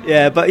person.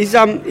 Yeah, but he's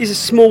a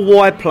small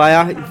wide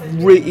player.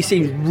 He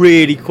seems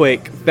really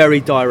quick, very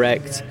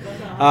direct.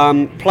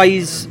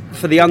 Plays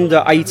for the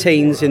under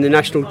 18s in the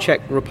National Czech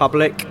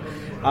Republic.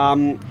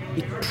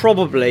 He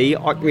probably,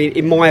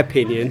 in my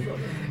opinion,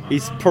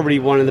 he's probably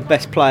one of the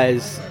best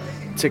players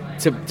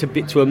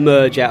to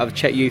emerge out of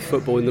Czech youth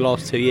football in the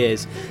last 2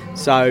 years.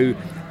 So,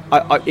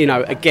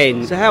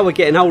 again, so how we're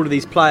getting hold of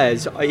these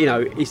players,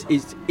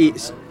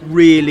 it's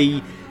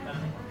really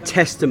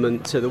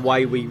testament to the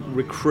way we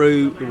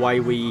recruit, the way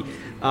we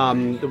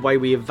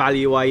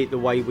evaluate, the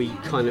way we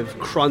kind of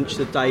crunch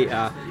the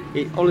data.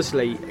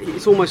 Honestly,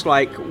 it's almost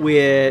like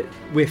we're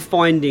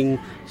finding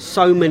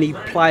so many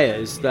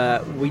players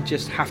that we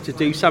just have to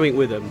do something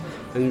with them.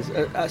 And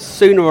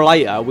sooner or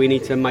later, we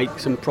need to make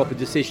some proper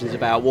decisions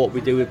about what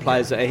we do with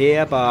players that are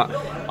here. But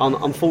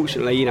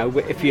unfortunately,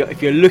 if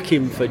you're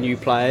looking for new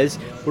players,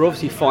 we're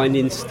obviously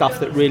finding stuff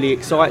that really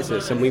excites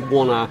us, and we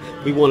wanna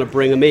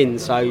bring them in.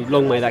 So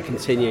long may that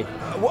continue.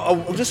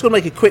 I'm just going to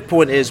make a quick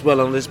point here as well,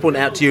 and I'll just point it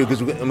out to you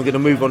because we're going to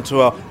move on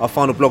to our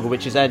final blogger,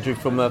 which is Andrew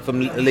from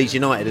Leeds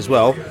United as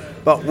well.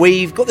 But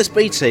we've got this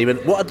B team,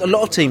 and what a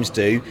lot of teams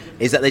do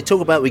is that they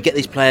talk about we get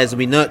these players and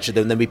we nurture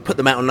them, and then we put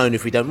them out on loan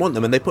if we don't want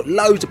them, and they put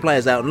loads of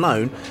players out on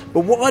loan.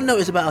 But what I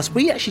notice about us,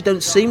 we actually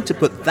don't seem to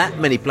put that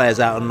many players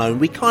out on loan.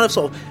 We kind of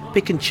sort of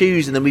pick and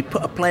choose, and then we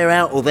put a player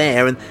out or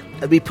there, and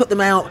we put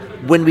them out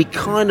when we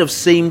kind of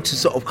seem to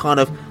sort of kind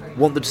of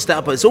want them to start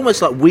up. But it's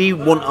almost like we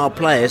want our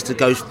players to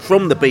go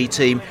from the B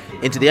team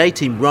into the A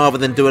team rather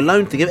than do a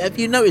loan thing. Have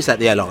you noticed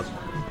that, Allard?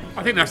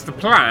 I think that's the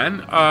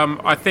plan.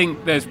 I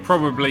think there's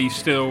probably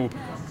still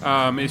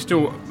it's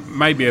still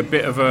maybe a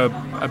bit of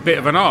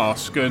an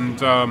ask, and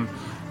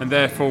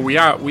therefore we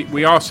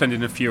are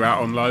sending a few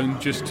out on loan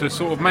just to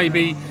sort of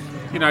maybe,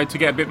 to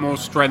get a bit more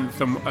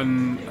strength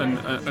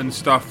and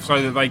stuff,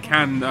 so that they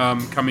can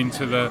come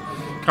into the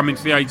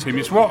A team.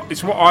 It's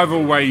what I've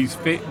always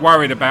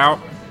worried about,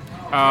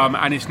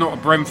 and it's not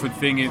a Brentford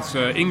thing. It's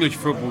an English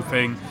football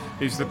thing.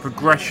 Is the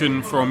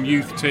progression from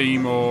youth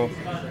team or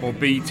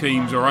B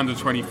teams or under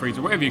 23s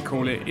or whatever you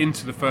call it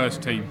into the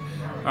first team.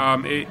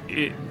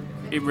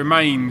 It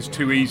remains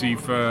too easy,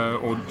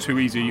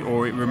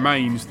 or it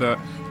remains that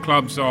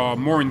clubs are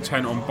more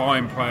intent on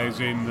buying players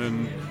in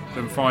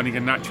than finding a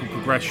natural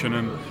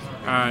progression,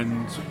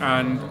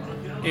 and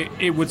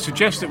it would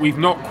suggest that we've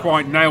not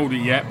quite nailed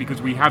it yet,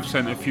 because we have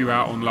sent a few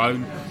out on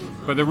loan.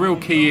 But the real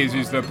key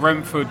is that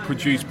Brentford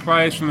produce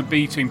players from the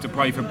B team to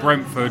play for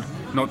Brentford,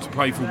 not to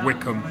play for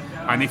Wickham.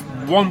 And if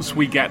once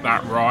we get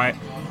that right,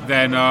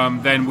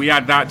 then we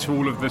add that to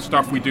all of the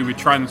stuff we do with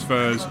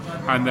transfers,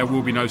 and there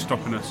will be no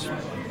stopping us.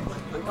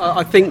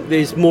 I think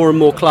there's more and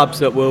more clubs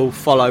that will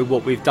follow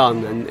what we've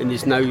done, and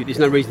there's no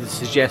reason to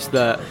suggest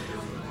that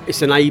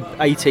it's an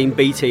A team,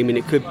 B team, and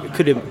it could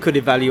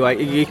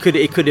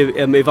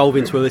evolve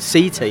into a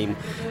C team.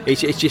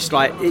 It's just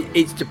like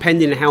it's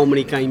depending on how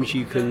many games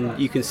you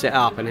can set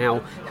up and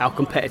how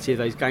competitive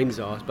those games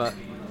are. But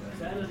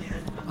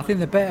I think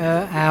the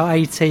better our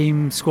A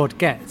team squad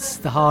gets,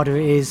 the harder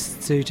it is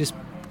to just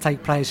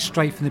take players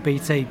straight from the B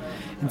team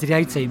into the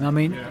A team. I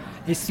mean,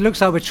 it looks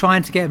like we're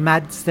trying to get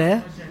Mads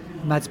there,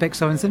 Mads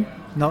Beck-Sorensen,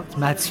 not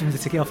Mads from the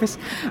ticket office.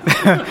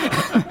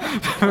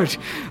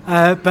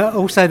 But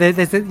also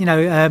there's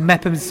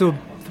Mepham's sort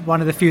of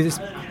one of the few that's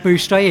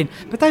moved straight in.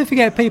 But don't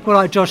forget people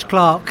like Josh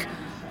Clark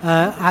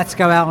had to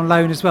go out on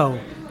loan as well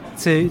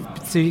to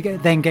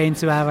then get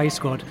into our A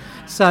squad.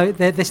 So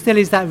there still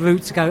is that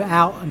route to go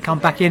out and come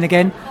back in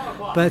again.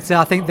 But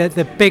I think that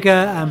the bigger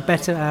and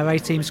better our A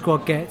team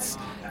squad gets,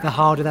 the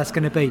harder that's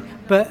going to be.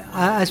 But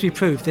as we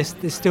proved,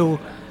 there's still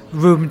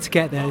room to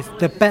get there.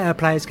 The better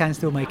players can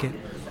still make it.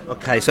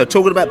 Okay, so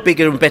talking about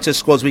bigger and better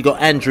squads, we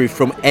got Andrew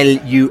from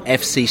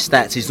LUFC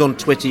Stats. He's on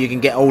Twitter. You can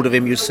get hold of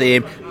him. You'll see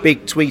him.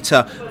 Big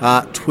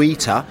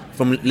tweeter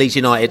from Leeds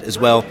United as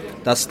well.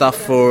 Does stuff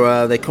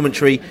for their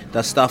commentary.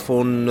 Does stuff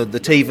on the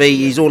TV.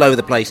 He's all over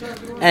the place.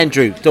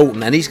 Andrew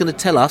Dalton, and he's going to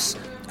tell us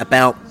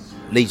about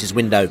Leeds'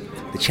 window,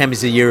 the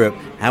Champions of Europe,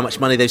 how much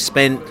money they've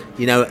spent,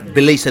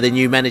 Belisa, the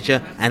new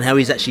manager, and how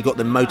he's actually got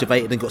them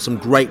motivated and got some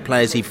great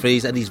players he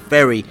feeds, and he's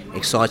very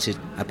excited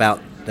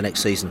about the next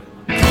season.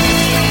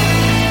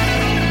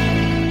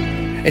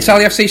 It's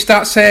LUFC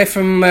Stats here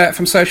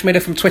from social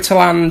media, from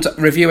Twitterland,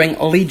 reviewing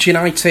Leeds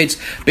United's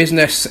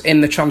business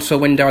in the transfer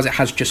window as it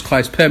has just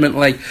closed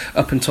permanently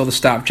up until the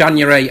start of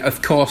January.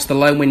 Of course, the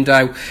loan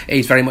window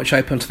is very much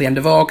open until the end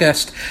of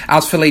August.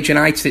 As for Leeds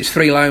United, it's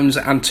 3 loans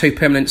and 2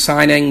 permanent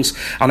signings,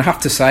 and I have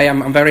to say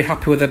I'm very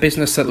happy with the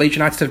business that Leeds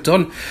United have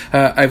done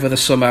over the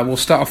summer. We'll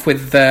start off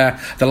with the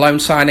loan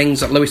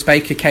signings. Lewis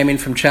Baker came in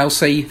from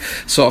Chelsea,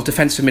 sort of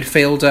defensive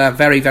midfielder.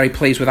 Very, very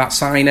pleased with that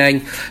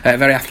signing.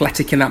 Very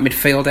athletic in that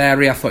midfield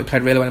area. I thought he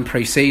played really well in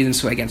pre-season,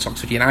 so against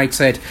Oxford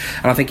United,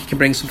 and I think he can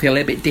bring something a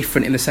little bit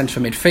different in the centre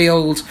of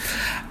midfield.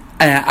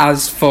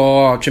 As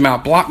for Jamal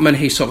Blackman,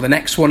 he's sort of the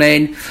next one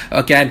in.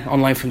 Again,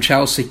 on loan from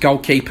Chelsea,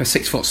 goalkeeper,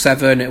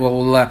 6'7". It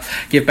will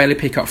give Bailey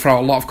Peacock-Farrell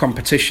a lot of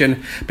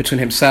competition between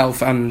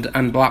himself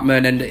and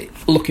Blackman, and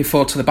looking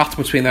forward to the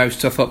battle between those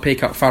two. I thought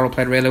Peacock-Farrell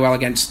played really well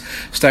against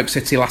Stoke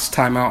City last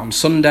time out on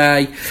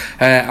Sunday,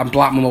 and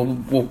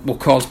Blackman will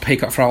cause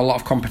Peacock-Farrell a lot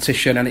of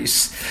competition, and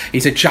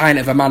he's a giant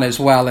of a man as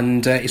well,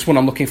 and it's one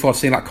I'm looking forward to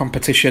seeing that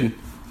competition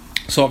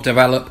sort of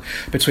develop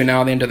between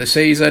now and the end of the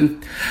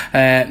season.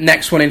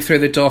 Next one in through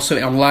the door,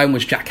 something on loan,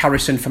 was Jack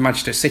Harrison from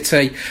Manchester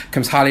City.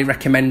 Comes highly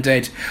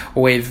recommended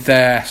with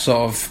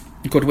sort of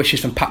good wishes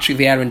from Patrick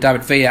Vieira and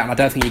David Villa, and I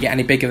don't think you get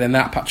any bigger than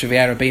that. Patrick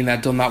Vieira been there,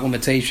 done that, won the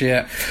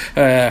T-shirt.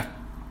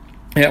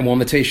 Won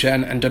the T-shirt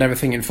and done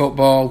everything in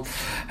football.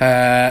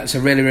 So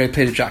really, really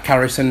pleased with Jack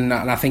Harrison,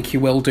 and I think he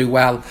will do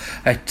well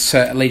at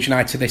Leeds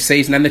United this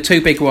season. And the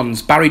 2 big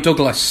ones, Barry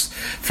Douglas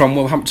from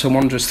Wolverhampton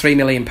Wanderers, £3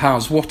 million.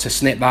 What a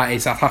snip that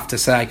is, I have to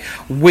say.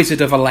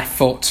 Wizard of a left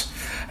foot.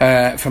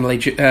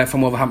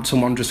 From Wolverhampton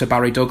Wanderers for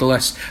Barry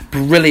Douglas.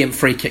 Brilliant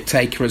free kick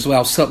taker as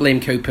well.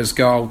 Liam Cooper's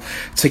goal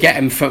to get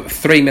him for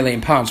 £3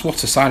 million.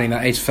 What a signing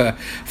that is for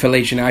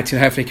Leeds United.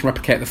 Hopefully he can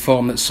replicate the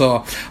form that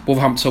saw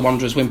Wolverhampton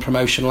Wanderers win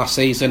promotion last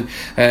season,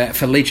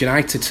 for Leeds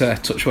United to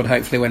touch wood,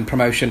 hopefully win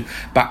promotion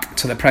back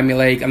to the Premier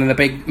League. And then the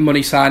big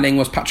money signing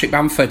was Patrick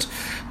Bamford,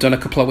 done a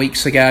couple of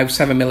weeks ago,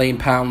 £7 million,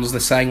 they're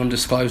saying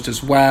undisclosed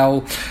as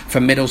well,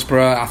 from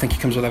Middlesbrough. I think he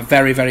comes with a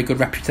very, very good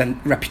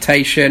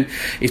reputation.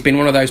 He's been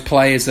one of those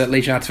players players that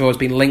Leeds United have always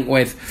been linked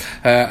with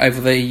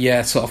over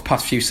the sort of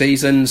past few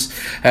seasons,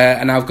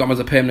 and now I've got him as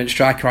a permanent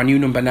striker, our new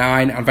number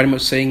 9. I'm very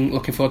much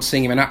looking forward to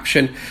seeing him in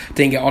action.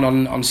 Didn't get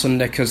on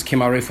Sunday because Kim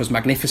Aruf was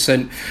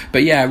magnificent,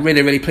 but yeah,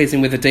 really, really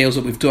pleasing with the deals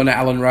that we've done at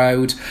Ellen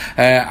Road.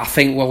 I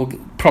think we'll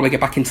probably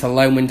get back into the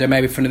loan window,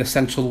 maybe for another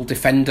central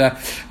defender,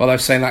 although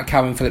saying that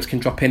Calvin Phillips can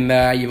drop in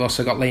there. You've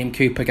also got Liam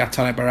Cooper,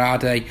 Gaetano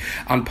Berardi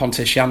and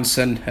Pontus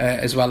Jansson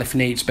as well if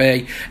needs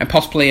be, and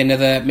possibly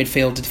another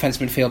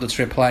defensive midfielder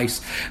to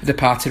replace the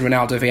departed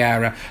Ronaldo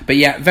Vieira. But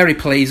yeah, very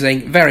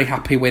pleasing, very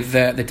happy with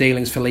the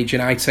dealings for Leeds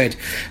United,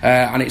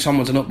 and it's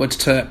onwards and upwards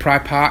to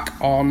Pride Park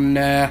on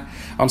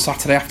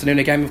Saturday afternoon.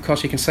 A game, of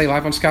course, you can see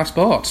live on Sky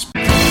Sports.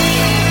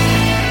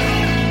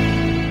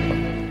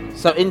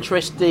 So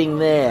interesting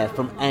there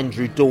from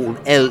Andrew Dalton,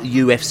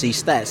 LUFC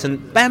Stats.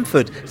 And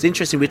Bamford, it's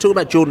interesting. We were talking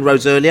about Jordan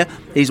Rhodes earlier.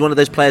 He's one of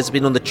those players who's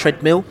been on the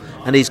treadmill,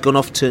 and he's gone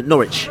off to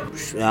Norwich.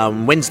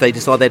 Wednesday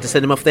decided they had to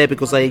send him off there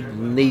because they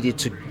needed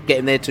to get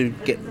him there to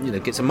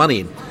get some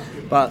money in.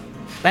 But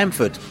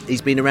Bamford,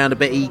 he's been around a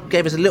bit. He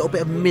gave us a little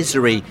bit of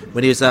misery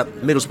when he was at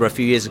Middlesbrough a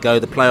few years ago,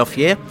 the playoff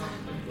year.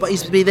 But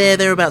he's been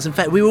thereabouts. In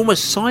fact, we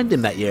almost signed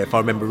him that year, if I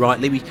remember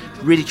rightly. We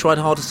really tried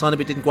hard to sign him,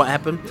 but it didn't quite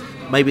happen.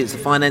 Maybe it's the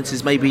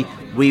finances, maybe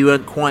we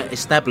weren't quite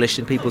established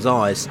in people's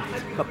eyes.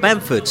 But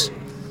Bamford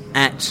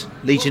at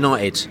Leeds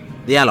United,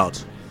 the Allard.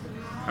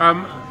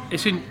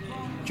 Do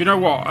you know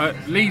what?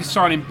 Leeds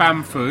signing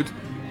Bamford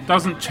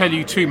doesn't tell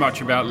you too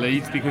much about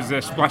Leeds because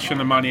they're splashing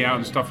the money out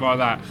and stuff like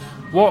that.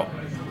 What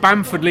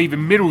Bamford leaving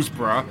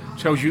Middlesbrough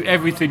tells you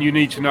everything you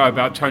need to know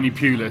about Tony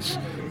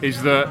Pulis,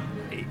 is that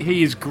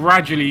he is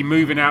gradually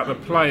moving out the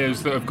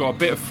players that have got a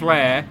bit of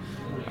flair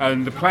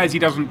and the players he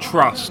doesn't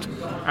trust.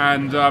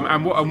 And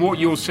what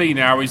you'll see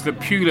now is that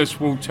Pulis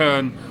will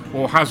turn,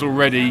 or has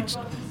already,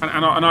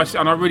 and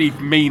I really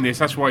mean this,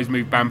 that's why he's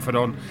moved Bamford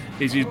on,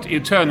 is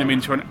he'll turn them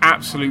into an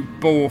absolute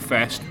bore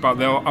fest, but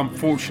they'll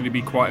unfortunately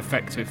be quite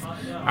effective.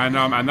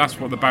 And that's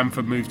what the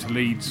Bamford move to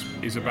Leeds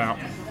is about.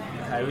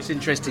 It was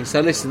interesting. So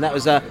listen, that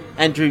was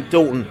Andrew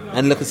Dalton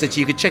and Look and City.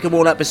 You can check them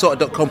all out,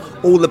 besotted.com.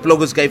 All the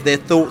bloggers gave their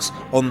thoughts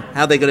on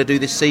how they're going to do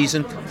this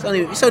season.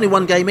 It's only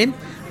one game in,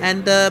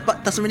 and but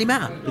it doesn't really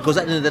matter, because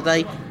at the end of the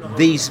day,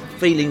 these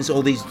feelings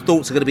or these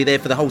thoughts are going to be there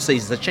for the whole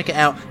season. So check it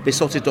out,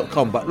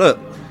 besotted.com. But look,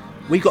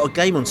 we've got a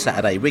game on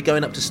Saturday. We're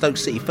going up to Stoke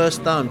City,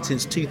 first time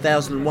since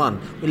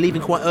 2001. We're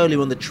leaving quite early.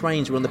 We're on the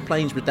trains, we're on the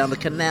planes, we're down the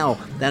canal,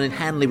 down in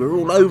Hanley. We're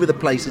all over the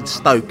place in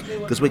Stoke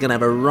because we're going to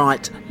have a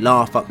right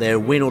laugh up there.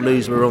 Win or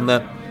lose, we're on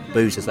the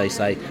booze, as they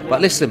say.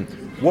 But listen,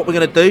 what we're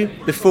going to do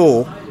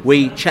before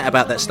we chat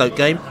about that Stoke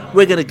game,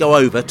 we're going to go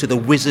over to the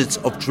Wizards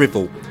of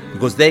Drivel,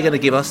 because they're going to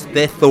give us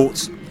their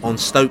thoughts on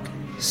Stoke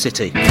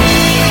City. 5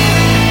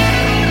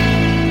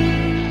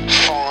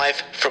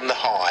 from the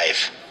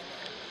Hive,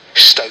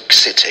 Stoke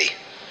City.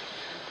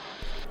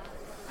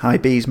 Hi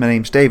bees, my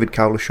name's David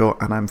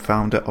Cowlishaw and I'm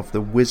founder of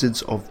the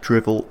Wizards of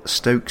Drivel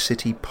Stoke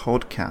City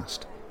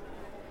podcast.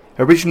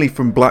 Originally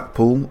from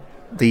Blackpool,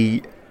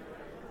 the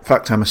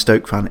fact I'm a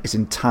Stoke fan is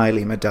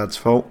entirely my dad's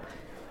fault.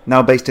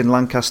 Now based in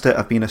Lancaster,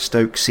 I've been a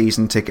Stoke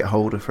season ticket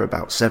holder for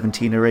about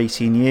 17 or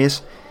 18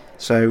 years,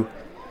 so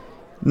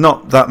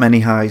not that many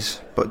highs,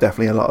 but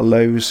definitely a lot of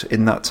lows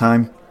in that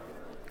time.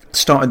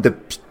 Started the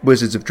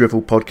Wizards of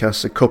Drivel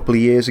podcast a couple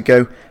of years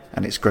ago,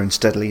 and it's grown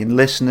steadily in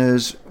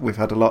listeners. We've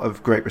had a lot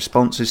of great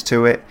responses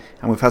to it,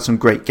 and we've had some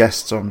great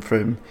guests on,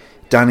 from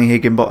Danny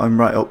Higginbottom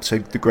right up to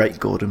the great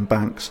Gordon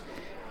Banks.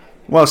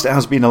 Whilst it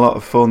has been a lot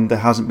of fun, there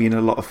hasn't been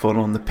a lot of fun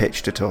on the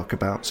pitch to talk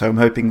about, so I'm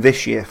hoping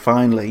this year,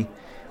 finally,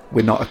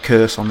 we're not a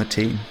curse on the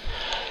team.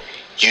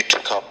 You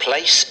took our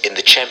place in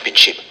the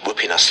Championship,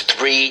 whipping us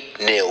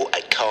 3-0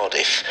 at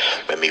Cardiff,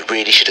 when we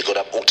really should have got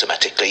up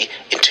automatically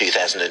in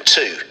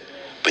 2002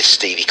 with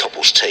Stevie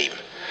Coppell's team.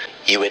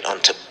 You went on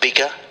to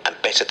bigger and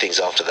better things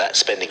after that,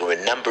 spending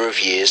a number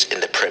of years in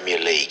the Premier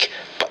League.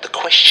 But the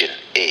question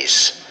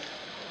is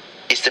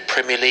the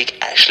Premier League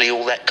actually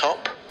all that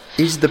cop?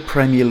 Is the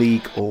Premier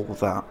League all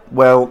that?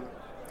 Well,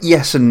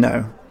 yes and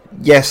no.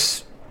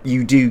 Yes,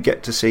 you do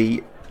get to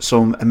see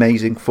some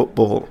amazing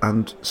football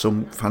and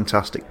some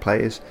fantastic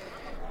players.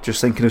 Just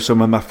thinking of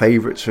some of my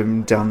favourites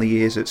from down the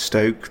years at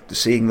Stoke,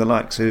 seeing the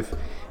likes of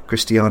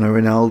Cristiano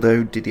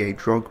Ronaldo, Didier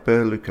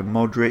Drogba, Luka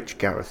Modric,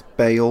 Gareth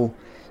Bale,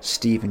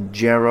 Steven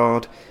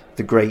Gerrard,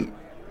 the great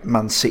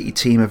Man City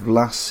team of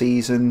last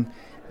season,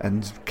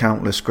 and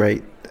countless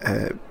great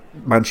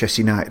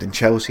Manchester United and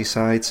Chelsea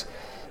sides.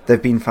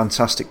 They've been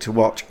fantastic to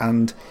watch,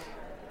 and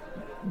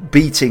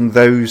beating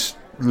those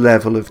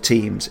level of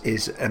teams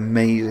is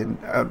amazing.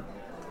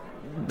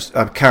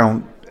 I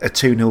count a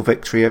 2-0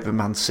 victory over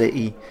Man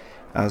City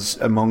as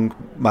among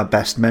my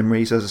best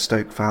memories as a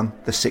Stoke fan.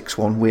 The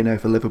 6-1 win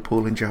over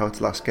Liverpool in Gerrard's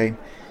last game.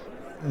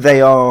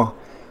 They are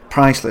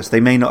priceless.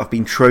 They may not have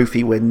been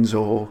trophy wins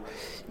or,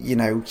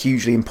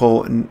 hugely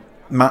important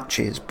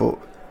matches, but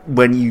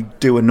when you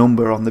do a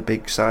number on the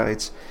big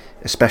sides,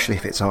 especially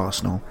if it's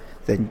Arsenal,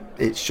 then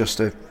it's just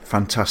a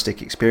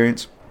fantastic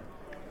experience.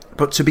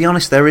 But to be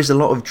honest, there is a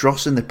lot of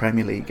dross in the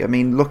Premier League. I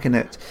mean, looking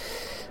at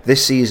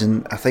this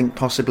season, I think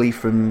possibly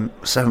from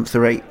 7th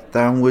or 8th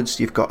downwards,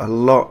 you've got a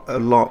lot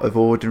of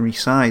ordinary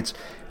sides,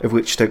 of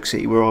which Stoke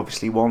City were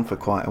obviously one for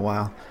quite a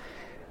while.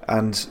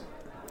 And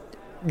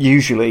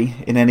usually,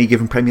 in any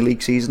given Premier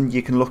League season,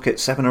 you can look at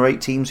 7 or 8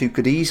 teams who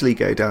could easily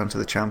go down to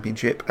the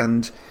Championship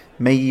and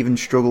may even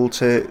struggle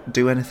to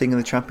do anything in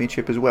the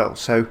Championship as well.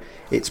 So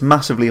it's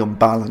massively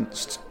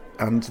unbalanced,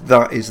 and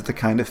that is the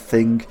kind of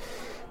thing,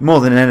 more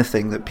than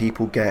anything, that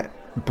people get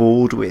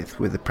bored with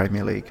the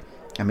Premier League.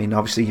 I mean,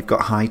 obviously you've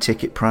got high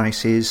ticket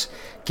prices,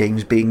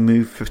 games being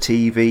moved for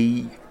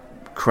TV,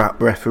 crap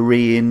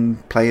refereeing,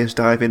 players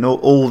diving,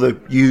 all the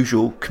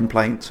usual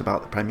complaints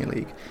about the Premier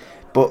League.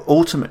 But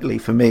ultimately,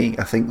 for me,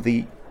 I think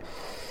the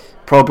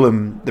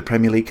problem the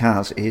Premier League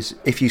has is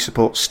if you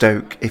support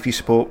Stoke, if you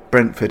support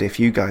Brentford, if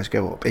you guys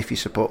go up, if you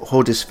support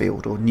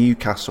Huddersfield or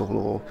Newcastle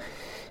or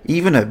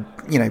even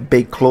a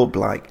big club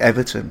like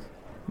Everton,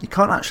 you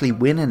can't actually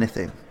win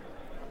anything.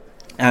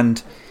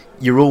 And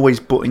you're always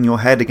butting your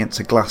head against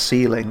a glass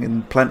ceiling,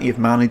 and plenty of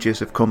managers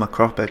have come a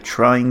cropper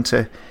trying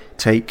to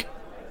take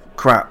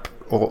crap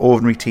or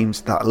ordinary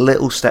teams that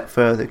little step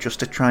further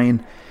just to try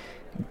and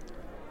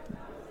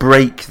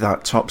break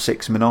that top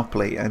 6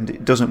 monopoly, and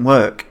it doesn't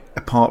work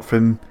apart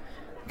from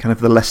kind of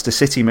the Leicester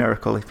City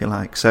miracle, if you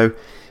like. So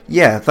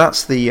yeah,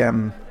 that's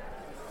the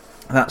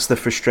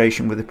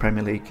frustration with the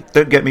Premier League.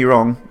 Don't get me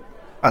wrong,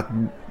 I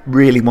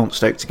really want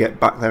Stoke to get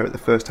back there at the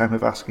first time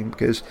of asking,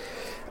 because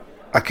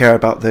I care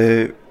about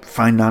the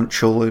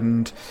financial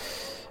and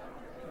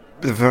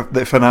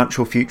the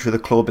financial future of the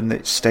club and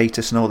its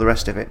status and all the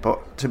rest of it.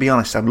 But to be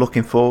honest, I'm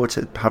looking forward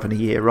to having a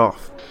year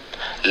off.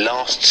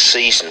 Last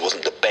season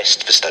wasn't the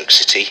best for Stoke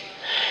City.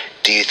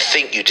 Do you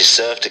think you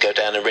deserve to go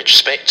down in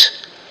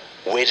retrospect?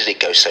 Where did it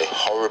go so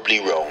horribly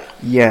wrong?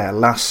 Yeah,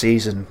 last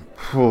season,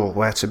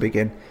 where to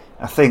begin?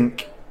 I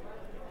think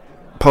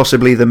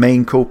possibly the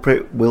main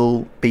culprit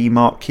will be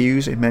Mark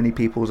Hughes in many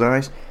people's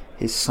eyes.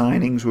 His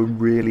signings were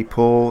really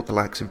poor, the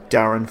likes of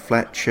Darren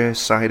Fletcher,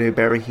 Saido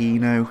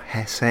Berahino,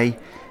 Hesse,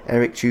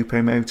 Eric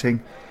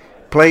Choupo-Moting.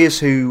 Players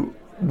who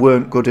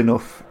weren't good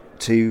enough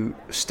to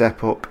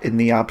step up in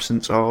the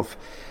absence of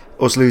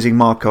us losing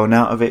Marko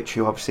Arnautovic,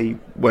 who obviously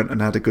went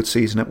and had a good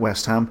season at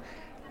West Ham.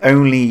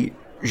 Only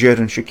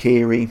Xherdan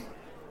Shaqiri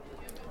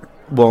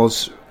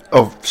was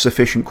of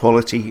sufficient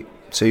quality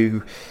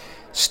to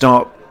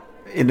start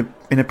in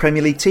a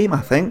Premier League team, I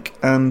think,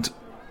 and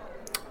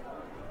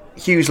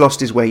Hughes lost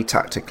his way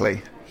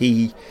tactically.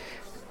 He,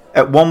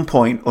 at one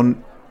point,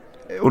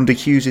 under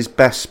Hughes'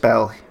 best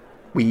spell,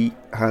 we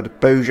had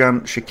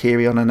Bojan,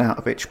 Shaqiri and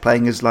Arnautovic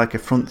playing as like a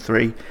front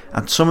three,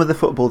 and some of the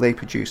football they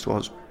produced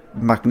was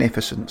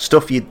magnificent.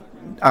 Stuff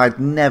I'd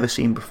never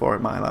seen before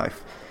in my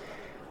life.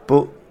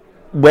 But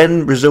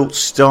when results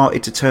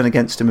started to turn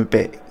against him a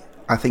bit,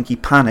 I think he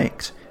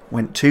panicked,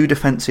 went too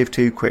defensive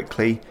too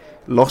quickly,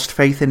 lost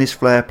faith in his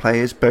flair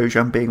players,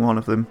 Bojan being one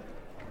of them,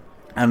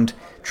 and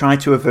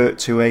tried to avert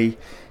to a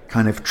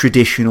kind of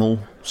traditional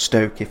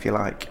Stoke, if you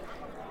like.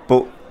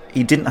 But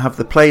he didn't have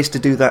the players to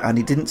do that, and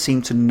he didn't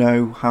seem to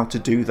know how to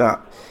do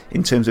that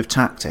in terms of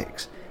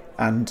tactics.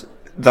 And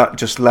that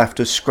just left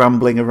us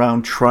scrambling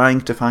around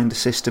trying to find a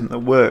system that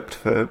worked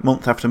for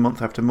month after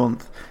month after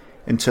month,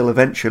 until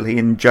eventually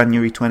in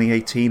January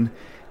 2018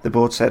 the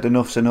board said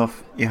enough's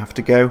enough, you have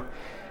to go.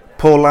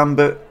 Paul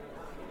Lambert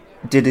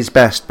did his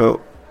best,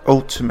 but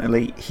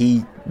ultimately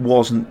he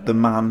wasn't the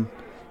man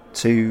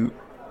to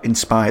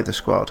inspire the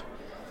squad.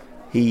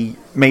 He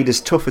made us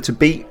tougher to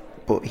beat,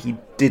 but he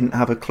didn't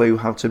have a clue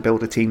how to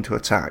build a team to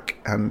attack,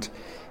 and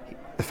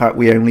the fact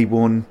we only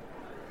won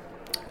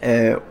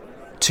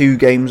 2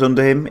 games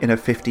under him in a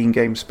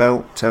 15-game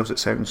spell tells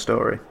its own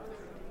story.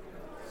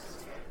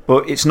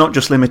 But it's not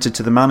just limited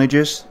to the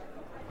managers.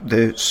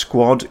 The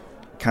squad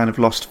kind of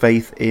lost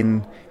faith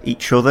in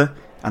each other,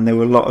 and there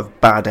were a lot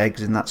of bad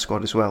eggs in that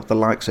squad as well. The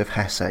likes of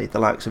Hesse, the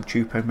likes of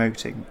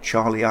Choupo-Moting,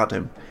 Charlie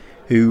Adam,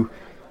 who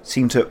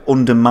seemed to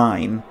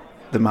undermine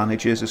the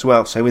managers as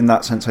well. So in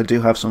that sense, I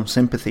do have some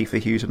sympathy for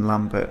Hughes and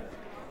Lambert.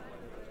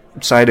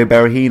 Saido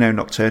Berahino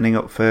not turning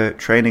up for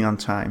training on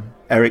time,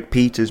 Eric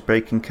Peters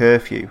breaking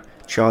curfew,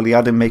 Charlie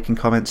Adam making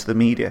comments to the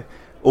media.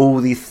 All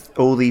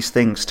these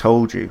things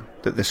told you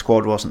that the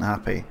squad wasn't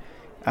happy,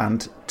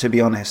 and to be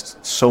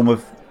honest, some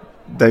of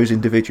those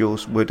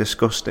individuals were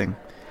disgusting.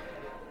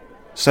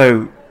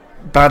 So,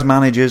 bad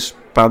managers,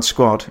 bad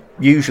squad.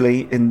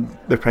 Usually in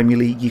the Premier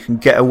League you can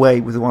get away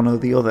with one or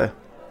the other.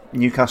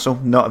 Newcastle,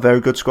 not a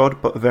very good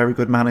squad, but a very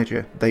good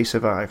manager. They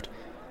survived.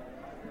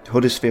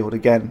 Huddersfield,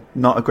 again,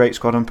 not a great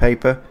squad on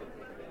paper,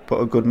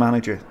 but a good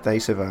manager. They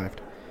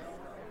survived.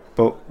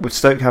 But with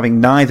Stoke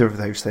having neither of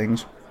those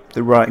things,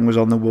 the writing was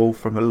on the wall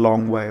from a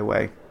long way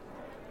away.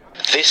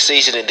 This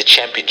season in the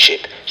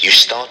Championship, you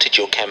started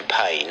your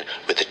campaign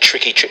with a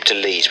tricky trip to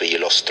Leeds where you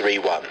lost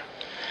 3-1.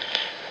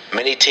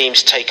 Many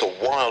teams take a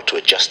while to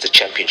adjust to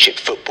Championship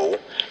football.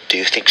 Do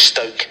you think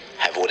Stoke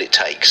have what it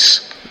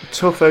takes?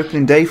 Tough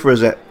opening day for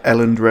us at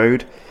Elland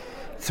Road.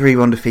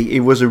 3-1 defeat. It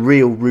was a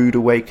real rude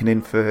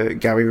awakening for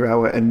Gary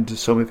Rowett and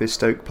some of his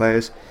Stoke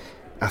players.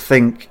 I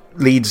think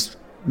Leeds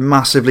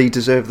massively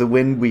deserved the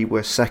win. We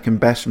were second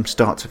best from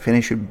start to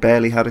finish and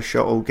barely had a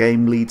shot all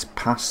game. Leeds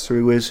passed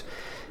through us,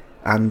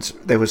 and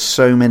there was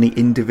so many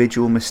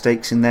individual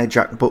mistakes in there.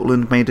 Jack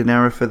Butland made an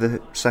error for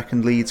the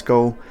second Leeds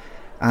goal,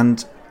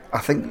 and I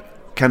think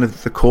kind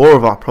of the core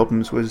of our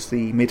problems was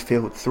the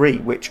midfield three,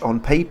 which on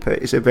paper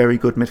is a very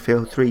good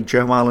midfield three.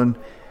 Joe Allen,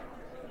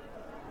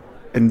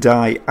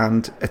 Ndai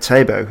and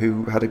Atebo,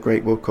 who had a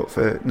great World Cup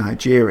for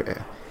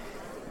Nigeria.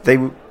 They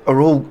are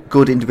all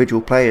good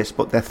individual players,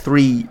 but they're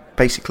three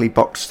basically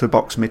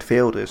box-to-box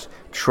midfielders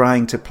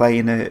trying to play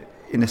in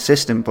a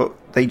system, but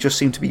they just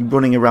seem to be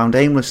running around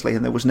aimlessly,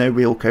 and there was no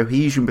real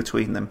cohesion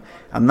between them,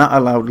 and that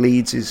allowed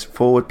Leeds'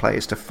 forward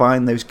players to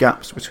find those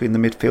gaps between the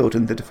midfield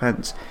and the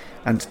defence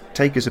and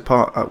take us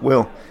apart at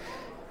will.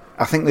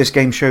 I think this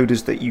game showed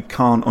us that you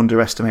can't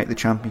underestimate the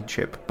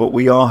Championship, but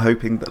we are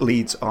hoping that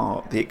Leeds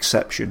are the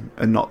exception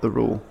and not the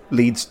rule.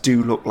 Leeds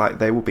do look like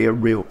they will be a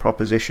real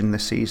proposition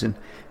this season,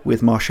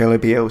 with Marcelo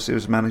Bielsa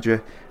as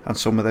manager and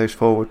some of those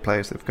forward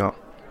players they've got.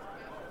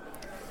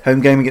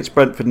 Home game against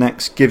Brentford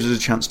next gives us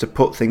a chance to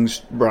put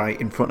things right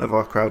in front of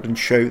our crowd and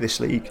show this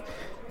league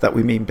that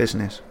we mean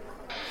business.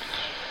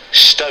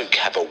 Stoke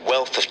have a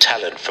wealth of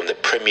talent from the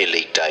Premier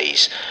League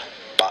days.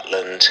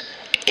 Butland,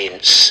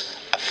 Ince,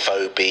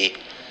 Afobe,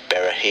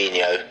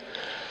 Berahino.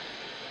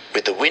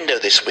 With the window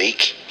this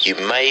week, you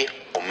may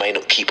or may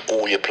not keep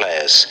all your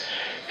players.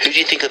 Who do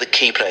you think are the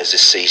key players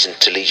this season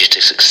to lead you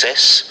to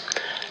success?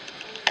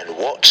 And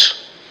what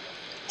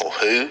or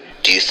who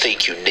do you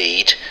think you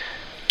need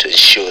to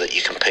ensure that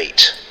you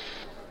compete?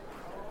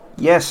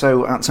 Yeah,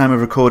 so at time of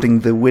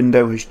recording, the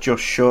window has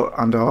just shut,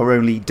 and our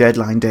only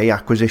deadline day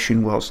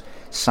acquisition was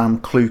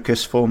Sam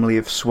Clucas, formerly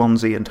of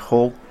Swansea and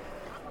Hull.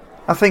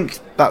 I think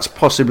that's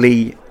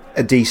possibly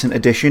a decent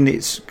addition.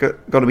 It's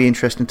got to be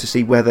interesting to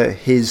see whether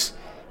his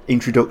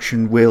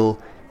introduction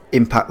will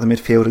impact the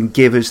midfield and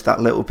give us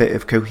that little bit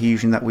of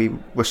cohesion that we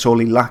were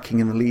sorely lacking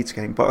in the Leeds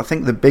game. But I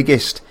think the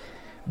biggest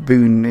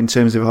boon in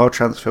terms of our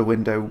transfer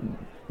window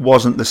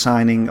wasn't the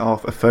signing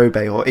of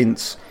Afobe or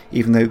Ince,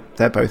 even though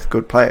they're both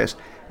good players.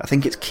 I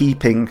think it's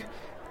keeping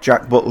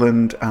Jack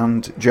Butland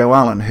and Joe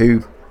Allen,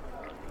 who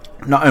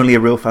not only are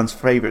real fans'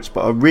 favourites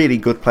but are really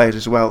good players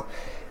as well.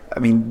 I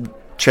mean,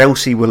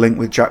 Chelsea were linked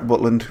with Jack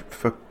Butland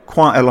for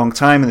quite a long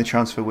time in the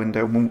transfer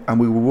window, and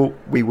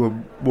we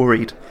were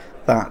worried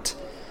that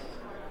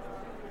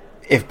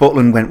if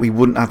Butland went, we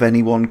wouldn't have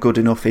anyone good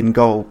enough in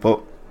goal.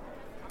 But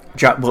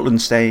Jack Butland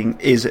staying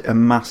is a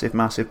massive,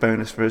 massive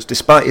bonus for us.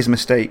 Despite his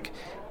mistake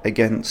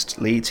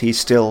against Leeds, he's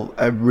still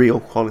a real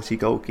quality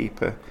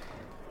goalkeeper.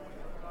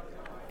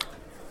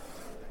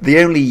 The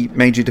only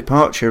major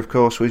departure, of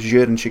course, was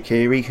Xherdan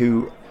Shaqiri,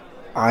 who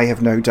I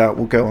have no doubt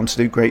will go on to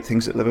do great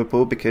things at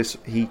Liverpool, because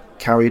he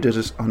carried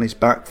us on his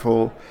back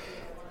for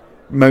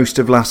most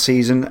of last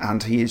season,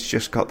 and he has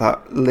just got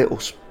that little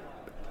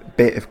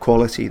bit of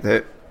quality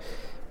that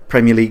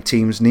Premier League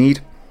teams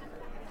need.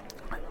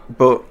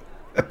 But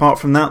apart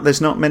from that,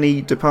 there's not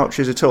many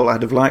departures at all.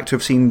 I'd have liked to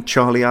have seen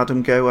Charlie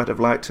Adam go. I'd have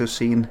liked to have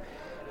seen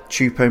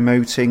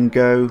Choupo-Moting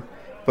go.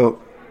 But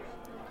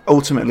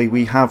ultimately,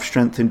 we have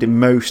strengthened in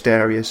most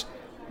areas,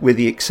 with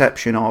the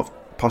exception of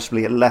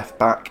possibly a left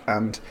back,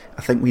 and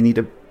I think we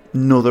need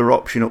another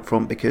option up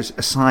front, because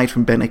aside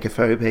from Benik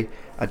Afobe,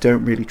 I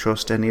don't really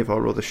trust any of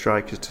our other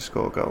strikers to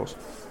score goals.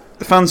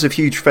 The fans have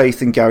huge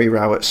faith in Gary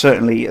Rowett,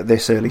 certainly at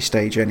this early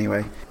stage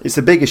anyway. It's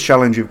the biggest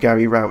challenge of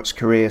Gary Rowett's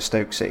career,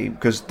 Stoke City,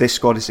 because this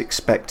squad is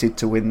expected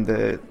to win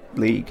the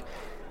league.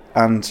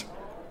 And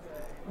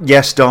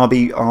yes,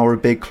 Derby are a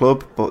big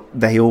club, but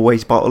they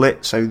always bottle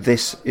it, so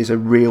this is a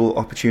real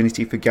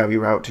opportunity for Gary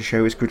Rowett to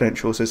show his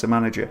credentials as a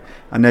manager.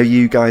 I know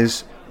you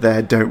guys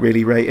there don't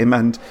really rate him,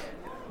 and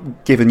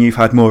given you've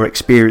had more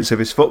experience of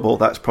his football,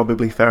 that's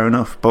probably fair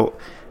enough, but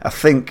I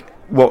think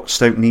what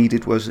Stoke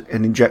needed was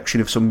an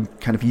injection of some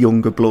kind of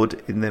younger blood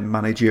in the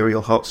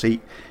managerial hot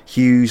seat.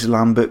 Hughes,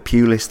 Lambert,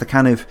 Pulis, the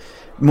kind of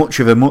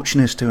much of a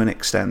muchness to an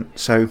extent.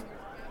 So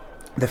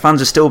the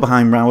fans are still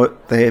behind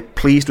Rowett. They're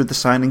pleased with the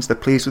signings, they're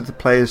pleased with the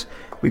players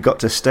we've got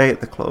to stay at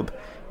the club.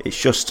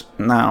 It's just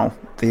now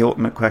the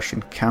ultimate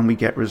question: can we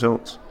get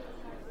results?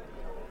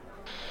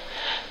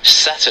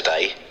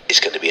 Saturday is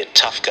going to be a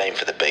tough game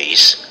for the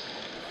Bees.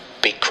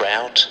 Big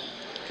crowd,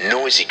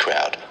 noisy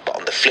crowd, but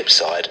on the flip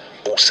side,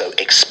 also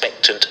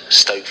expectant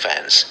Stoke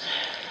fans.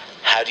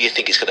 How do you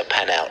think it's going to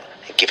pan out?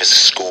 And give us a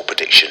score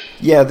prediction.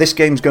 Yeah, this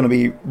game's going to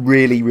be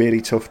really,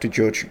 really tough to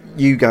judge.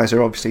 You guys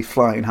are obviously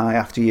flying high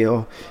after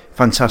your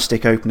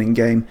fantastic opening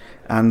game,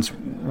 and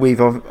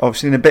we've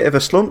obviously in a bit of a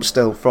slump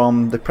still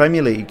from the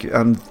Premier League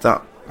and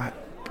that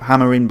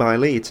hammering by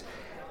Leeds.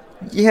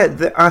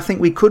 Yeah, I think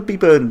we could be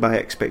burdened by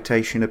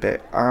expectation a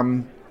bit.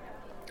 I'm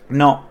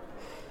not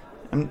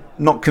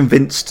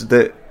convinced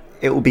that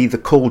it will be the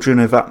cauldron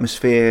of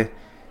atmosphere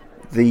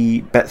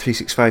the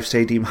Bet365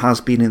 Stadium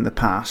has been in the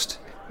past.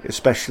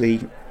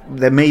 Especially,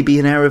 there may be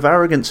an air of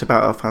arrogance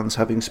about our fans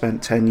having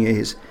spent 10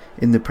 years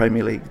in the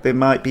Premier League. There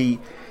might be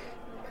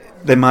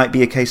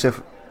a case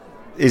of,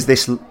 is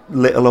this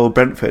little old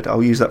Brentford?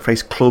 I'll use that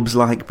phrase, clubs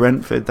like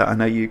Brentford, that I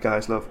know you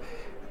guys love.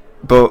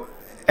 But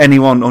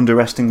anyone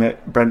underestimating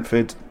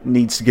Brentford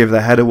needs to give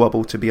their head a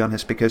wobble, to be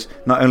honest, because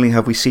not only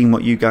have we seen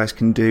what you guys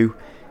can do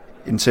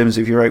in terms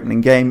of your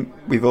opening game,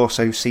 we've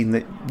also seen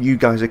that you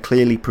guys are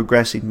clearly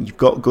progressing. You've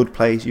got good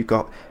players, you've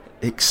got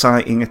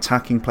exciting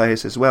attacking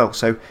players as well.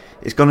 So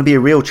it's going to be a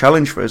real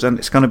challenge for us, and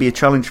it's going to be a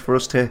challenge for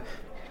us to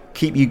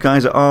keep you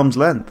guys at arm's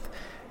length.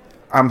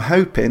 I'm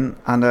hoping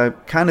and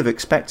kind of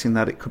expecting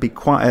that it could be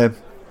quite a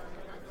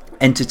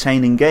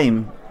entertaining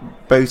game.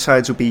 Both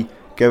sides will be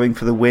going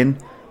for the win.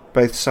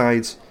 Both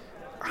sides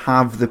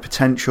have the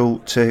potential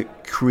to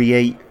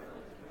create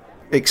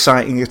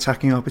exciting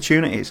attacking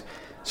opportunities.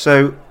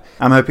 So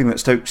I'm hoping that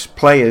Stoke's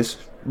players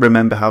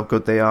remember how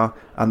good they are,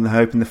 and I'm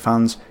hoping the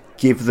fans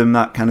give them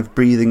that kind of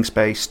breathing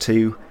space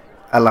to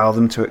allow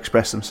them to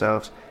express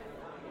themselves.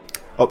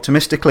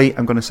 Optimistically,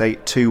 I'm going to say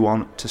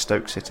 2-1 to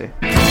Stoke City.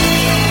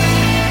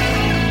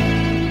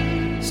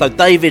 So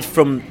David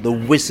from the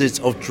Wizards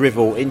of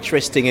Drivel,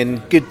 interesting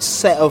and good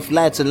set of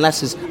lads and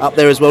lasses up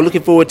there as well.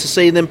 Looking forward to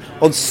seeing them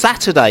on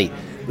Saturday,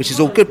 which is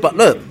all good. But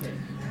look,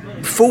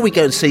 before we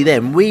go and see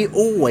them, we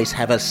always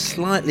have a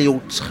slightly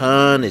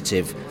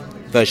alternative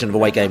version of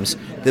away games,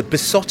 the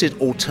Besotted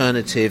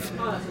Alternative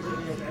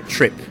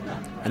Trip.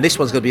 And this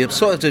one's going to be a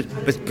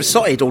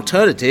Besotted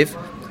Alternative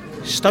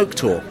Stoke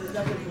Tour.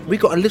 We've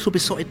got a little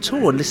Besotted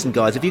tour, and listen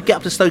guys, if you get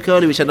up to Stoke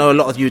early, which I know a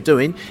lot of you are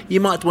doing, you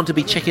might want to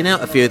be checking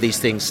out a few of these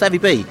things. Savvy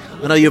B,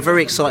 I know you're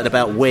very excited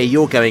about where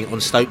you're going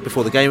on Stoke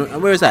before the game,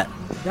 and where is that?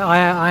 Yeah,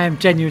 I am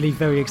genuinely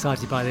very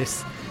excited by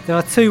this. There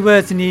are two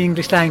words in the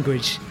English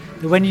language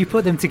that when you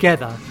put them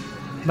together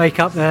make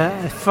up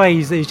a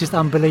phrase that is just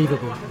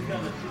unbelievable.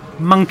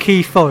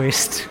 Monkey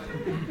Forest.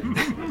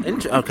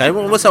 Okay,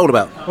 well, what's that all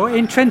about? Well,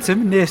 in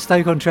Trentham, near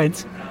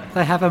Stoke-on-Trent,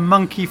 they have a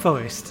monkey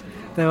forest.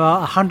 There are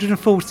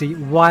 140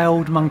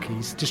 wild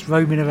monkeys just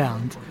roaming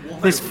around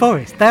this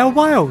forest. They are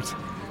wild.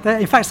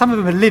 In fact, some of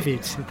them are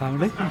livid,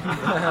 apparently.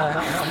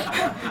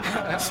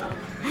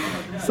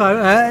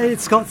 So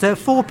it's got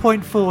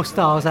 4.4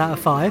 stars out of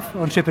 5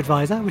 on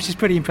TripAdvisor, which is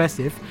pretty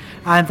impressive.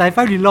 And they've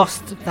only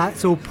lost that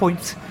sort of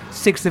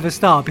 0.6 of a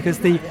star because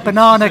the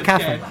Banana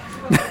Cafe...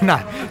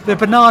 no, the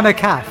Banana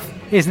Cafe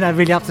isn't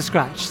really up to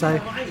scratch.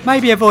 So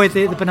maybe avoid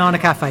the Banana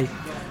Cafe.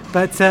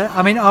 But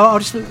I mean, I'll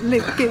just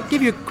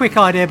give you a quick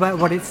idea about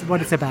what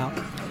it's about.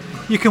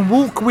 You can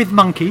walk with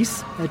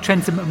monkeys at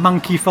Trentham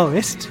Monkey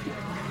Forest.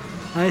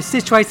 It's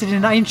situated in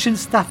an ancient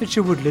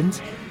Staffordshire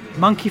woodland.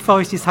 Monkey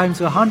Forest is home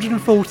to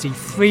 140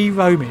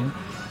 free-roaming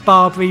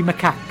Barbary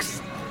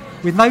macaques.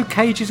 With no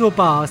cages or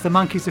bars, the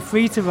monkeys are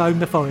free to roam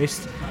the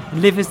forest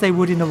and live as they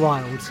would in the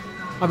wild.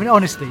 I mean,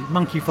 honestly,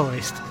 Monkey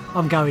Forest,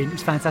 I'm going.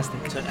 It's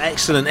fantastic. So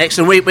excellent.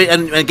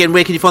 And again,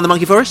 where can you find the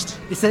Monkey Forest?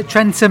 It's at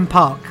Trentham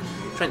Park.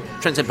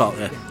 Trentham Park,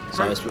 yeah.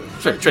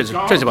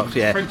 Trentham Park,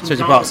 yeah.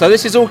 Trentham Park. So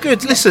this is all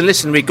good.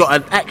 Listen. We've got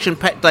an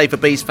action-packed day for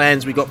Bees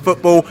fans. We've got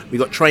football, we've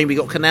got train, we've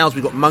got canals,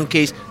 we've got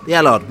monkeys. The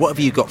Allard, what have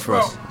you got for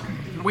us?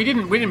 We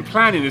didn't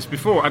plan this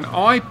before, and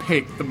I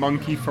picked the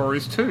Monkey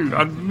Forest too,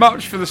 and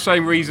much for the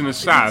same reason as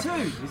Sav.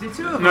 Is it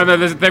two of them? No,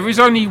 there is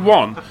only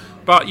one.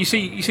 But you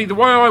see, the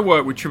way I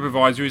work with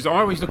TripAdvisor is I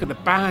always look at the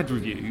bad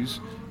reviews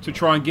to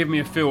try and give me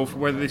a feel for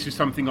whether this is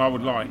something I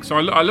would like. So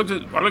I looked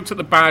at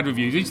the bad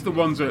reviews. These are the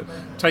ones that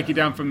take it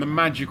down from the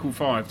magical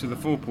 5 to the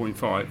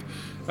 4.5.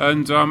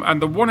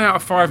 And the 1 out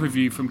of 5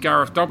 review from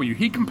Gareth W.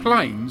 He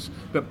complains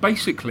that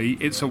basically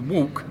it's a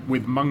walk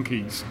with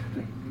monkeys.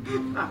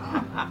 You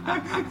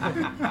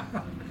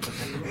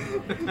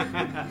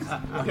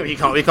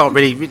can't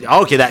really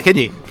argue that, can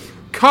you?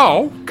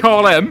 Carl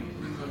M.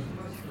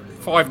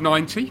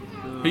 590.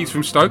 He's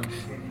from Stoke.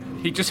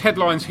 He just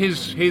headlines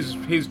his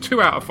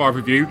 2 out of 5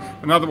 review,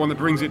 another one that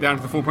brings it down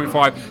to the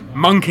 4.5.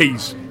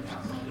 Monkeys.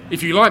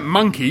 If you like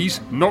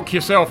monkeys, knock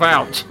yourself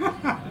out.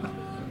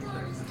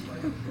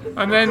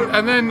 and then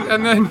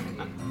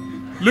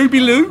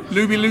Luby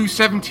Lou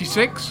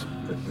 76.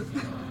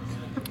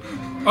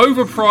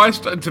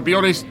 Overpriced and, to be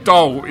honest,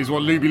 dull is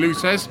what Luby Lou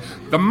says.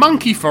 The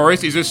Monkey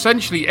Forest is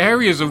essentially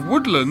areas of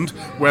woodland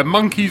where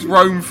monkeys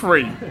roam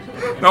free.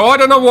 Now, I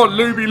don't know what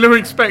Luby Lou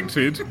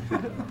expected,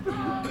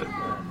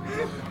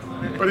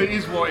 but it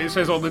is what it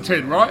says on the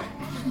tin, right?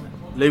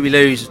 Luby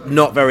Lou's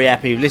not very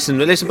happy. Listen,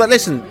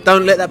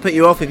 don't let that put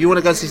you off. If you want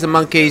to go see some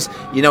monkeys,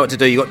 you know what to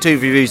do. You've got 2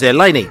 reviews there.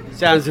 Laney.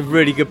 Sounds a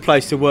really good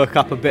place to work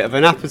up a bit of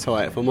an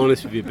appetite, if I'm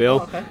honest with you,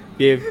 Bill. Okay.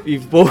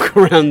 You walk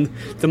around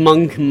the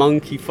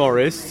Monkey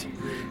Forest,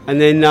 and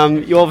then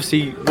you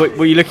obviously, what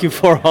you're looking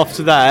for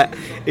after that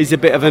is a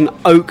bit of an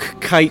oat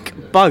cake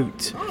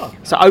boat. Oh.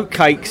 So oat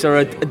cakes are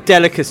a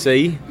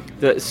delicacy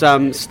that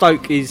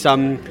Stoke is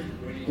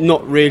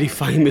not really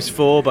famous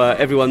for, but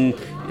everyone...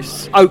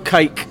 Oat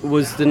cake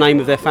was the name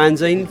of their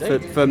fanzine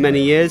for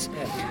many years.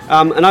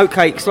 An oat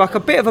cake's like a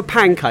bit of a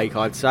pancake,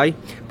 I'd say,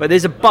 but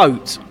there's a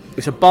boat.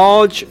 It's a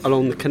barge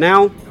along the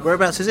canal.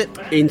 Whereabouts is it?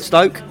 In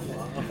Stoke.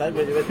 Okay,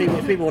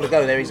 if people want to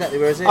go there, exactly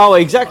where is it? Oh,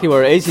 exactly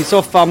where it is. It's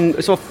off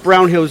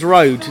Brown Hills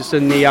Road. It's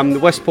in the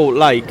Westport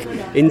Lake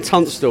in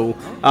Tunstall.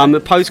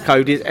 The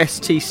postcode is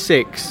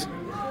ST6.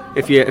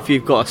 If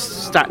you've got a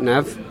stat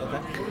nav,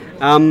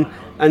 and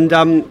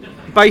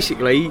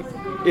basically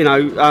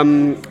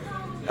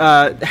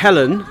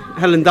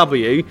Helen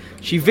W.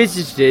 She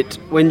visited it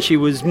when she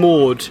was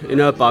moored in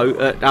her boat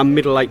at our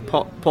Middle Lake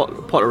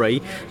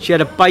Pottery. She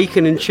had a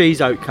bacon and cheese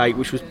oatcake,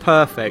 which was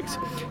perfect.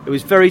 It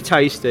was very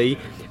tasty,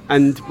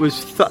 and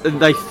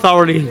they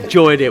thoroughly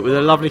enjoyed it with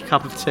a lovely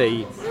cup of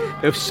tea.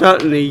 They'll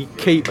certainly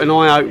keep an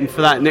eye open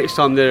for that next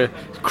time they're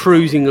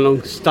cruising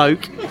along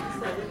Stoke.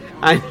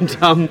 And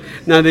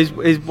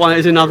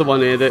there's another one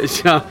here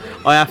that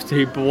I have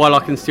to, but while I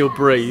can still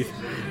breathe,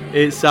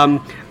 it's cheese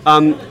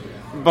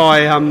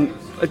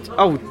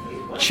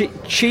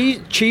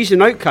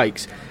and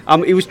oatcakes.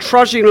 He was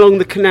trudging along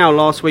the canal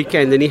last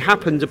weekend, and he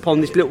happened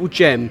upon this little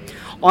gem.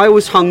 I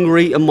was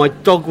hungry, and my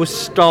dog was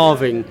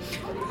starving,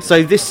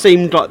 so this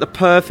seemed like the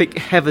perfect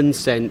heaven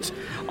sent.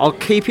 I'll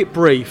keep it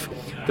brief.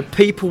 The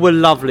people were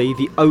lovely,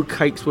 the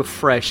oatcakes were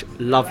fresh,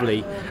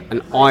 lovely,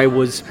 and I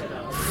was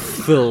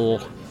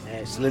full.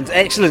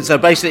 Excellent. So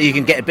basically you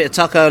can get a bit of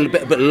tucker, a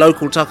bit of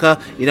local tucker.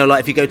 Like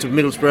if you go to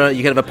Middlesbrough,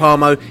 you can have a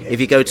Parmo.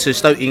 If you go to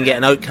Stoke, you can get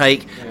an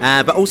oatcake.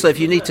 But also if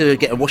you need to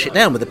wash it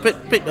down with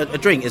a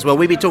drink as well.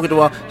 We've been talking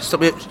to our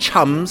Stoke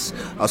chums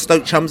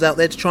out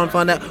there to try and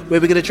find out where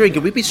we're going to drink.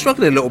 And we've been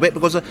struggling a little bit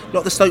because a lot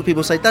of the Stoke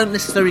people say don't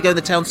necessarily go in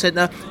the town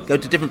centre, go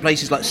to different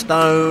places like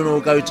Stone, or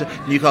go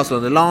to Newcastle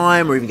on the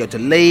Lyme, or even go to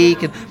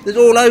Leek. And there's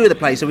all over the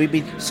place. So we've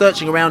been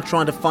searching around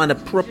trying to find a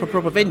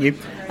proper venue.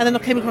 And then I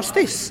came across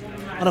this.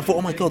 And I thought,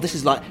 oh my God, this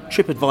is like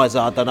TripAdvisor,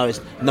 I don't know,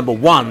 it's number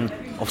 1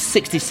 of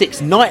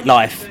 66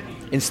 nightlife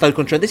in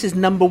Stoke-on-Trent. This is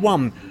number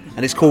 1,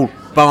 and it's called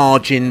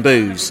Bargain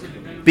Booze.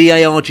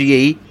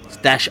 BARGE-INN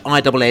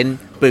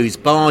Booze,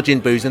 Bargain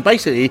Booze. And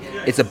basically,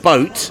 it's a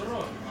boat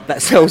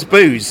that sells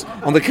booze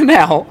on the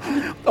canal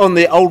on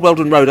the Old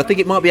Weldon Road. I think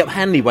it might be up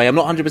Hanley Way. I'm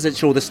not 100%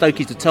 sure. The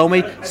Stokies to tell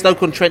me.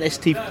 Stoke-on-Trent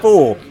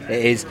ST4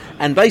 it is.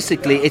 And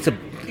basically,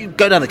 you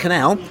go down the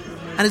canal,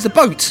 and it's a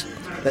boat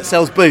that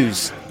sells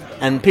booze.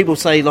 And people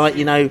say,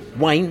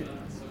 Elaine,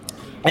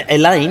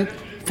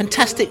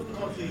 fantastic,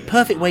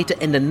 perfect way to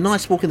end a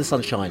nice walk in the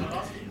sunshine.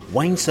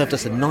 Wayne served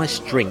us a nice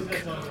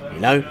drink.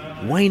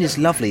 Wayne is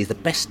lovely, he's the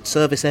best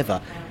service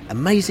ever.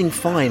 Amazing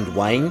find,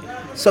 Wayne.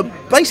 So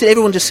basically,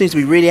 everyone just seems to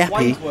be really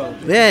happy.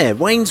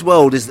 Wayne's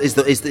World is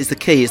the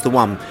key, is the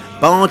one.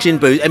 Bargain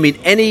Booze. I mean,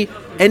 any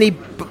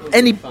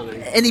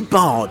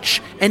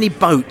barge, any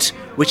boat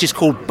which is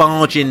called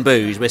Bargain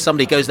Booze, where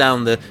somebody goes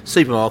down the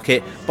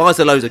supermarket, buys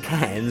a load of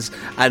cans,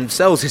 and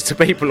sells it to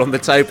people on the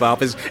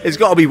towpath, it's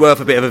got to be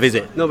worth a bit of a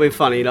visit. Not being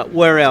funny,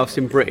 where else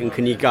in Britain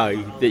can you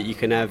go that you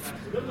can have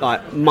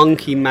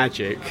monkey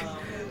magic,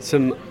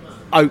 some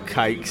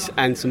oatcakes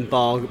and some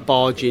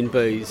bargain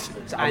booze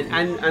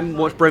and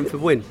watch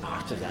Brentford win?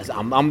 That's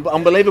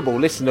unbelievable.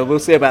 Listen, we'll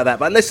see about that.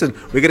 But listen,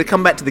 we're going to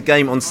come back to the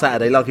game on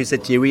Saturday. Like we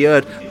said to you, we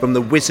heard from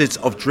the Wizards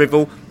of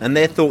Drivel and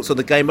their thoughts on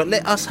the game. But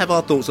let us have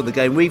our thoughts on the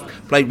game. We've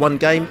played one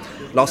game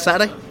last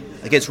Saturday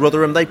against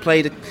Rotherham. They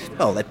played a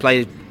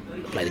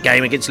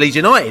game against Leeds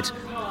United.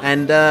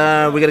 And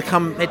we're going to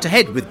come head to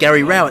head with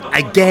Gary Rowett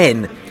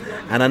again.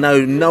 And I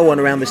know no one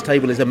around this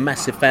table is a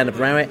massive fan of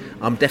Rowett.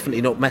 I'm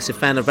definitely not a massive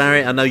fan of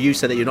Rowett. I know you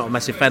said that you're not a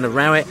massive fan of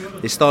Rowett.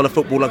 His style of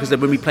football, like I said,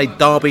 when we played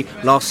Derby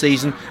last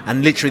season,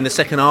 and literally in the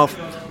second half,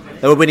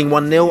 they were winning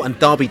 1-0, and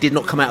Derby did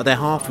not come out of their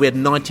half. We had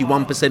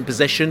 91%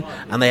 possession,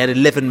 and they had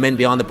 11 men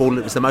behind the ball.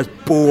 It was the most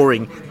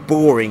boring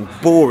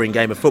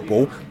game of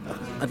football.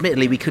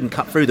 Admittedly, we couldn't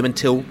cut through them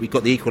until we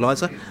got the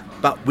equaliser,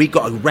 but we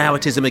got a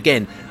Rowettism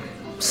again.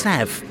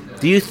 Sav,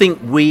 do you think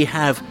we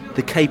have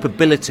the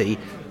capability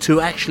to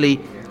actually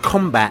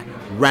combat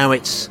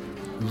Rowett's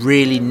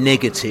really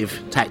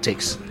negative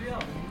tactics?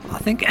 I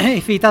think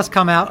if he does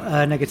come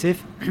out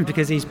negative,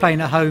 because he's playing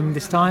at home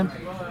this time,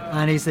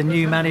 and he's the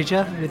new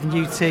manager with a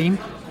new team,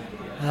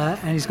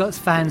 and he's got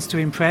fans to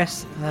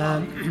impress.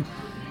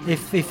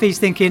 If he's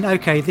thinking,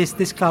 okay,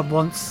 this club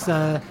wants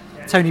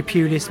Tony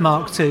Pulis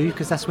Mark II,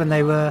 because that's when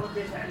they were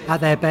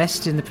at their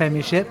best in the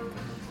Premiership,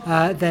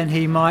 then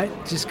he might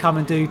just come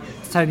and do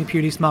Tony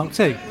Pulis Mark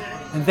II,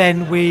 and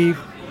then we're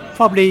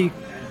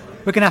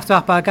going to have to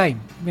up our game.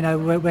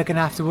 We're going to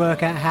have to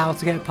work out how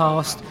to get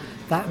past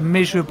that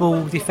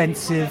miserable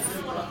defensive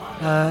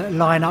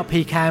lineup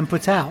he can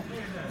put out.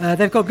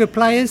 They've got good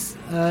players,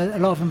 a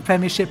lot of them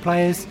Premiership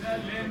players,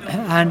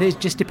 and it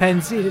just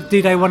depends.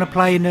 Do they want to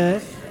play in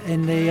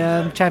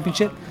the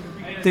Championship?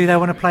 Do they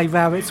want to play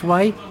Rowett's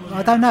way?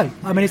 I don't know.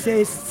 I mean,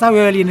 it's so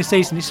early in the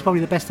season. This is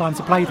probably the best time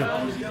to play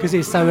them because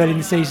it's so early in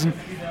the season.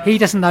 He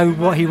doesn't know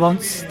what he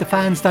wants. The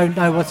fans don't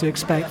know what to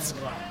expect.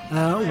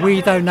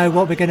 We don't know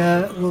what we're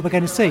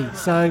gonna see.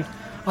 So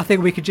I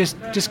think we could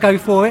just go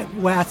for it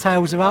where our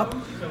tails are up.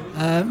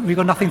 We've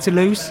got nothing to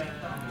lose.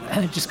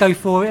 Just go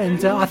for it,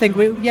 and I think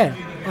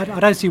I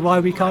don't see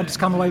why we can't just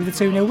come away with a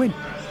 2-0 win.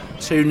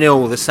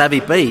 2-0, the Savvy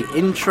B.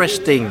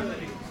 Interesting.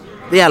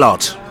 The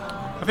Allard.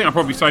 I think I'll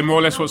probably say more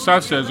or less what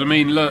Sav says. I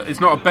mean, look, it's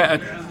not a better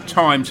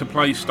time to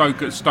play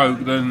Stoke at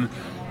Stoke than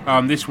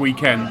this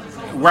weekend.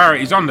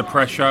 Rowett is under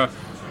pressure.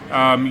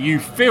 You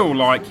feel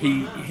like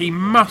he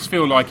must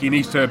feel like he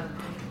needs to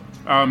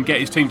get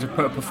his team to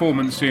put a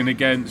performance in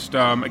against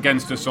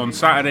us on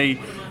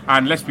Saturday.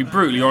 And let's be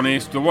brutally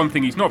honest, the one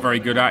thing he's not very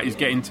good at is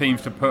getting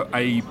teams to put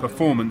a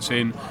performance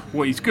in.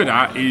 What he's good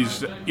at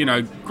is,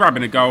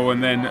 grabbing a goal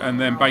and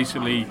then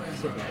basically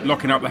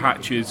locking up the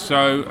hatches.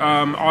 So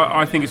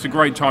I think it's a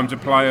great time to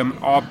play him.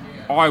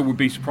 I would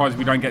be surprised if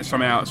we don't get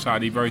something out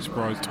Saturday. Very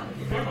surprised.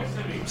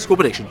 Score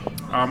prediction?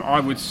 I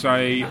would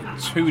say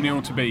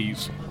 2-0 to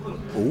Bees.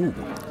 Ooh,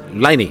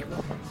 Laney.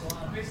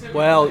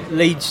 Well,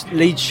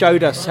 Leeds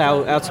showed us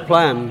how to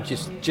play them.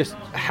 Just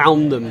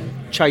hound them,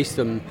 chase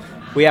them.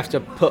 We have to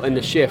put in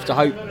the shift. I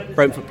hope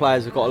Brentford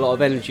players have got a lot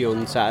of energy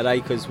on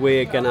Saturday, because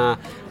we're gonna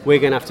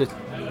have to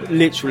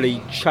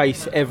literally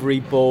chase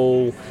every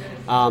ball,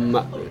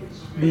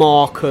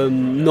 mark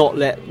them, not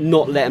let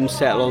them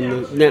settle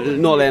not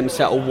let them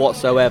settle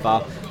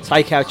whatsoever.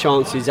 Take our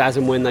chances as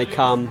and when they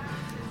come.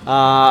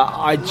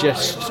 I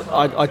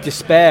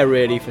despair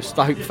really for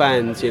Stoke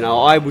fans.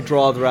 I would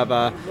rather have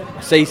a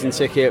season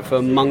ticket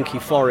for Monkey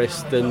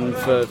Forest than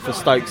for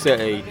Stoke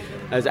City.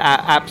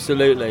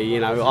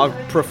 Absolutely, I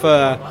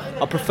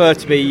prefer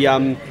to be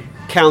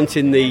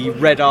counting the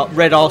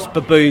red-ass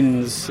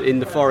baboons in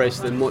the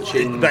forest than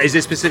watching. But is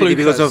this specifically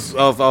because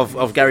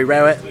of Gary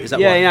Rowett? Is that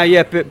why?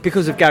 Yeah, but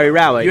because of Gary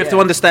Rowett. You have to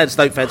understand,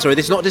 Stoke fans. Sorry,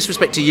 this is not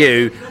disrespect to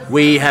you.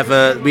 We have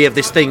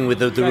this thing with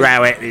the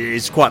Rowett.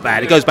 It's quite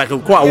bad. It goes back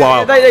quite a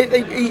while.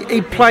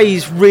 He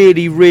plays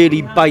really,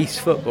 really base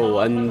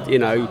football, and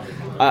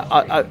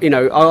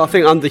I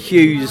think under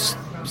Hughes,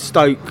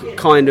 Stoke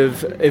kind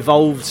of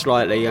evolved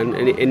slightly, and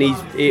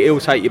he'll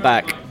take you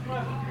back.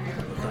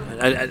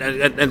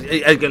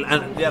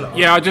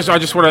 Yeah, I just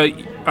want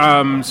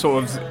to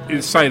sort of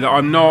say that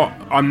I'm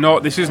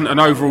not. This isn't an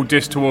overall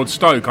diss towards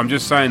Stoke. I'm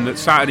just saying that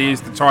Saturday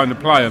is the time to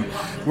play them.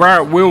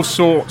 Rowett will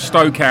sort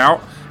Stoke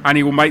out, and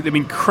he will make them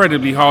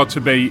incredibly hard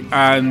to beat.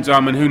 And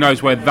who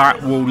knows where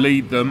that will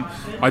lead them.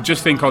 I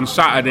just think on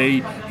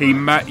Saturday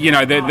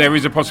there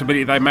is a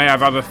possibility they may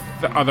have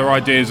other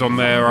ideas on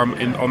their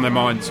on their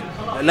minds.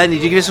 Lenny,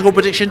 do you give us a score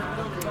prediction?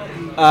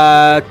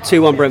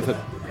 2-1 Brentford.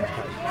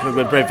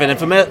 Brentford. And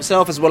for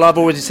myself as well, I've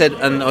already said,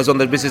 and I was on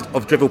the Business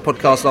of Drivel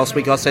podcast last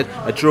week, I said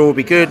a draw would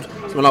be good,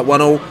 something like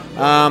 1-1.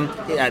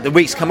 The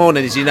weeks come on,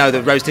 and as you know,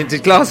 the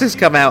rose-tinted glasses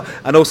come out,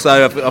 and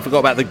also I forgot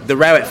about the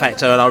Rowett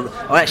factor, and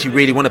I actually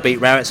really want to beat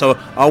Rowett, so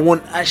I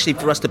want actually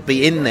for us to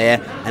be in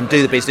there and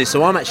do the business.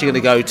 So I'm actually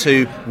going to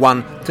go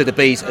 2-1 to the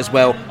Bees as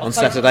well on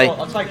Saturday.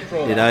 I'll take a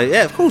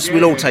draw. Of course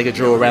we'll all take a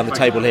draw around the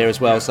table here as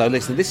well. So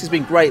listen, this has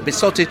been great.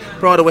 Besotted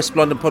Pride of West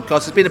London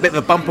podcast. It's been a bit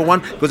of a bumper one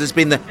because it's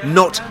been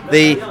not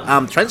the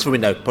transfer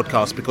window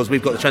podcast, because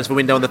we've got the transfer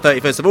window on the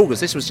 31st of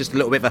August. This was just a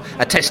little bit of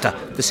a tester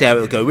to see how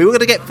it would go. We were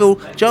going to get Phil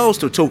Giles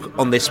to talk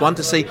on this one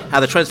to see how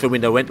the transfer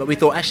window went, but we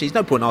thought actually there's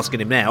no point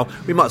asking him now.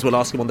 We might as well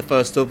ask him on the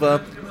 1st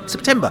of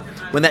September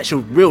when the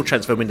actual real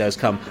transfer window has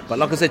come. But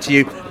like I said to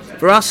you,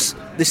 for us,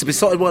 this is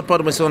Besotted Pride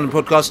of West London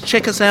podcast.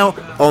 Check us out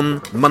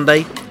on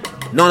Monday,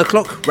 9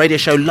 o'clock, radio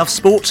show Love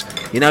Sport.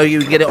 You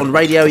can get it on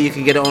radio, you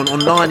can get it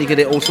online, you can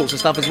get it all sorts of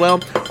stuff as well.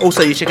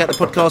 Also, you check out the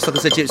podcast, like I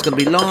said to you, it's going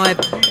to be live.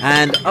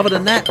 And other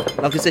than that,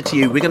 like I said to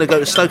you, we're going to go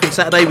to Stoke on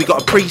Saturday. We've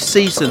got a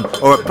pre-season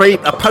or a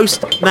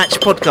post-match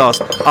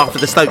podcast after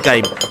the Stoke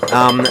game.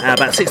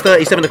 About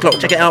 6:30, 7 o'clock.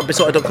 Check it out,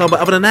 besotted.com. But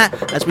other than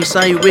that, as we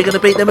say, we're going to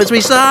beat them as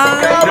we say.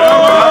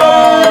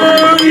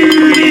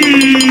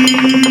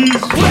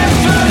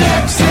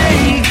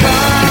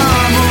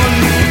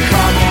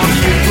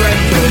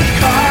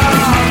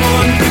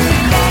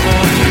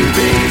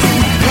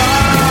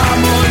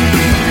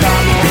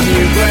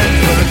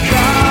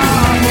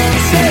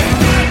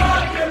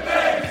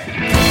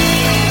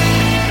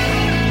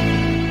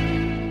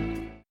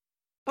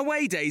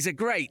 Away days are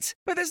great,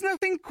 but there's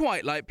nothing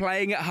quite like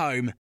playing at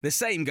home. The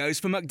same goes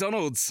for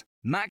McDonald's.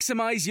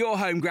 Maximise your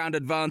home ground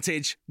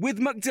advantage with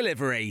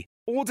McDelivery.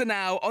 Order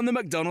now on the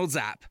McDonald's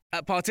app.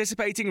 At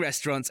participating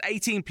restaurants,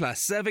 18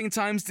 plus, serving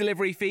times,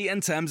 delivery fee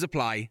and terms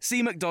apply.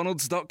 See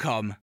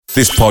mcdonalds.com.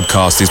 This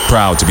podcast is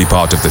proud to be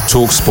part of the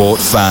TalkSport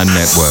Fan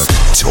Network.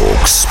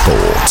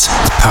 TalkSport.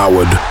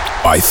 Powered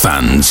by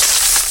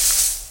fans.